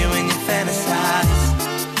see me when you fantasize?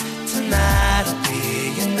 Tonight'll be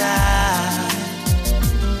your night.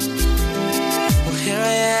 Well, here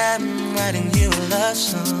I am, writing you a love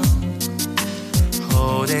song.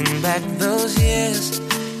 Holding back those years,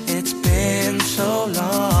 it's been so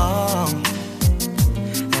long.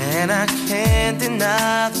 And I can't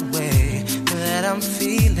deny the way that I'm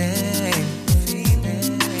feeling.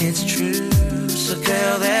 It's true, so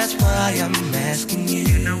girl, that's why I'm asking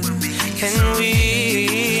you. Can we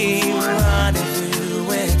rendezvous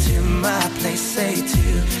where to my place, say to.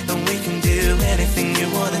 And we can do anything you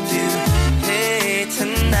wanna do. Hey,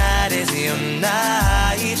 tonight is your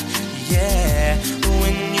night. Yeah,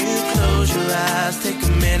 when you close your eyes, take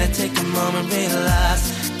a minute, take a moment, realize.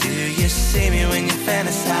 Do you see me when you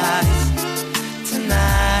fantasize?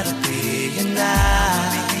 Tonight'll be your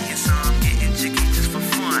night. Getting jiggy just for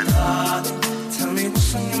fun. Darling, tell me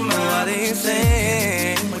what's on your mind. What do you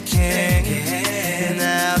think we can get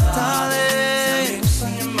now, darling? Tell me what's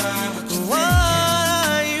on your mind. What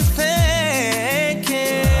are you thinking?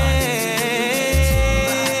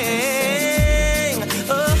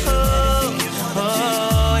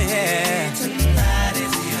 Oh, yeah. Tonight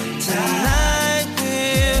is your night. Tonight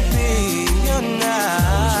will be your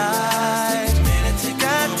night.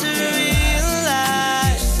 Got to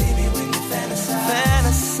realize. See me when you fantasize.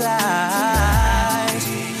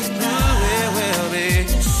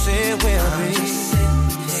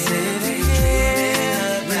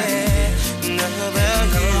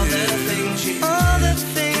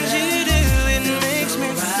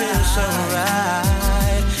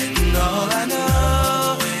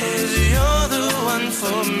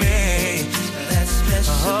 For me, that's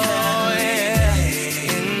special. Oh yeah,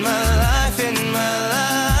 in my life,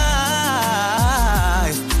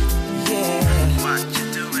 yeah. What you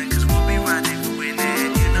doing? 'Cause we'll be riding, going in.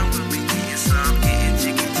 You know we'll be getting some, getting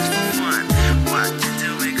jiggy just for fun. What you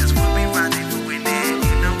doing? 'Cause we'll be riding, going in.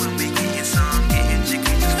 You know we'll be getting some, getting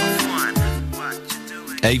jiggy just for fun. What you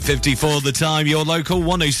doing? 8:54 the time, your local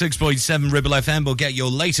 106.7 Ribble FM will get your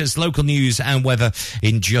latest local news and weather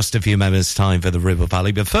in just a few moments' time for the Ribble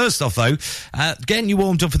Valley. But first off, though, getting you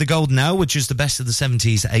warmed up for the golden hour, which is the best of the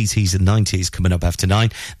 70s, 80s and 90s coming up after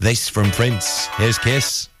 9. This from Prince. Here's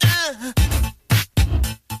Kiss.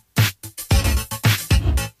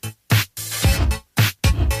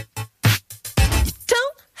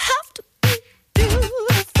 Don't have to be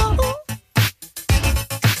beautiful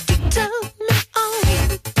to turn me on.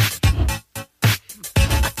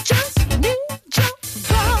 I just need your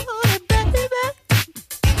body, baby,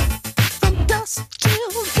 from dusk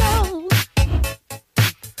till dawn.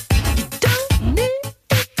 You don't need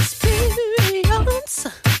experience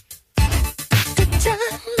to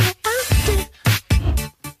turn me out.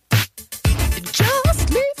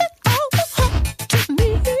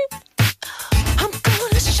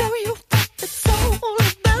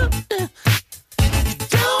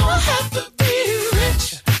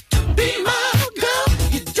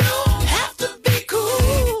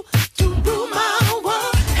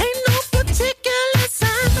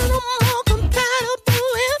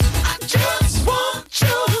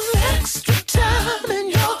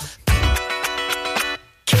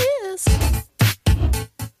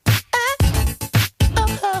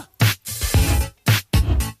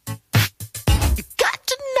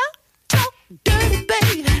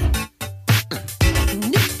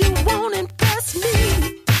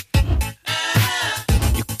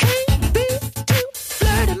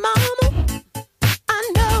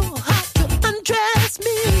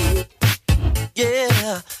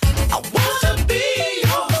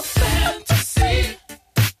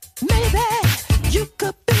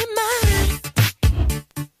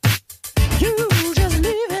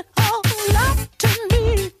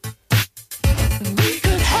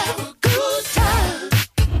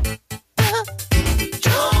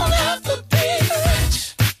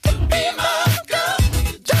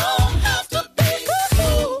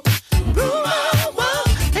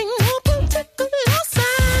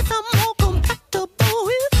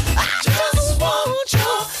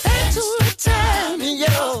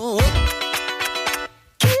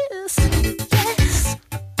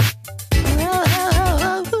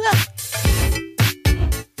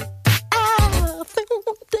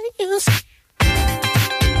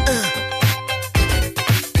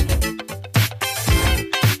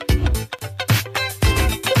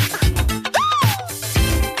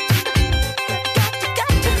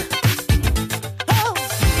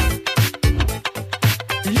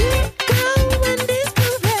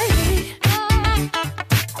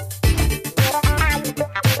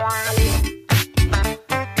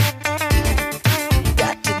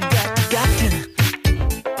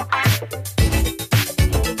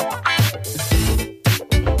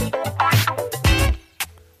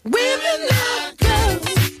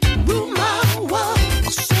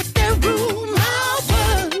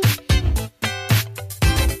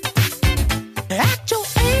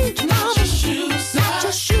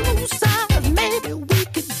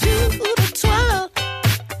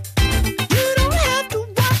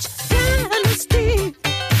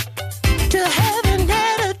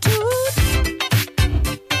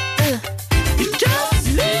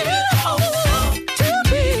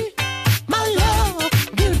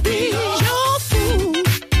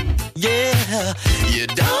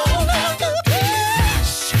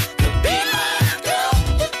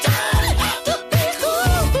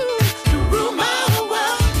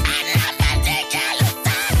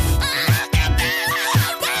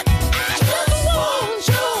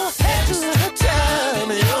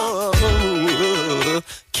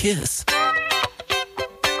 Kiss.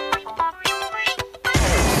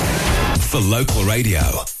 For local radio,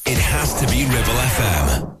 it has to be Ribble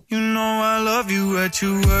FM. You know I love you at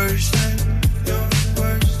your worst.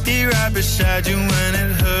 Be right beside you when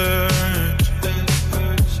it hurts.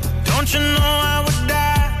 Don't you know I would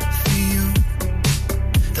die for you?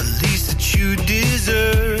 The least that you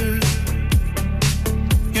deserve.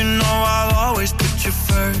 You know I'll always put you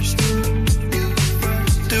first.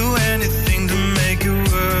 Do anything to make it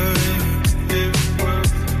work.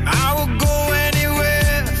 I will go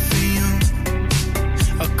anywhere for you,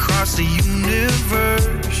 across the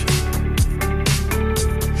universe.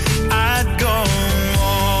 I'd go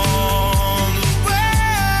all the way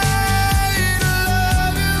to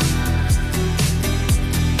love you.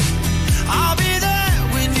 I'll be there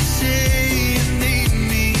when you say you need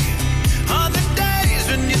me. On the days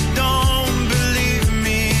when you don't believe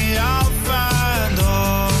me, I'll find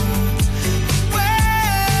all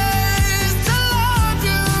ways to love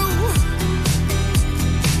you.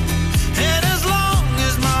 And as long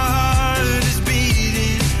as my heart is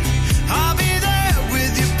beating, I'll be there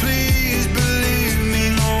with you, please believe me.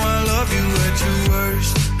 No, I love you at your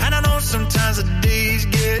worst. And I know sometimes the days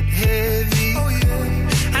get heavy.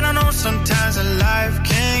 And I know sometimes a life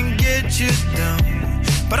can get you down.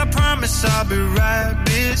 But I promise I'll be right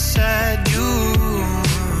beside you.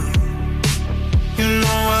 You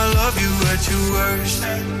know I love you at your worst.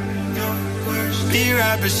 Be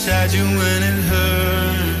right beside you when it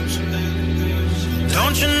hurts.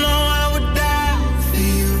 Don't you know I would die for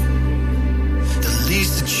you? The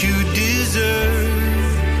least that you deserve.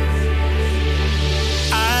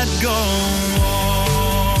 I'd go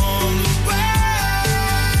all the way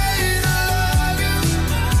to love you.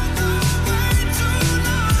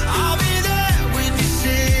 I'll be there when you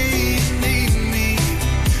say you need me.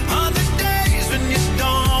 On the days when you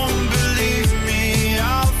don't believe me,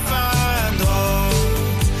 I'll find all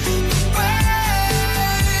the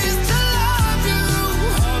ways to love you.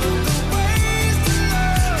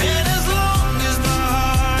 And as long as my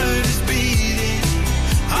heart is beating,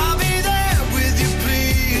 I'll be there with you,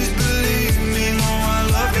 please believe me. No, I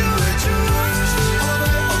love you at your worst.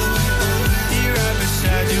 Be right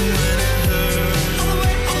beside you when it hurts.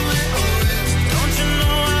 Don't you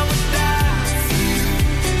know I would die for you?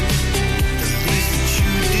 The least that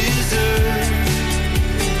you deserve.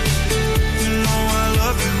 You know I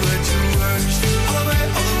love you at your worst. Don't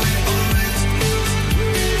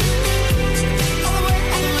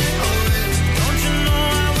you know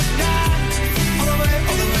I would die for you?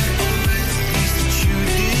 The least that you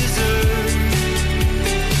deserve.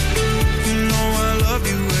 You know I love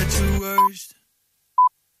you at your worst.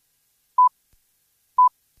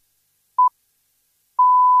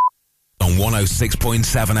 On 106.7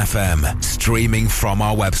 FM, streaming from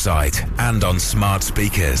our website and on smart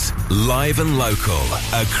speakers. Live and local,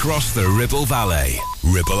 across the Ribble Valley.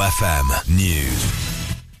 Ribble FM News.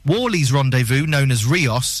 Worley's Rendezvous, known as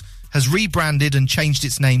Rios, has rebranded and changed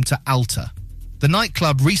its name to Alta. The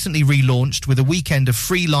nightclub recently relaunched with a weekend of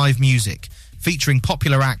free live music, featuring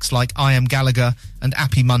popular acts like I Am Gallagher and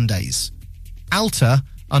Appy Mondays. Alta,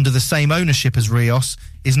 under the same ownership as Rios,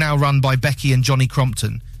 is now run by Becky and Johnny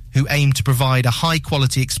Crompton, who aim to provide a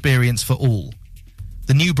high-quality experience for all.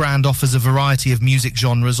 The new brand offers a variety of music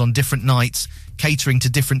genres on different nights, catering to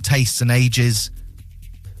different tastes and ages.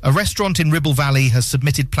 A restaurant in Ribble Valley has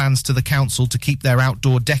submitted plans to the council to keep their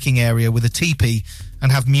outdoor decking area with a teepee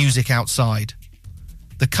and have music outside.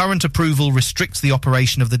 The current approval restricts the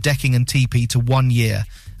operation of the decking and teepee to 1 year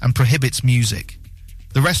and prohibits music.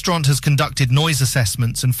 The restaurant has conducted noise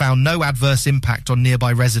assessments and found no adverse impact on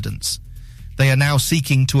nearby residents. They are now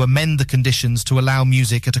seeking to amend the conditions to allow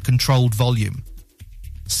music at a controlled volume.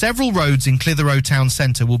 Several roads in Clitheroe Town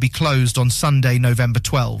Centre will be closed on Sunday, November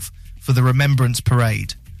 12, for the Remembrance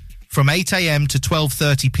Parade. From 8 a.m. to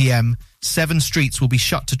 12:30 p.m, 7 streets will be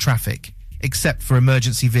shut to traffic, except for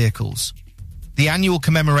emergency vehicles. The annual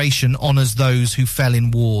commemoration honours those who fell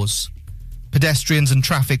in wars. Pedestrians and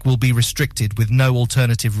traffic will be restricted with no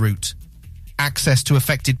alternative route. Access to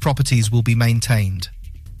affected properties will be maintained.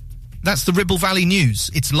 That's the Ribble Valley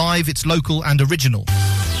News. It's live, it's local and original.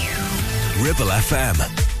 Ribble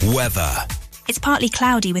FM. Weather. It's partly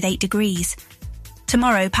cloudy with 8 degrees.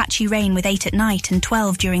 Tomorrow, patchy rain with 8 at night and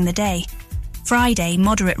 12 during the day. Friday,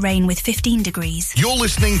 moderate rain with 15 degrees. You're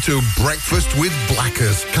listening to Breakfast with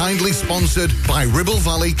Blackers, kindly sponsored by Ribble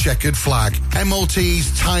Valley Checkered Flag.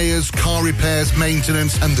 MOTs, tyres, car repairs,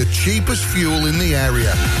 maintenance, and the cheapest fuel in the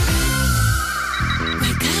area.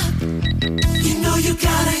 Wake up. You know you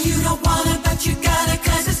gotta, you don't wanna, but you gotta,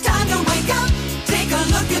 'cause it's time to wake up. Take a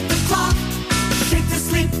look at the clock. Shake the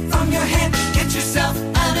sleep from your head. Get yourself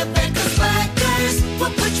out of bed, 'cause Blackers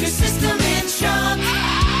will put your system in shock.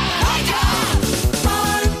 Wake up!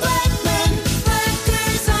 Morning Blackman,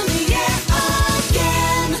 Blackers on the air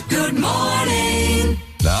again. Good morning.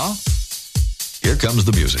 Now, here comes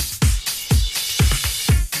the music.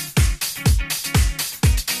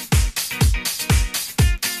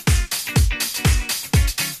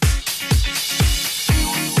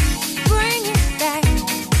 Bring it back,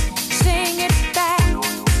 sing it back,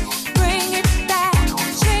 bring it back,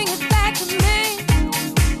 sing it back to me.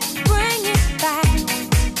 Bring it back,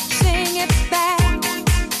 sing it back,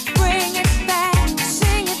 bring it back,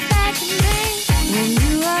 sing it back to me. When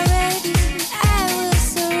you are ready, I will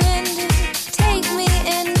surrender. Take me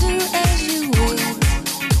and do as you will.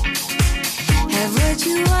 Have what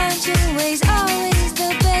you want, your way's always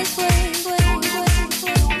the best way.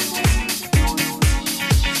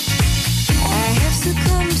 I have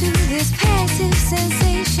succumbed to this passive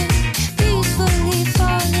sensation, peacefully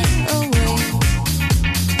falling away.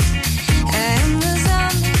 I am the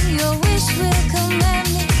zombie, your wish will command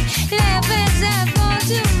me. Laugh as I fall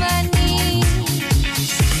to my knees.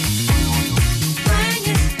 Bring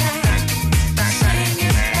it back, bring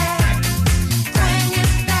it back, bring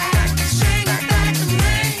it back, sing it back to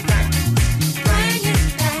me. Bring it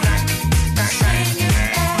back, sing it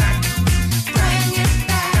back, bring it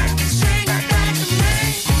back, sing it back to me.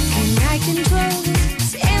 Can I control it?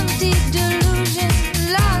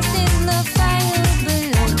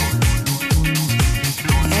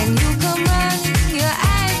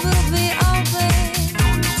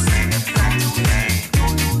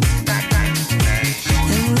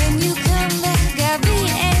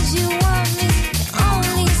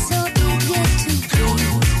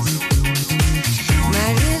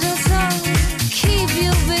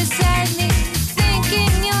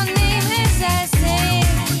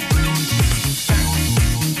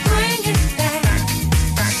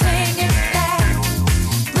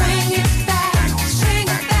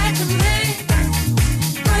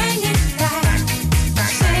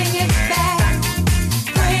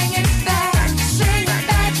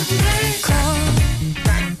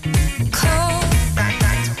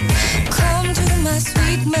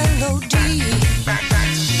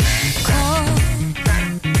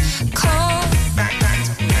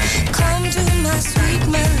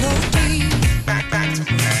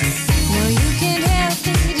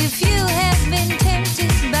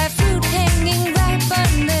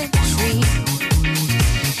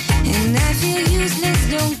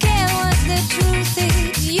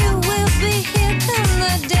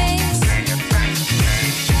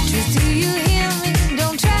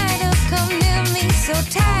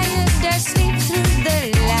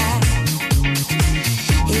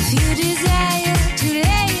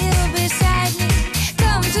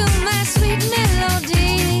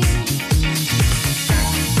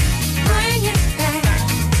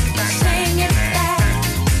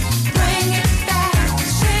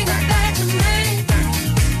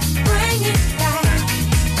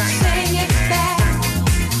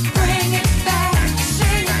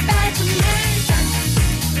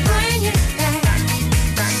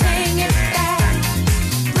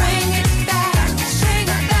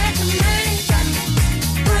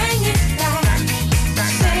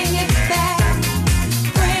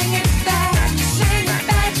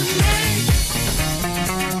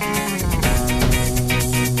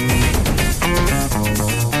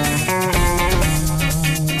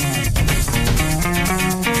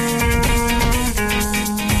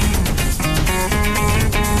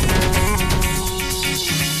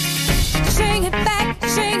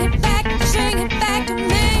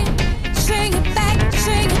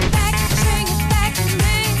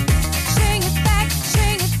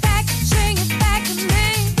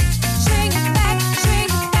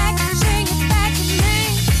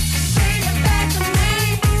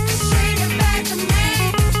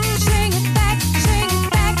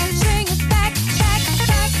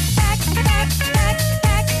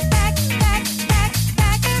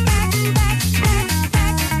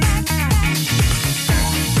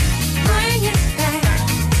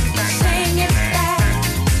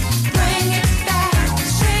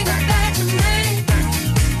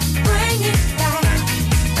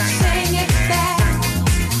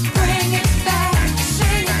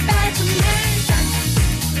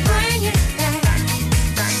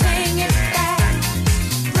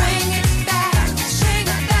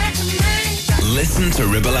 Listen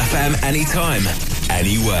to Ribble FM anytime,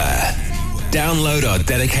 anywhere. Download our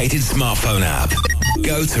dedicated smartphone app.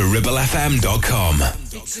 Go to ribblefm.com.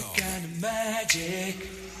 It's a kind of magic.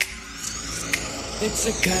 It's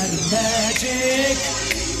a kind of magic.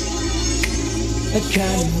 A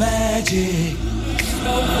kind of magic.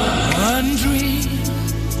 One dream,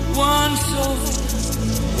 one soul,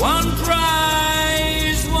 one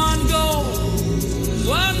prize, one goal,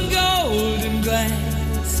 one golden glance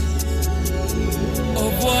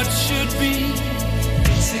of what should be.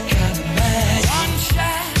 It's a kind of magic. One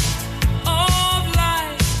shot of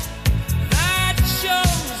light that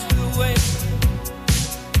shows the way.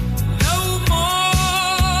 No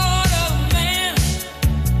mortal man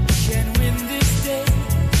can win this day.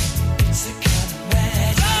 It's a kind of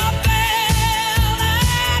magic. The bell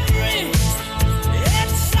that rings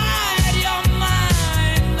inside your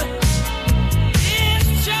mind is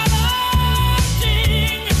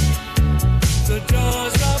challenging the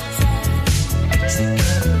doors of time. It's a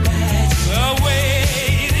kind of magic. The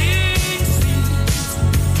waiting seems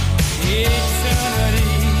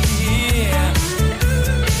eternity.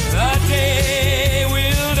 The day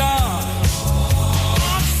will dawn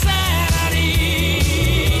on Saturday.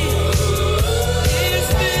 Is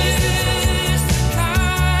this the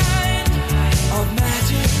kind of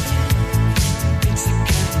magic? It's a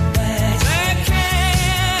kind of magic. There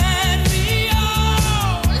can be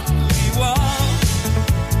only one.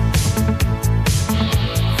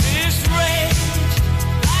 This rage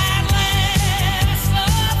that lasts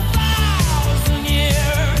 1,000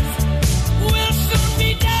 years will soon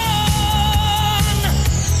be done.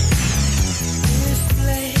 This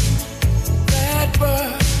flame that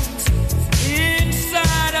burns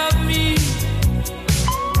inside of me,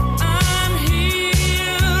 I'm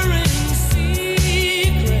hearing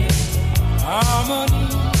secret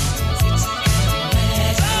harmonies. It's a kind of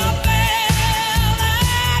magic. The bell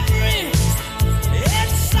that rings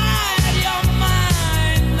inside your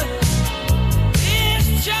mind is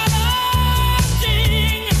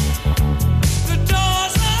challenging the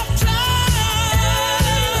doors of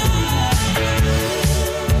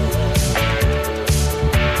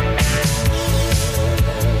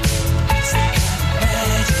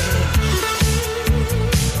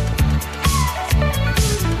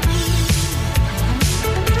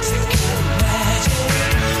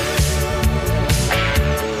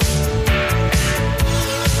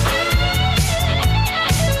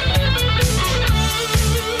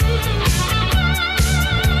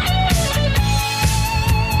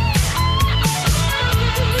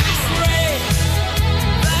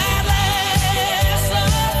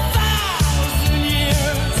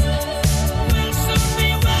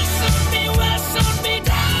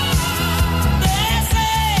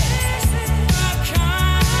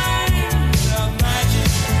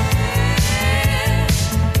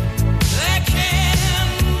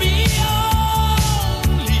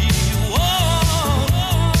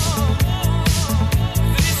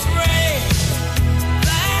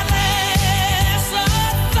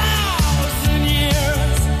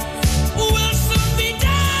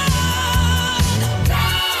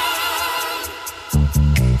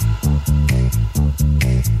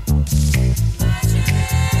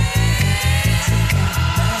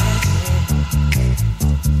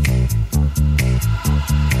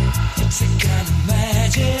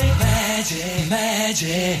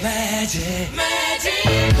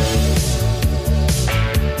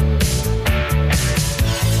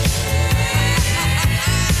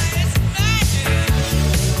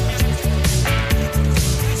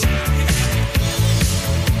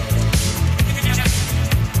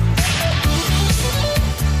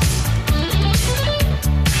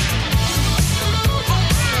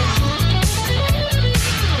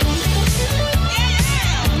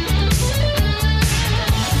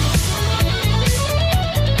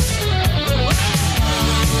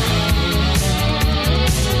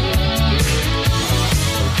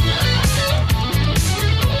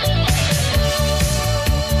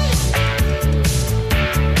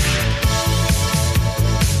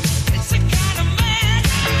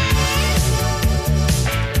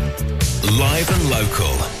Live and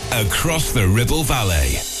local, across the Ribble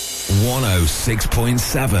Valley.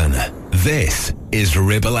 106.7. This is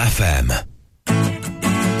Ribble FM.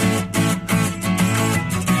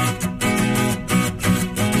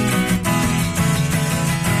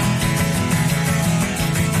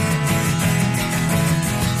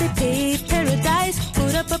 They paved paradise,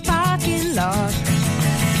 put up a parking lot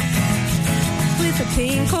with a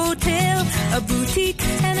pink hotel, a boutique,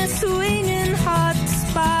 and a swinging hot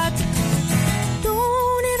spot.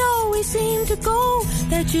 Don't it always always seem to go,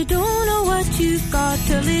 that you don't know what you've got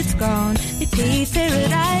till it's gone. They paved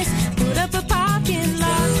paradise, put up a parking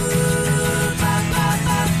lot.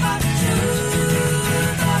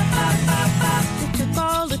 They took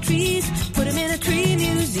all the trees, put them in a tree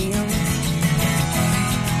museum.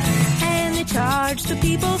 And they charged the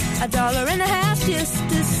people $1.50 just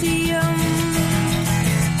to see them.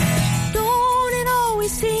 Don't it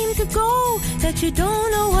always seem to go, that you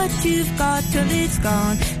don't know what you've got till it's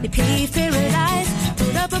gone. They paved paradise,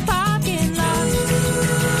 put up a parking lot.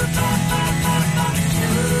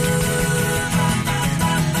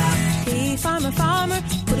 Hey, farmer, farmer,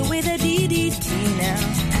 put away the DDT now.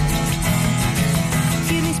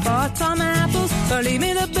 Give me spots on my apples, or leave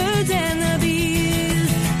me the birds and the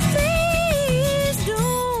bees. Please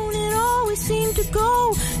don't it always seem to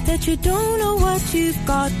go, that you don't know what you've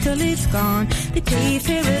got till it's gone. They paved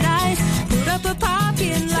paradise, put up a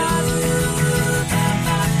parking lot.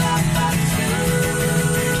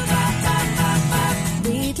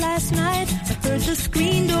 Late last night, I heard the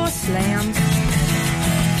screen door slam,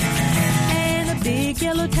 and a big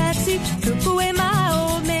yellow taxi took away my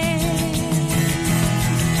old man.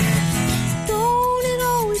 Don't it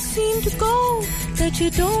always seem to go, that you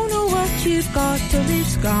don't know what you've got till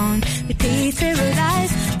it's gone. They paved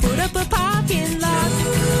paradise, put up a parking lot.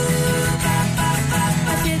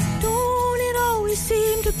 I said, don't it always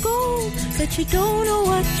seem to go, that you don't know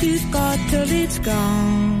what you've got till it's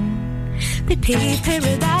gone. They paved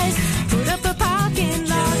paradise, put up a parking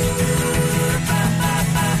lot.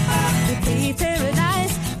 They paved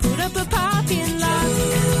paradise, put up a parking lot.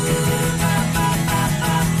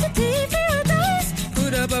 They paved paradise,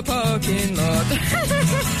 put up a parking lot.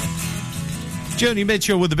 Joni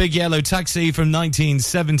Mitchell with the Big Yellow Taxi from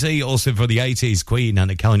 1970, also for the 80s, Queen and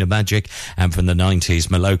A Kind of Magic, and from the 90s,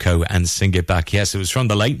 Moloko and Sing It Back. Yes, it was from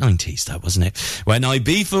the late 90s, that wasn't it? When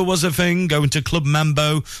Ibiza was a thing, going to Club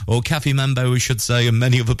Mambo, or Cafe Mambo, we should say, and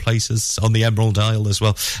many other places on the Emerald Isle as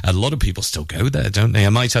well. A lot of people still go there, don't they? I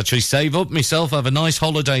might actually save up myself, have a nice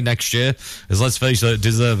holiday next year, as let's face it,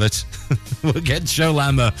 deserve it. We'll get Joe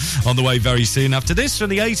Lammer on the way very soon. After this, from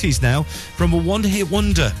the 80s now, from a one-hit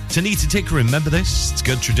wonder, Tanita Tikaram. Remember this? It's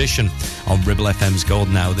good tradition on Ribble FM's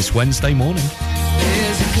Golden Hour this Wednesday morning.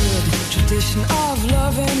 There's a good tradition of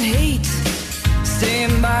love and hate,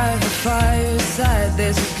 staying by the fireside.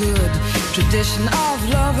 There's a good tradition of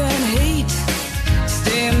love and hate,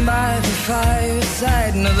 staying by the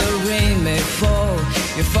fireside. Now the rain may fall,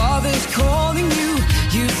 your father's calling you,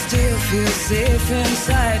 you still feel safe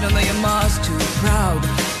inside. Although your mom's too proud,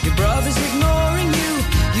 your brother's ignoring you,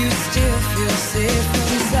 you still feel safe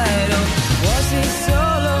inside. Oh, was it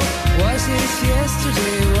solo? Was it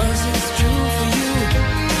yesterday? Was it true for you?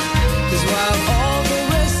 'Cause while all the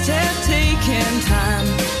rest had taken time,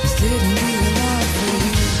 this didn't do a lot for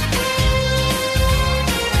you.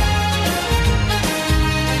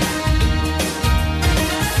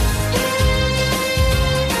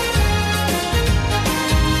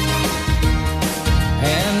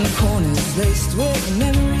 And the corners laced with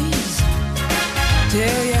memories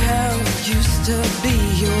tell you how it used to be.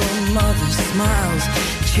 Your mother smiles,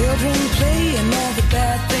 children play, and all the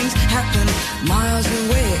bad things happen miles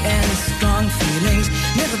away. And strong feelings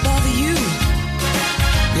never bother you.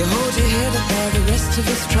 You hold your head up while the rest of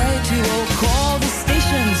us try to. Oh, call the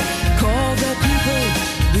stations, call the people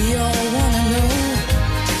we all wanna know.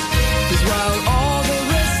 'Cause while all the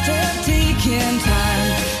rest have taken time,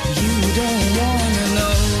 you don't wanna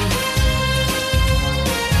know.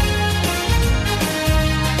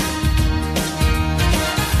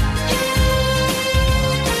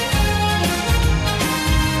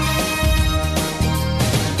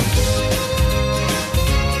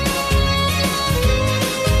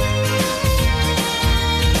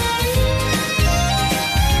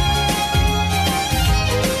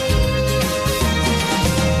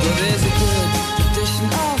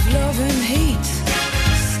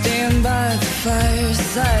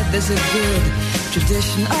 Fireside, there's a good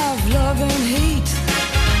tradition of love and hate,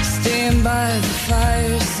 staying by the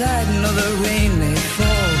fireside. No, the rain may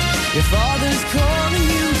fall, your father's calling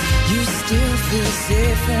you, you still feel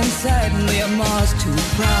safe inside. No, your mom's too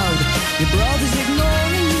proud, your brother's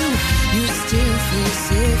ignoring you, you still feel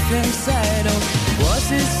safe inside. Oh, was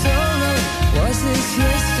this solo? Was this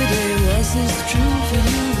yesterday? Was this true for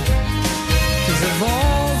you? 'Cause of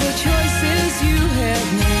all the choices you have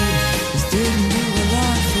made, this didn't do a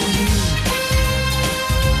lot for you.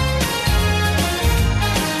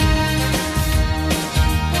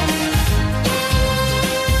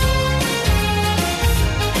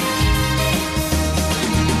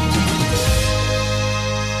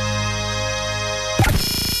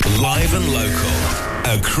 Live and local,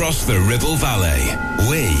 across the Ribble Valley.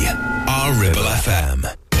 We are Ribble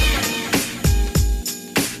FM.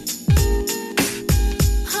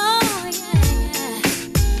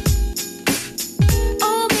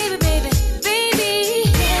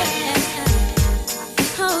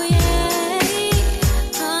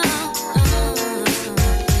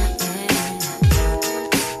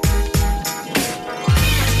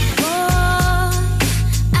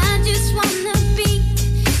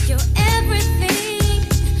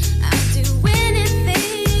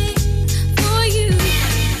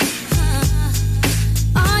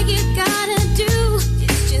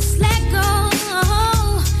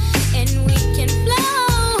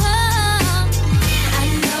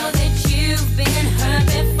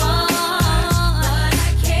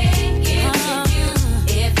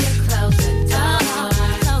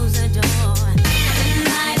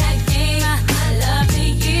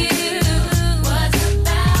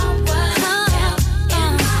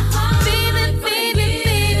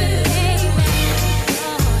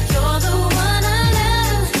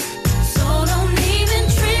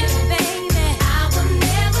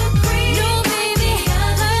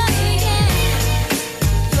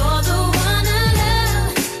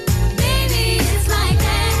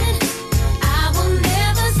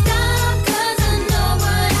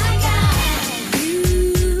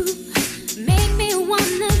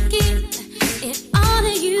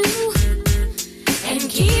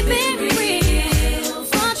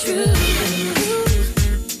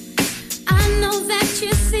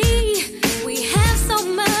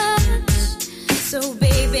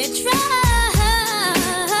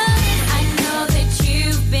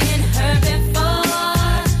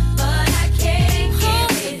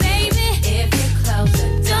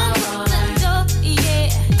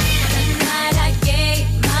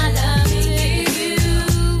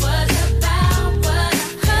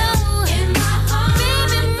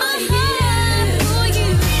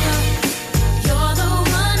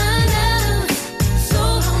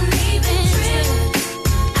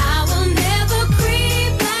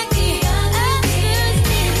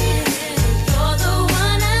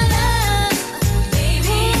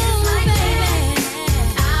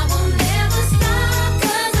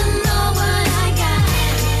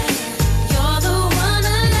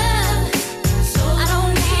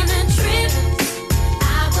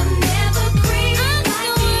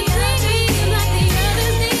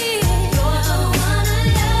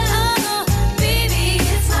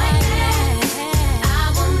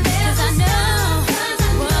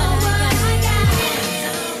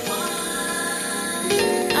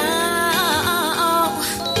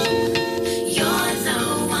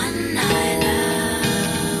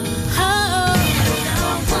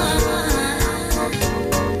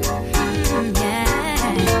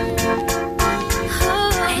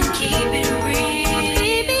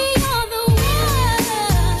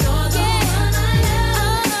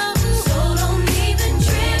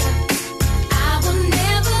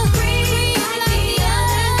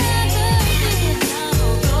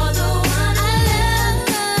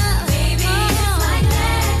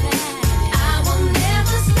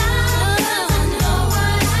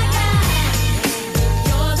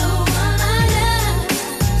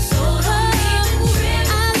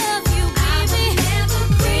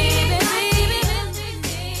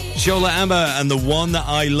 Shola Amber and the one that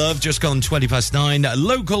I love, just gone 9:20.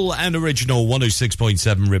 Local and original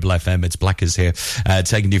 106.7 Ribble FM. It's Blackers here,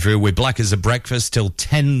 taking you through with Blackers at breakfast till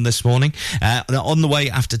 10 this morning. On the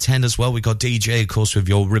way after 10 as well, we got DJ, of course, with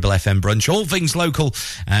your Ribble FM brunch. All things local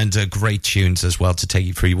and great tunes as well to take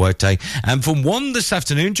you through your workday. And from 1 this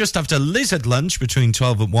afternoon, just after Liz at lunch, between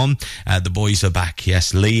 12 and 1, the boys are back.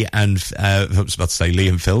 Yes, Lee and, I was about to say Lee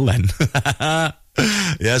and Phil then.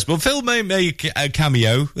 Yes, but Phil may make a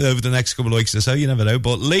cameo over the next couple of weeks or so, you never know.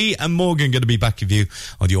 But Lee and Morgan are going to be back with you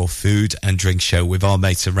on your food and drink show with our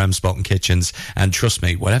mates at Ramsbottom Kitchens. And trust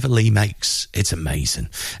me, whatever Lee makes, it's amazing.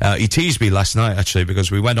 He teased me last night, actually,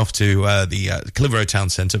 because we went off to the Clitheroe Town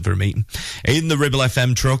Centre for a meeting in the Ribble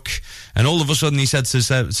FM truck. And all of a sudden he said to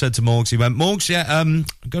Morgs, he went, Morgs, yeah, I'm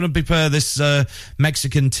going to prepare this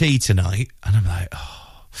Mexican tea tonight. And I'm like, oh.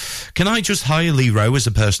 Can I just hire Lee Rowe as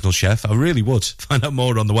a personal chef? I really would. Find out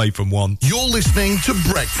more on the way from 1. You're listening to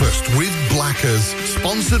Breakfast with Blackers,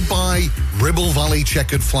 sponsored by Ribble Valley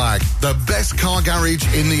Checkered Flag, the best car garage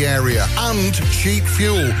in the area, and cheap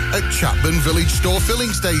fuel at Chapman Village Store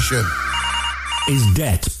Filling Station. Is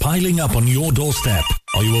debt piling up on your doorstep?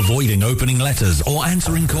 Are you avoiding opening letters or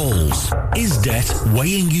answering calls? Is debt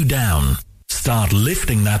weighing you down? Start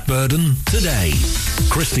lifting that burden today.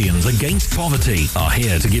 Christians Against Poverty are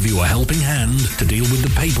here to give you a helping hand to deal with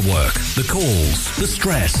the paperwork, the calls, the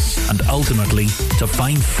stress, and ultimately to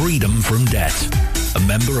find freedom from debt. A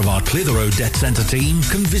member of our Clitheroe Debt Centre team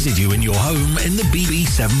can visit you in your home in the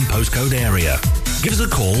BB7 postcode area. Give us a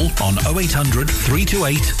call on 0800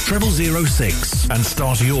 328 0006 and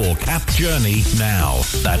start your CAP journey now.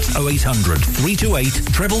 That's 0800 328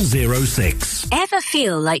 0006. Ever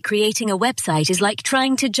feel like creating a website is like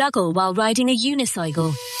trying to juggle while riding a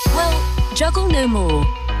unicycle? Well, juggle no more.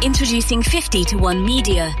 Introducing 50 to 1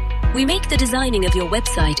 Media. We make the designing of your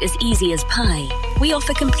website as easy as pie. We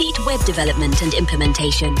offer complete web development and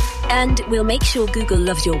implementation. And we'll make sure Google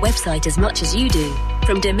loves your website as much as you do.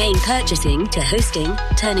 From domain purchasing to hosting,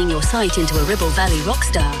 turning your site into a Ribble Valley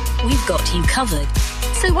rockstar, we've got you covered.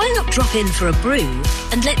 So why not drop in for a brew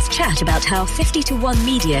and let's chat about how 50 to 1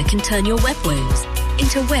 Media can turn your web woes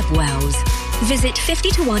into web wows. Visit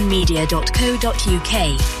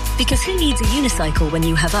 50to1media.co.uk because who needs a unicycle when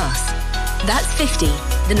you have us? That's 50,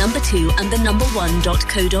 the number 2 and the number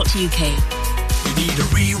 1.co.uk. You need a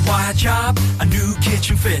rewire job, a new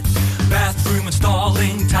kitchen fit, bathroom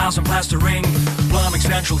installing, tiles and plastering, plumbing,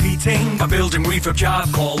 central heating, a building refurb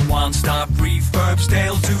job. Call One Stop Refurbs,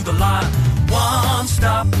 Dale to the lot. One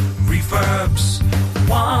Stop Refurbs.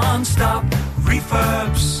 One Stop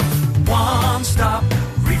Refurbs. One Stop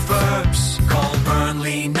Refurbs. Call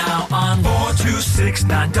Burnley now on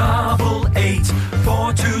 426-988.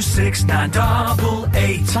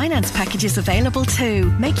 426-988. Finance packages available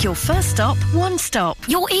too. Make your first stop One Stop.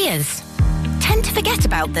 Your ears. Tend to forget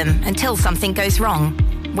about them until something goes wrong.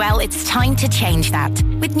 Well, it's time to change that.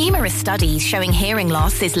 With numerous studies showing hearing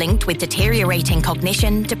loss is linked with deteriorating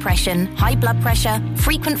cognition, depression, high blood pressure,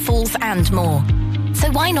 frequent falls and more. So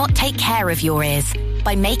why not take care of your ears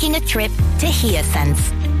by making a trip to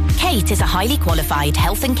HearSense? Kate is a highly qualified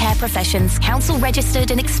health and care professions, council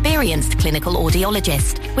registered and experienced clinical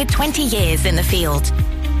audiologist with 20 years in the field.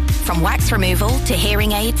 From wax removal to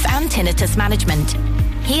hearing aids and tinnitus management,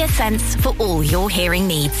 HearSense for all your hearing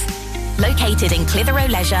needs. Located in Clitheroe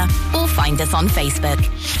Leisure or find us on Facebook.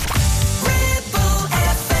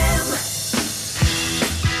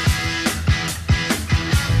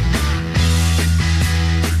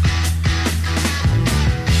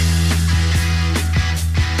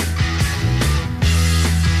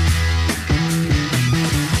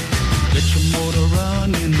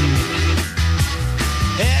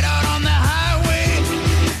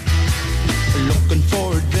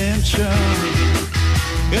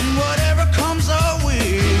 And whatever comes our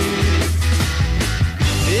way,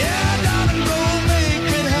 yeah, darling, go make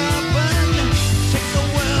it happen. Take the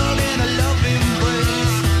world in a loving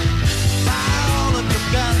embrace. Fire all of your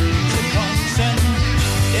guns at once and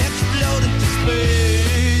explode into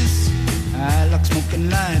space. I like smoking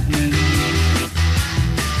lightning,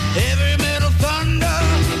 heavy metal thunder,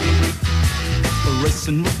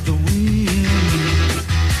 racing with the wind,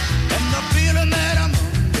 and the feeling that I'm under.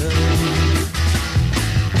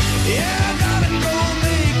 Yeah, darling, go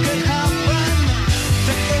make it happen.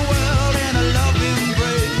 Take the world in a loving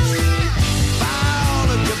embrace. Fire all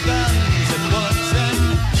of your guns at once and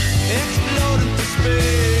explode into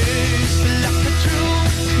space. Like a true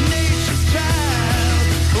nature's child,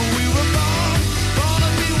 we were born to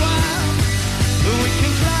be wild. We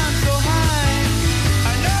can climb so high, I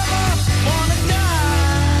never wanna die.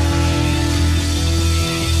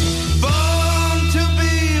 Born to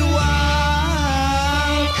be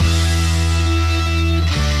wild.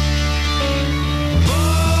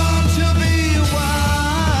 Born to be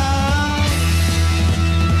wild.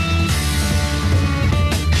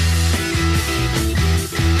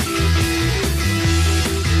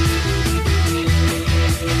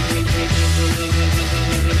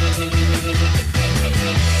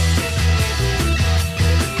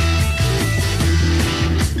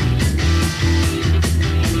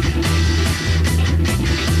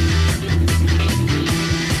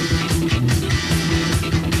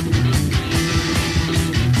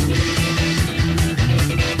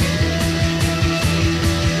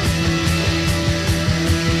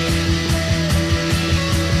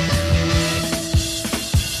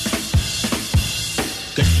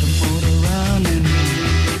 Get your motor running.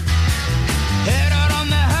 Head out on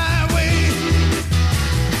the highway.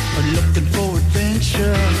 Looking for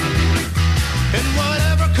adventure. And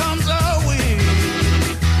whatever comes our way.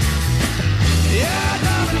 Yeah,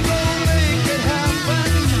 darling, go make it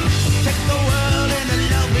happen. Take the world in a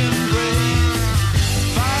loving embrace.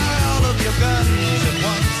 Fire all of your guns at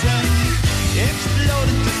once and explode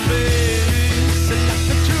into space. Like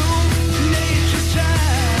a true nature's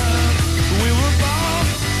child. We were born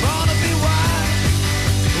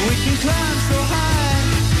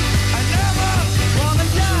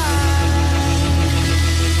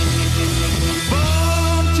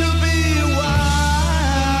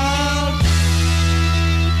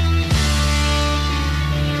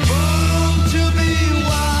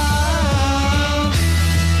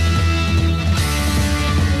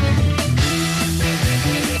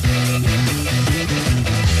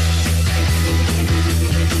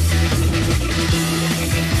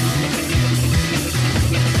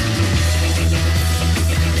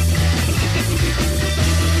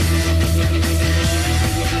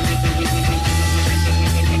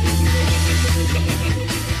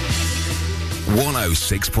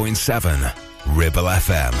 106.7 Ribble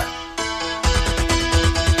FM.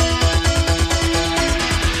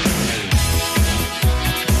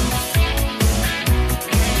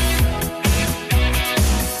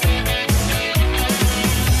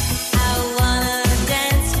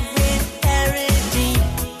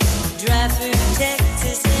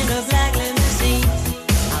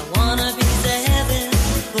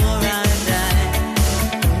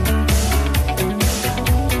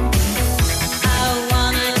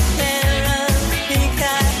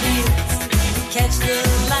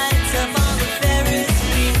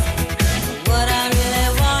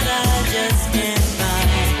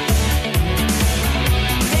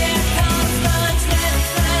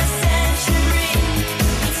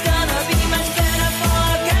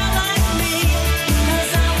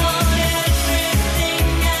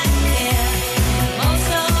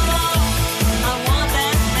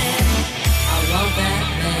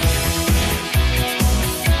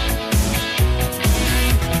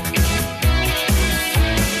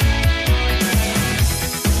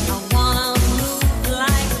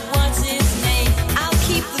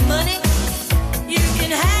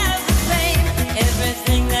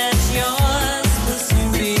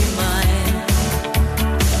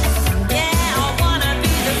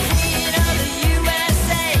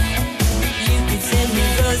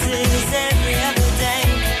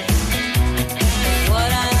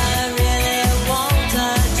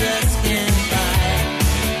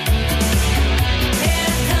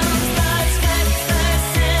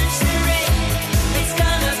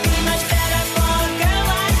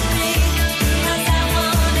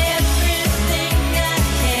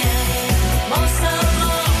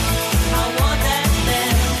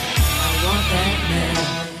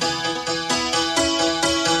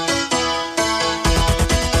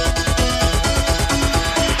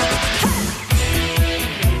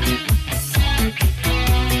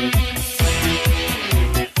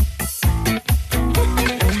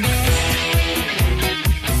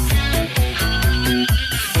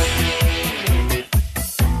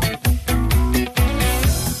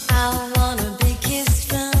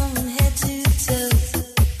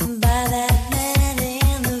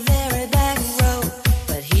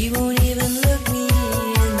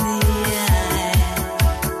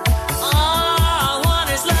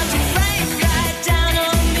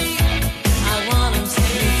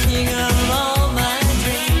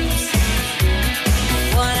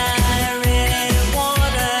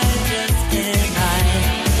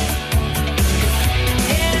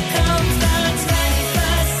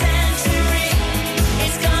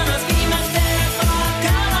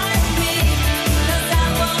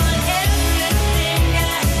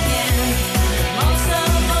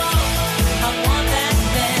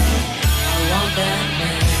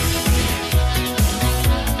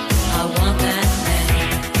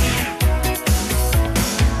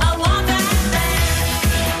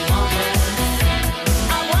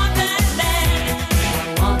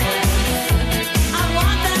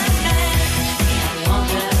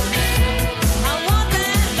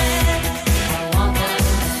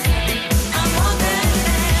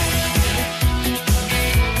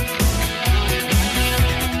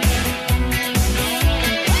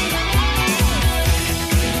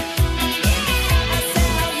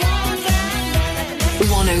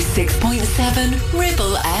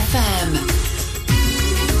 Ribble FM.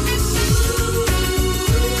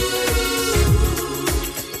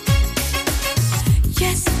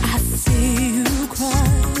 Yes, I see you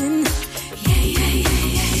crying.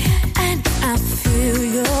 And I feel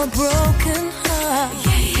your broken heart.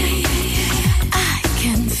 I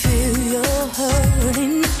can feel your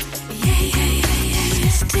hurting.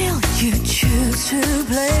 Still, you choose to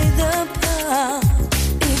play the part.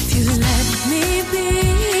 If you let me be.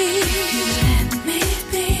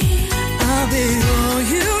 I'll be all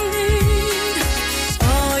you need,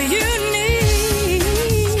 all you need.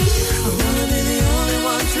 I wanna be the only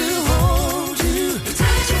one to hold you,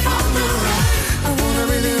 touch you from the right. I wanna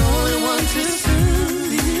be the only one to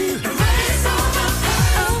soothe you, erase all the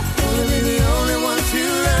pain. I wanna be the only one to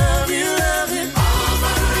love you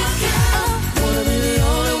over again. I wanna be the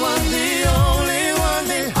only one, the only one,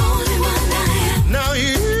 the only one I am. Now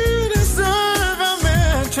you deserve a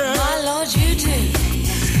mansion, my Lord, you do.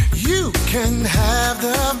 You can have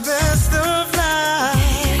the best of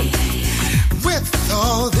life. With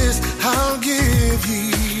all this I'll give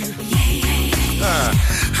you. I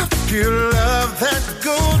feel love that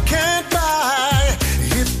gold can't buy.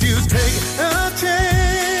 If you take a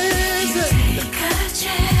chance,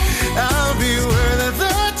 I'll be worth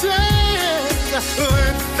the chance.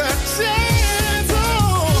 Worth the chance.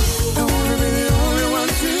 Oh, I wanna be the only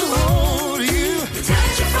one to hold you,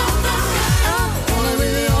 touch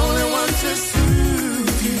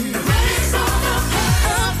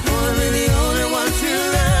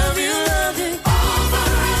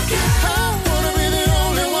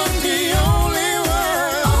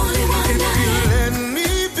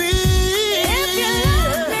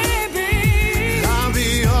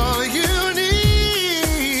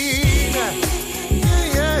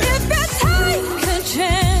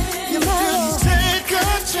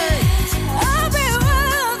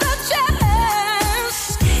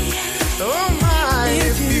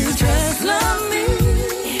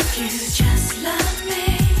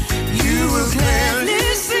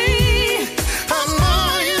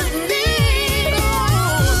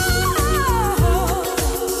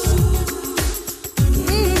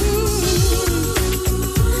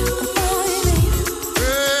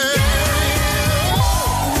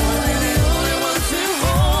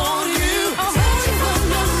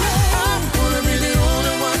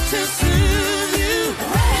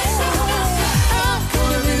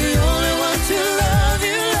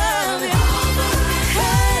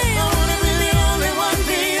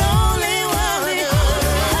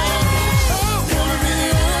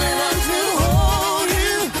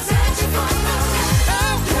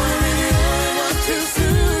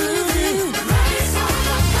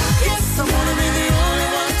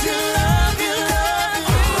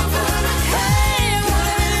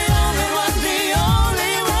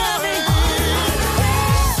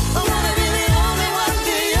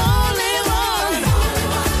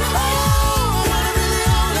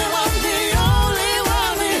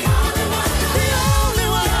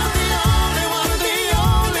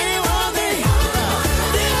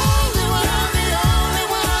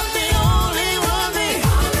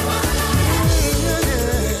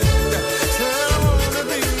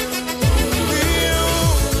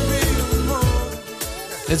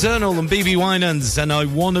Eternal and BB Winans, and I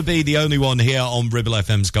want to be the only one here on Ribble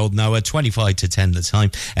FM's Golden Hour, 25 to 10 the time.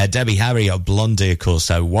 Debbie Harry of Blondie, of course.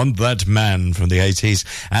 I Want That Man from the 80s,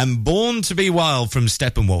 and Born to Be Wild from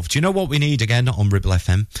Steppenwolf. Do you know what we need again on Ribble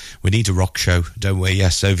FM? We need a rock show, don't we?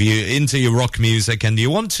 Yes, so if you're into your rock music and you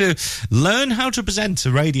want to learn how to present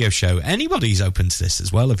a radio show, anybody's open to this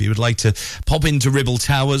as well. If you would like to pop into Ribble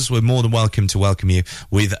Towers, we're more than welcome to welcome you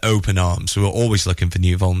with open arms. We're always looking for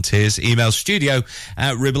new volunteers. Email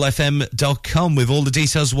studio@ribblefm.com with all the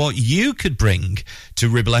details what you could bring to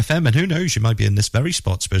Ribble FM, and who knows, you might be in this very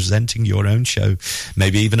spot presenting your own show,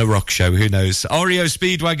 maybe even a rock show, who knows. REO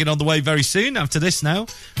Speedwagon on the way very soon. After this now,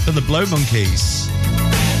 from the Blow Monkeys.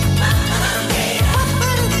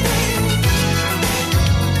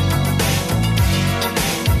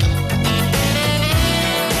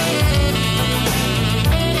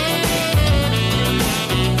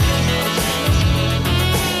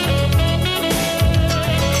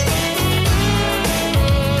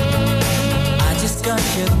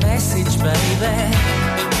 Baby,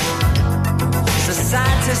 so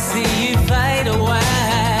sad to see you fade away.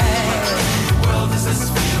 World is this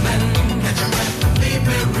feeling, catch your breath and leave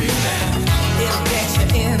me reeling. It'll get you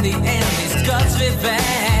in the end, it's God's revenge.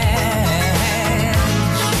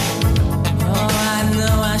 Oh, I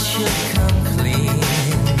know I should come clean,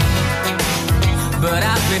 but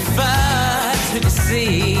I prefer to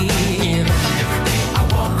deceive. Every day I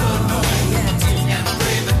walk alone, and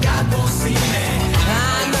pray that God won't see me.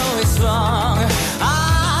 It's wrong,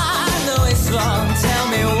 I know it's wrong, tell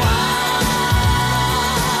me why.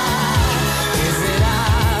 Is it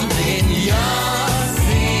I'm digging your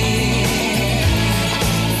sin?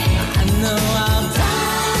 I know I'll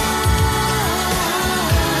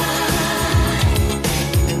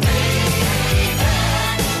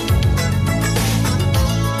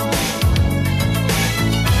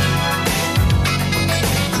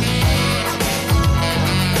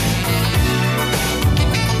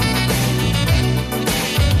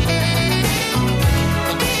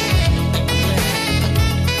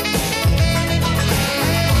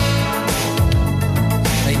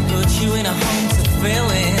in a home to fill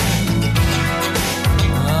in.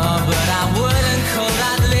 Oh, but I wouldn't call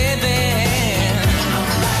that living. I'm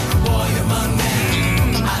like a boy among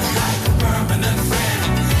men. I'm like a permanent friend.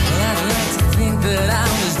 Well, I'd like to think that I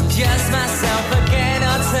was just myself again.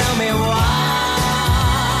 Oh, tell me why.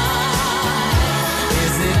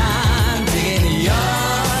 Is it I'm digging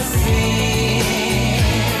your sin?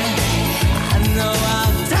 I know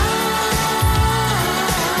I'll die.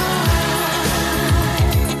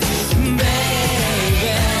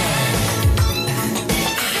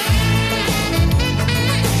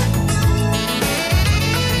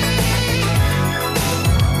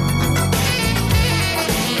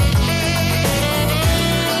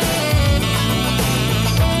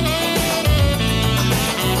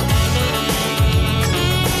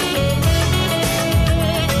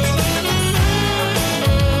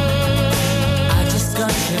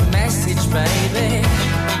 Baby,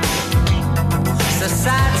 so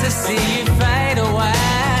sad to see you fade away.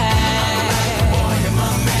 Boy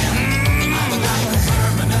among men, I'm like a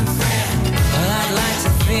permanent friend. Well, I'd like to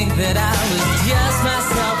think that I was just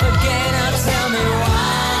myself again. Oh, tell me why.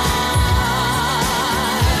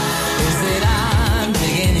 Is it I'm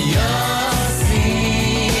digging your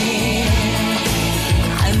sin?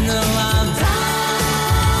 I know I'll die.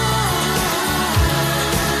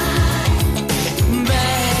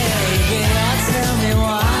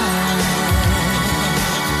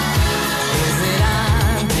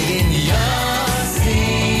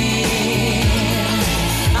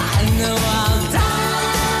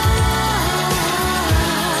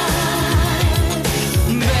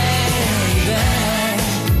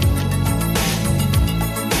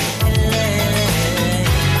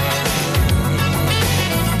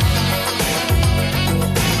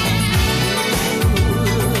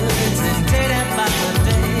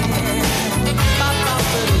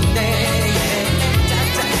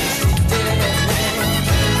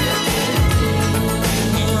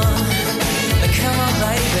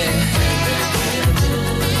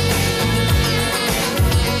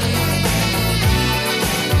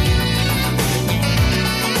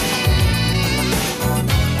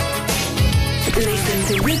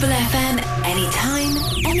 Ribble FM anytime,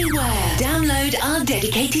 anywhere. Download our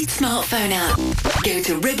dedicated smartphone app. Go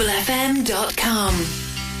to ribblefm.com.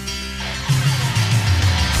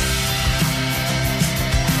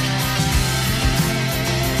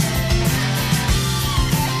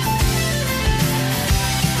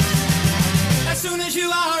 As soon as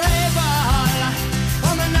you are able,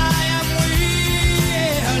 woman, I am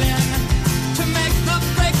willing to make the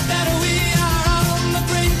break that we are on the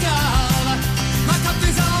brink.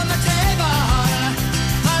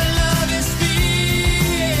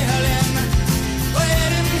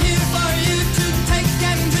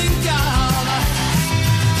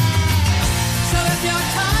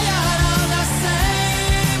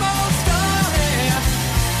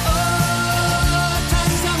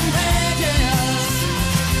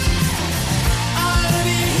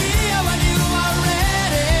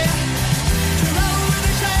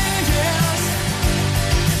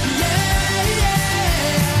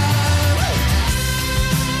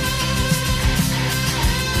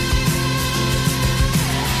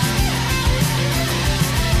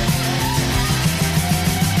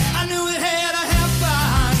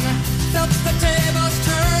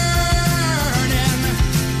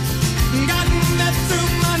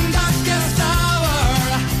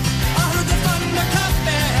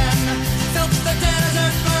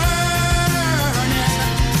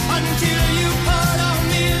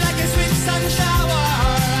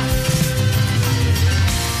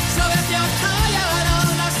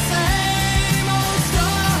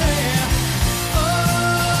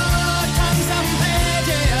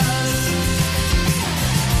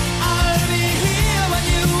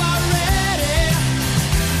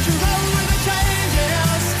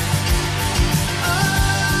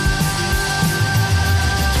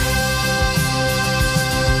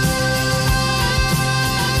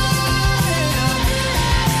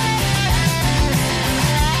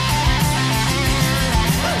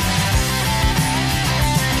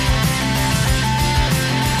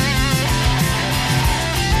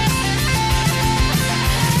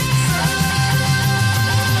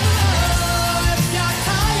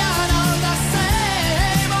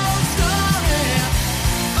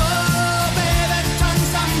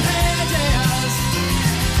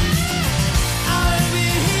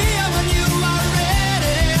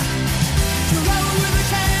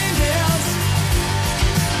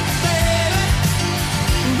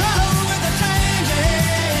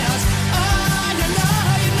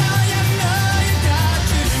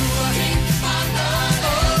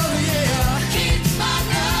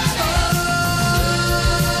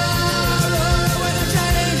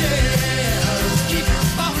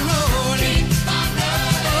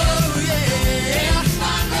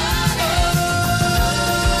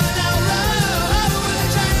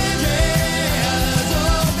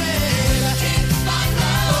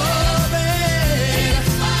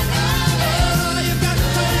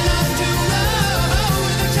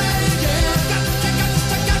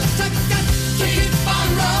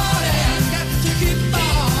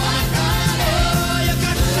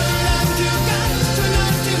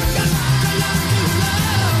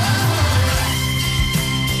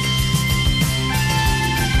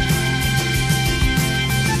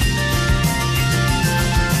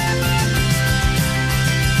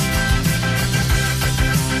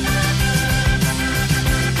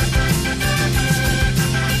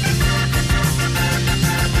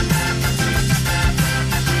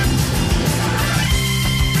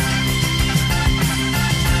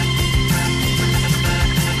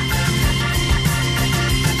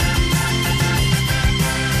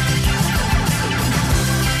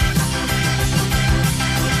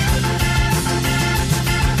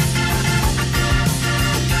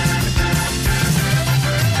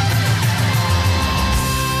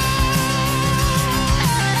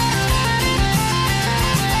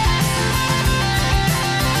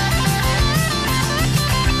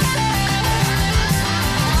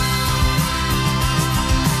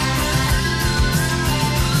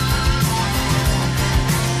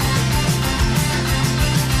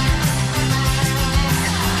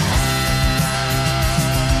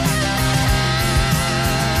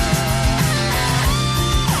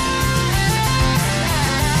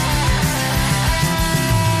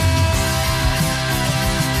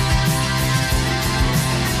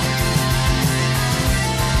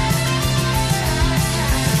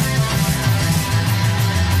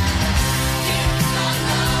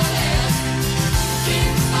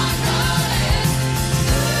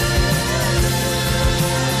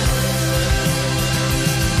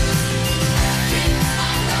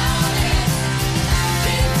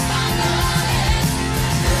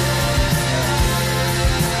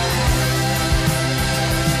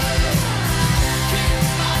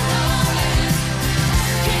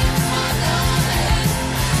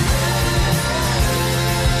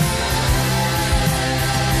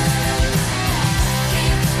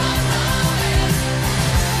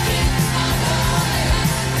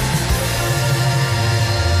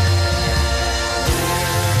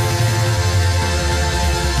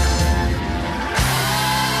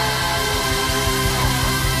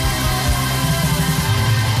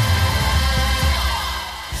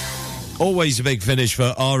 Always a big finish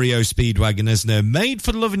for REO Speedwagon, isn't it? Made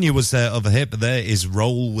for Loving You was their other hit, but there is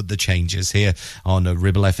Roll with the Changes here on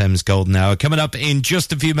Ribble FM's Golden Hour. Coming up in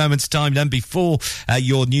just a few moments' time, then before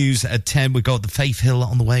your news at 10, we've got the Faith Hill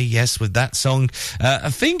on the way, yes, with that song.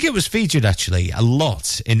 I think it was featured, actually, a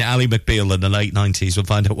lot in Ally McBeal in the late 90s. We'll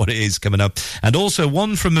find out what it is coming up. And also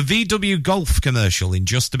one from a VW Golf commercial in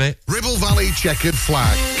just a bit. Ribble Valley Checkered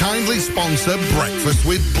Flag kindly sponsor Breakfast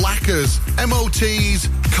with Blackers. MOTs,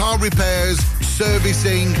 car repairs,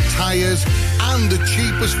 servicing, tyres, and the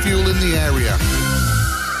cheapest fuel in the area.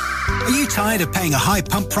 Are you tired of paying a high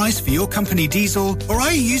pump price for your company diesel? Or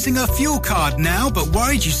are you using a fuel card now but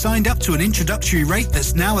worried you signed up to an introductory rate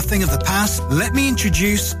that's now a thing of the past? Let me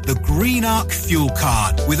introduce the Green Arc Fuel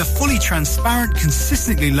Card. With a fully transparent,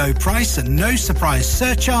 consistently low price and no surprise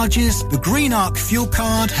surcharges, the Green Arc Fuel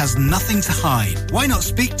Card has nothing to hide. Why not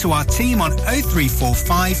speak to our team on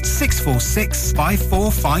 0345 646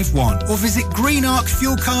 5451 or visit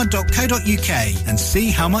greenarcfuelcard.co.uk and see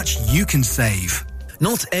how much you can save.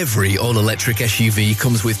 Not every all-electric SUV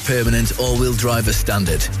comes with permanent all-wheel drive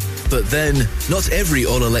standard. But then, not every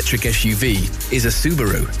all-electric SUV is a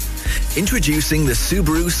Subaru. Introducing the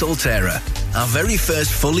Subaru Solterra, our very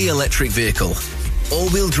first fully electric vehicle.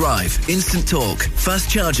 All-wheel drive, instant torque, fast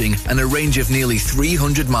charging, and a range of nearly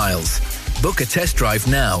 300 miles. Book a test drive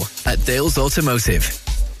now at Dales Automotive.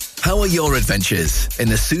 Power your adventures in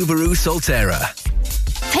the Subaru Solterra.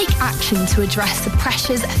 Take action to address the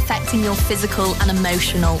pressures affecting your physical and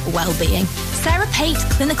emotional well-being. Sarah Pate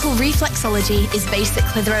Clinical Reflexology is based at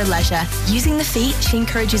Clitheroe Leisure. Using the feet, she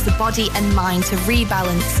encourages the body and mind to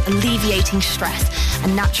rebalance, alleviating stress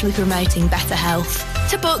and naturally promoting better health.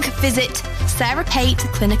 To book, visit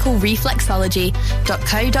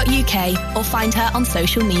sarahpateclinicalreflexology.co.uk or find her on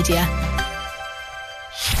social media.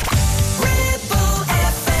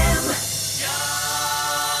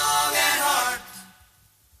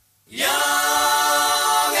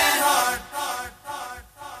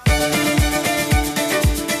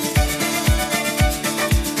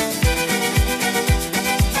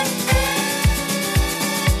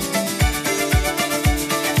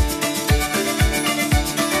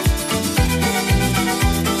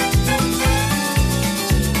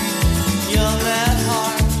 Young at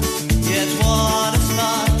heart,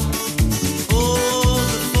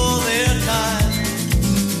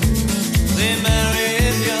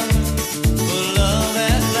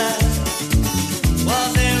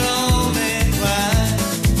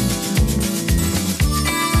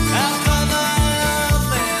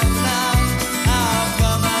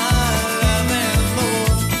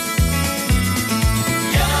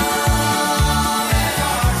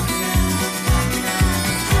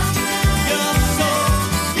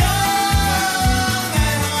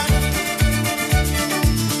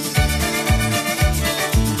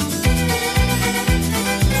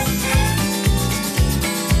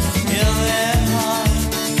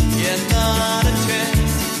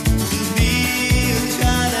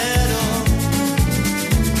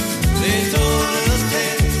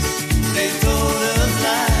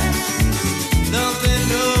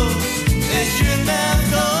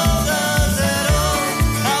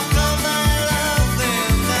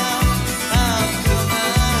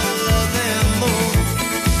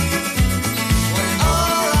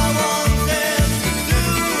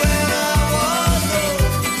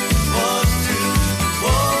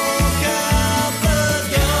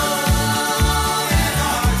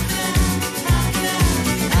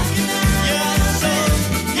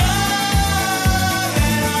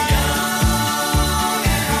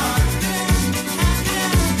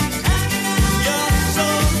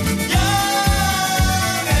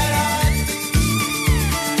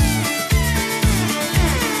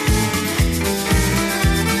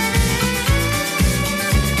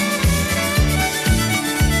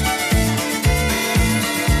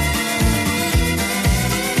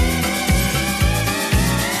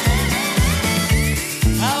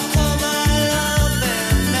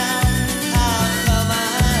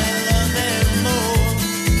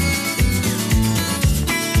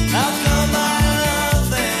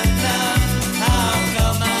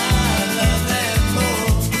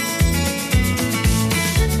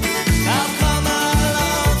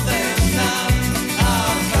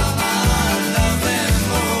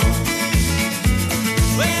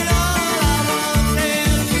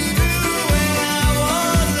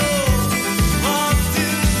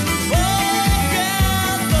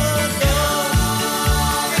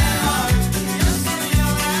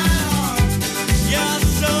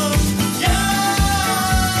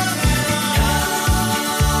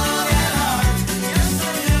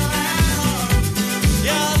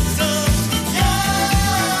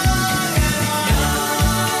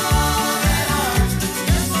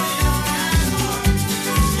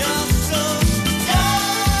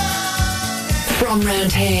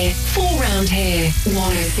 round here, 4 round here.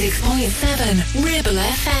 106.7 Ribble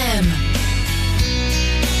FM.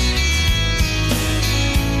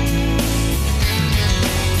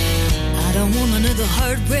 I don't want another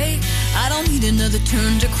heartbreak. I don't need another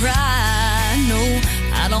turn to cry. No,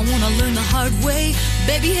 I don't want to learn the hard way.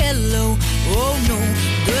 Baby, hello. Oh, no,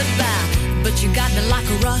 goodbye. But you got me like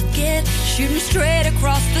a rocket, shooting straight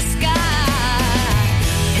across the sky.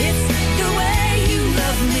 It's the way you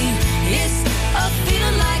love me. It's a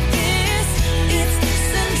feeling like this. It's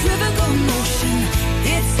centrifugal motion.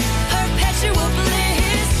 It's perpetual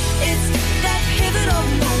bliss. It's that pivotal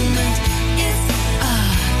moment. It's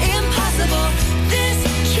impossible. This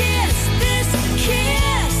kiss,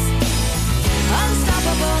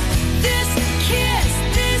 unstoppable. This kiss.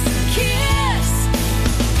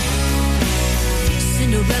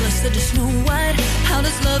 Cinderella said to Snow White, how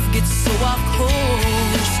does love get so off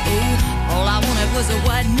course? Oh, all I wanted was a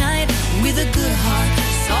white knight with a good heart,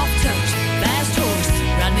 soft touch, fast horse.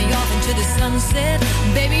 Ride me off into the sunset,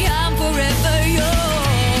 baby, I'm forever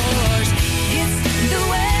yours. It's the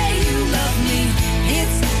way you love me.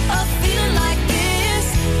 It's a feeling like this.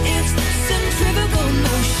 It's centrifugal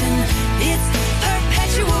motion. It's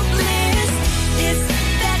perpetual bliss. It's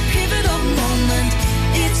that pivotal moment.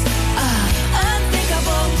 It's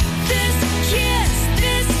unthinkable. This kiss,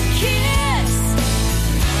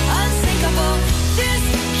 unsinkable. This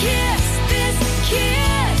kiss.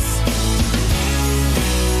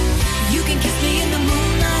 You can kiss me in the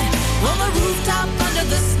moonlight, on the rooftop under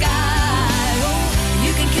the sky. Oh,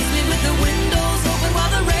 you can kiss me with the windows open while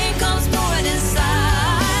the rain comes pouring inside.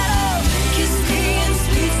 Oh, kiss me in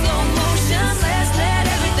sweet slow motion. Let's let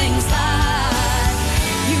everything slide.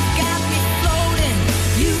 You got me floating.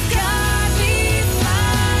 You got me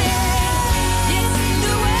flying. It's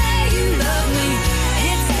the way you love me.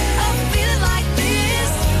 It's a feeling like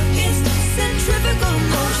this. It's centrifugal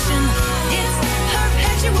motion. It's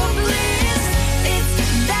perpetual bliss. It's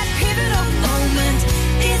that pivotal moment.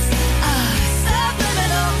 It's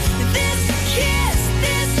subliminal. This kiss.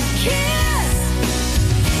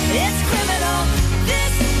 It's criminal.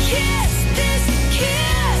 This kiss.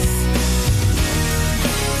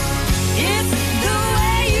 It's the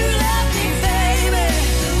way you love me, baby.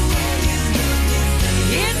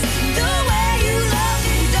 It's the way you love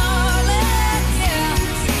me, darling. Yeah.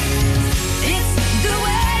 It's the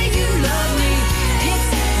way you love me. It's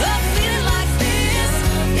a feeling like this.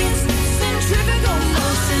 It's centrifugal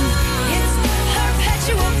motion. It's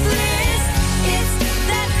perpetual bliss. It's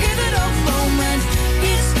that pivotal moment.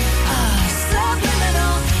 It's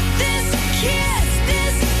subliminal. This kiss.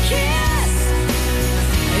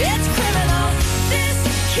 It's criminal. This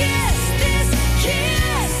kiss.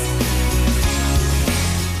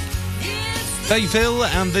 Hey Phil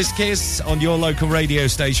and This Kiss on your local radio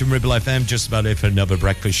station Ribble FM. Just about it for another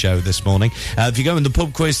breakfast show this morning. If you go in the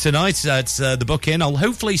pub quiz tonight, that's the book-in. I'll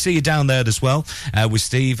hopefully see you down there as well, with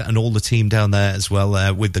Steve and all the team down there as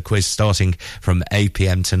well, with the quiz starting from 8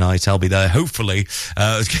 p.m. tonight. I'll be there hopefully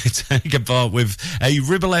taking part with a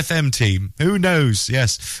Ribble FM team. Who knows?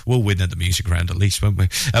 Yes, we'll win at the music round at least, won't we?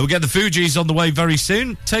 We'll get the Fugees on the way very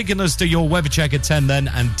soon, taking us to your weather check at 10 then,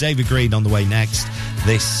 and David Green on the way next.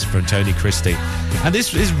 This from Tony Christie. And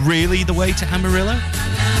this is really the way to Amarillo?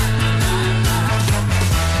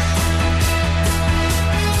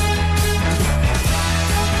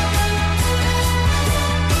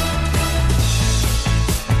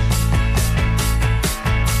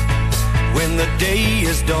 When the day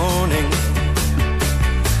is dawning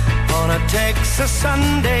on a Texas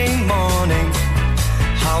Sunday morning,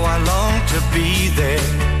 how I long to be there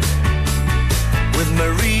with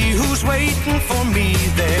Marie who's waiting for me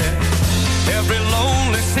there. Every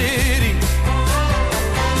lonely city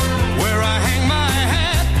where I hang my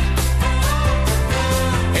hat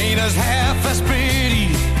ain't as half as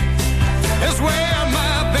pretty as where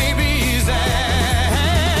my baby's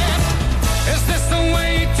at. Is this the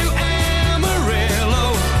way to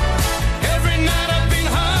Amarillo? Every night I've been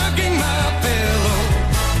hugging my pillow,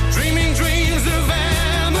 dreaming dreams of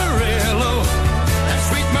Amarillo, that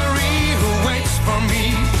sweet Marie who waits for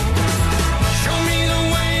me. Show me the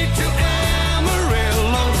way to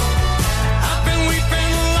Amarillo. I've been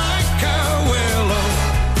weeping like a willow,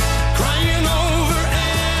 crying over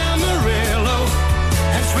Amarillo,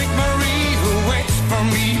 and sweet Marie who waits for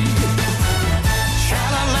me.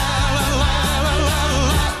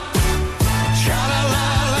 Sha-la-la-la-la-la-la-la,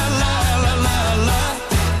 sha-la-la-la-la-la-la,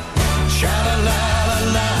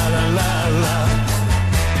 sha-la-la-la-la-la-la,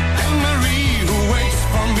 and Marie who waits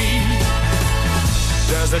for me.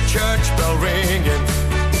 There's a church bell ringing,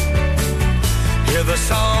 hear the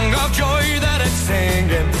song of joy that it's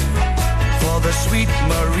singing, for the sweet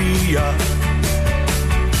Maria.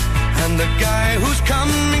 And the guy who's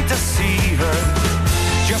coming to see her,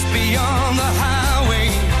 just beyond the highway,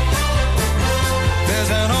 there's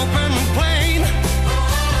an open plain,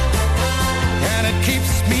 and it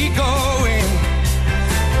keeps me going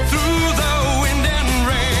through the wind and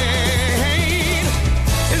rain.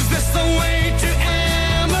 Is this the way to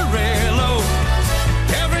Amarillo?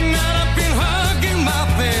 Every night I've been hugging my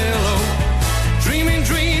pillow, dreaming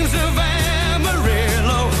dreams of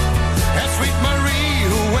Amarillo. That sweet Marie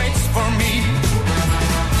who waits for me.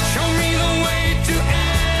 Show me the way to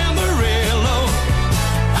Amarillo.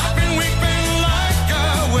 I've been weeping like a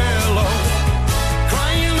willow,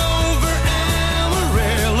 crying over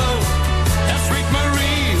Amarillo. That sweet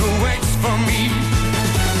Marie who waits for me.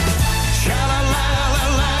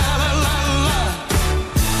 Sha-la-la-la-la-la-la-la.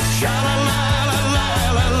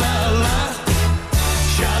 Sha-la-la-la-la-la-la-la.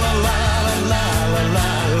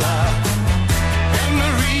 Sha-la-la-la-la-la-la. And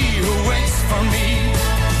Marie who waits for me.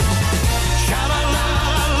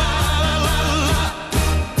 Sha-la-la-la-la-la-la.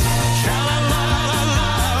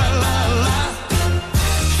 Sha-la-la-la-la-la-la.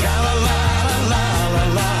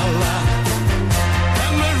 Sha-la-la-la-la-la-la.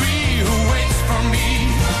 And Marie who waits for me.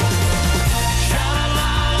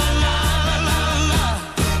 Sha-la-la-la-la-la.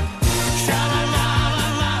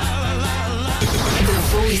 Sha-la-la-la-la-la. The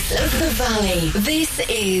voice of the valley. This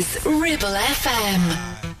is Ribble FM.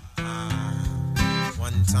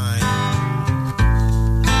 One time.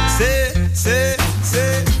 Say.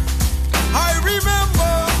 I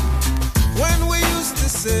remember when we used to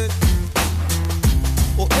sit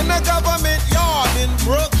in a government yard in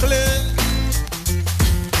Brooklyn.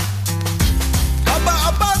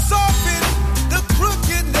 About solving the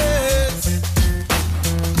crookedness.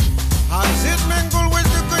 As it mingle with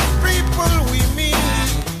the good people we meet.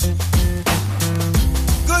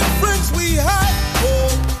 Good friends we had, oh,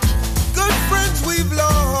 good friends we've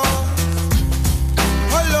lost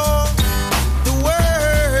along the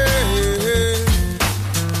way.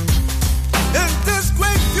 In this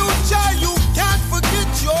great future, you can't forget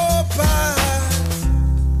your past.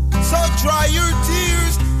 So dry your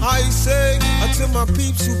tears, I say, until my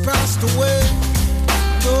peeps who passed away.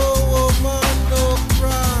 No woman, no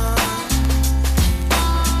cry.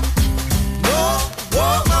 No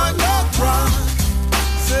woman, no cry.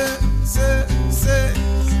 Say,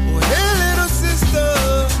 oh, hey little sister,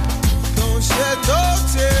 don't shed no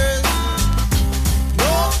tears.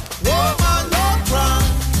 No woman, no cry.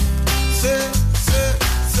 Say.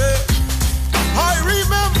 I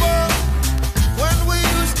remember when we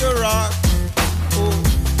used to rock,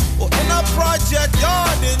 oh, in a project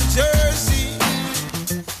yard in Jersey.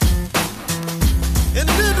 And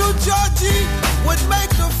little Georgie would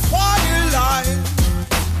make the firelight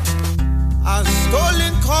as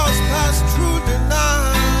stolen cars passed through the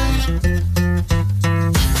night.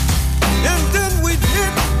 And then we'd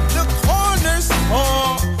hit the corner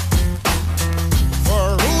store for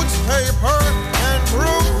roots, paper, and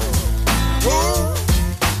brew.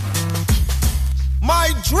 My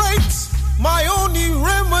drinks, my only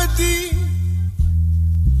remedy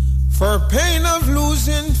for pain of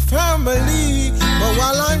losing family. But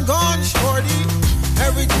while I'm gone, shorty,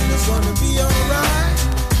 everything is gonna be alright.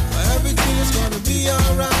 Everything is gonna be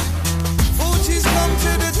alright. Fuji's come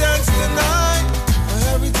to the dance tonight.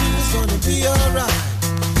 Everything is gonna be alright.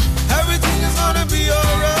 Everything is gonna be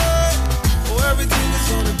alright. Oh, everything is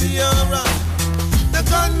gonna be alright. The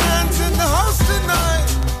gunman's in the house tonight,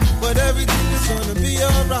 but everything is gonna be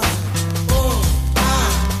alright. Oh,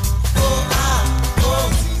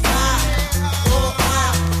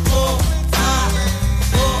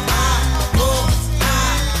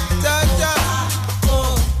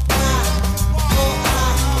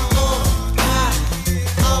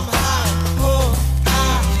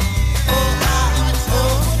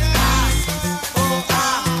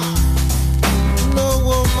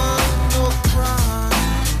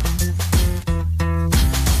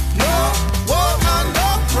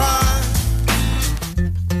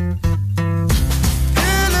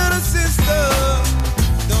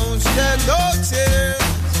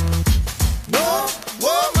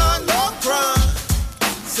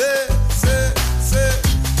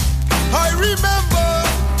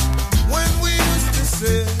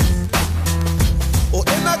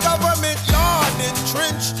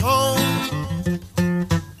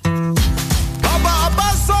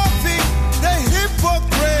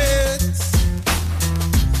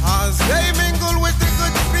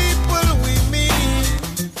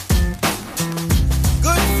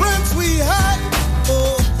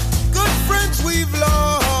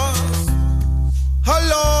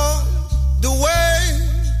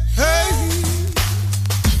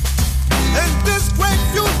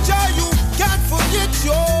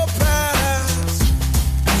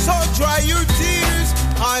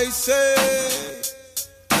 say.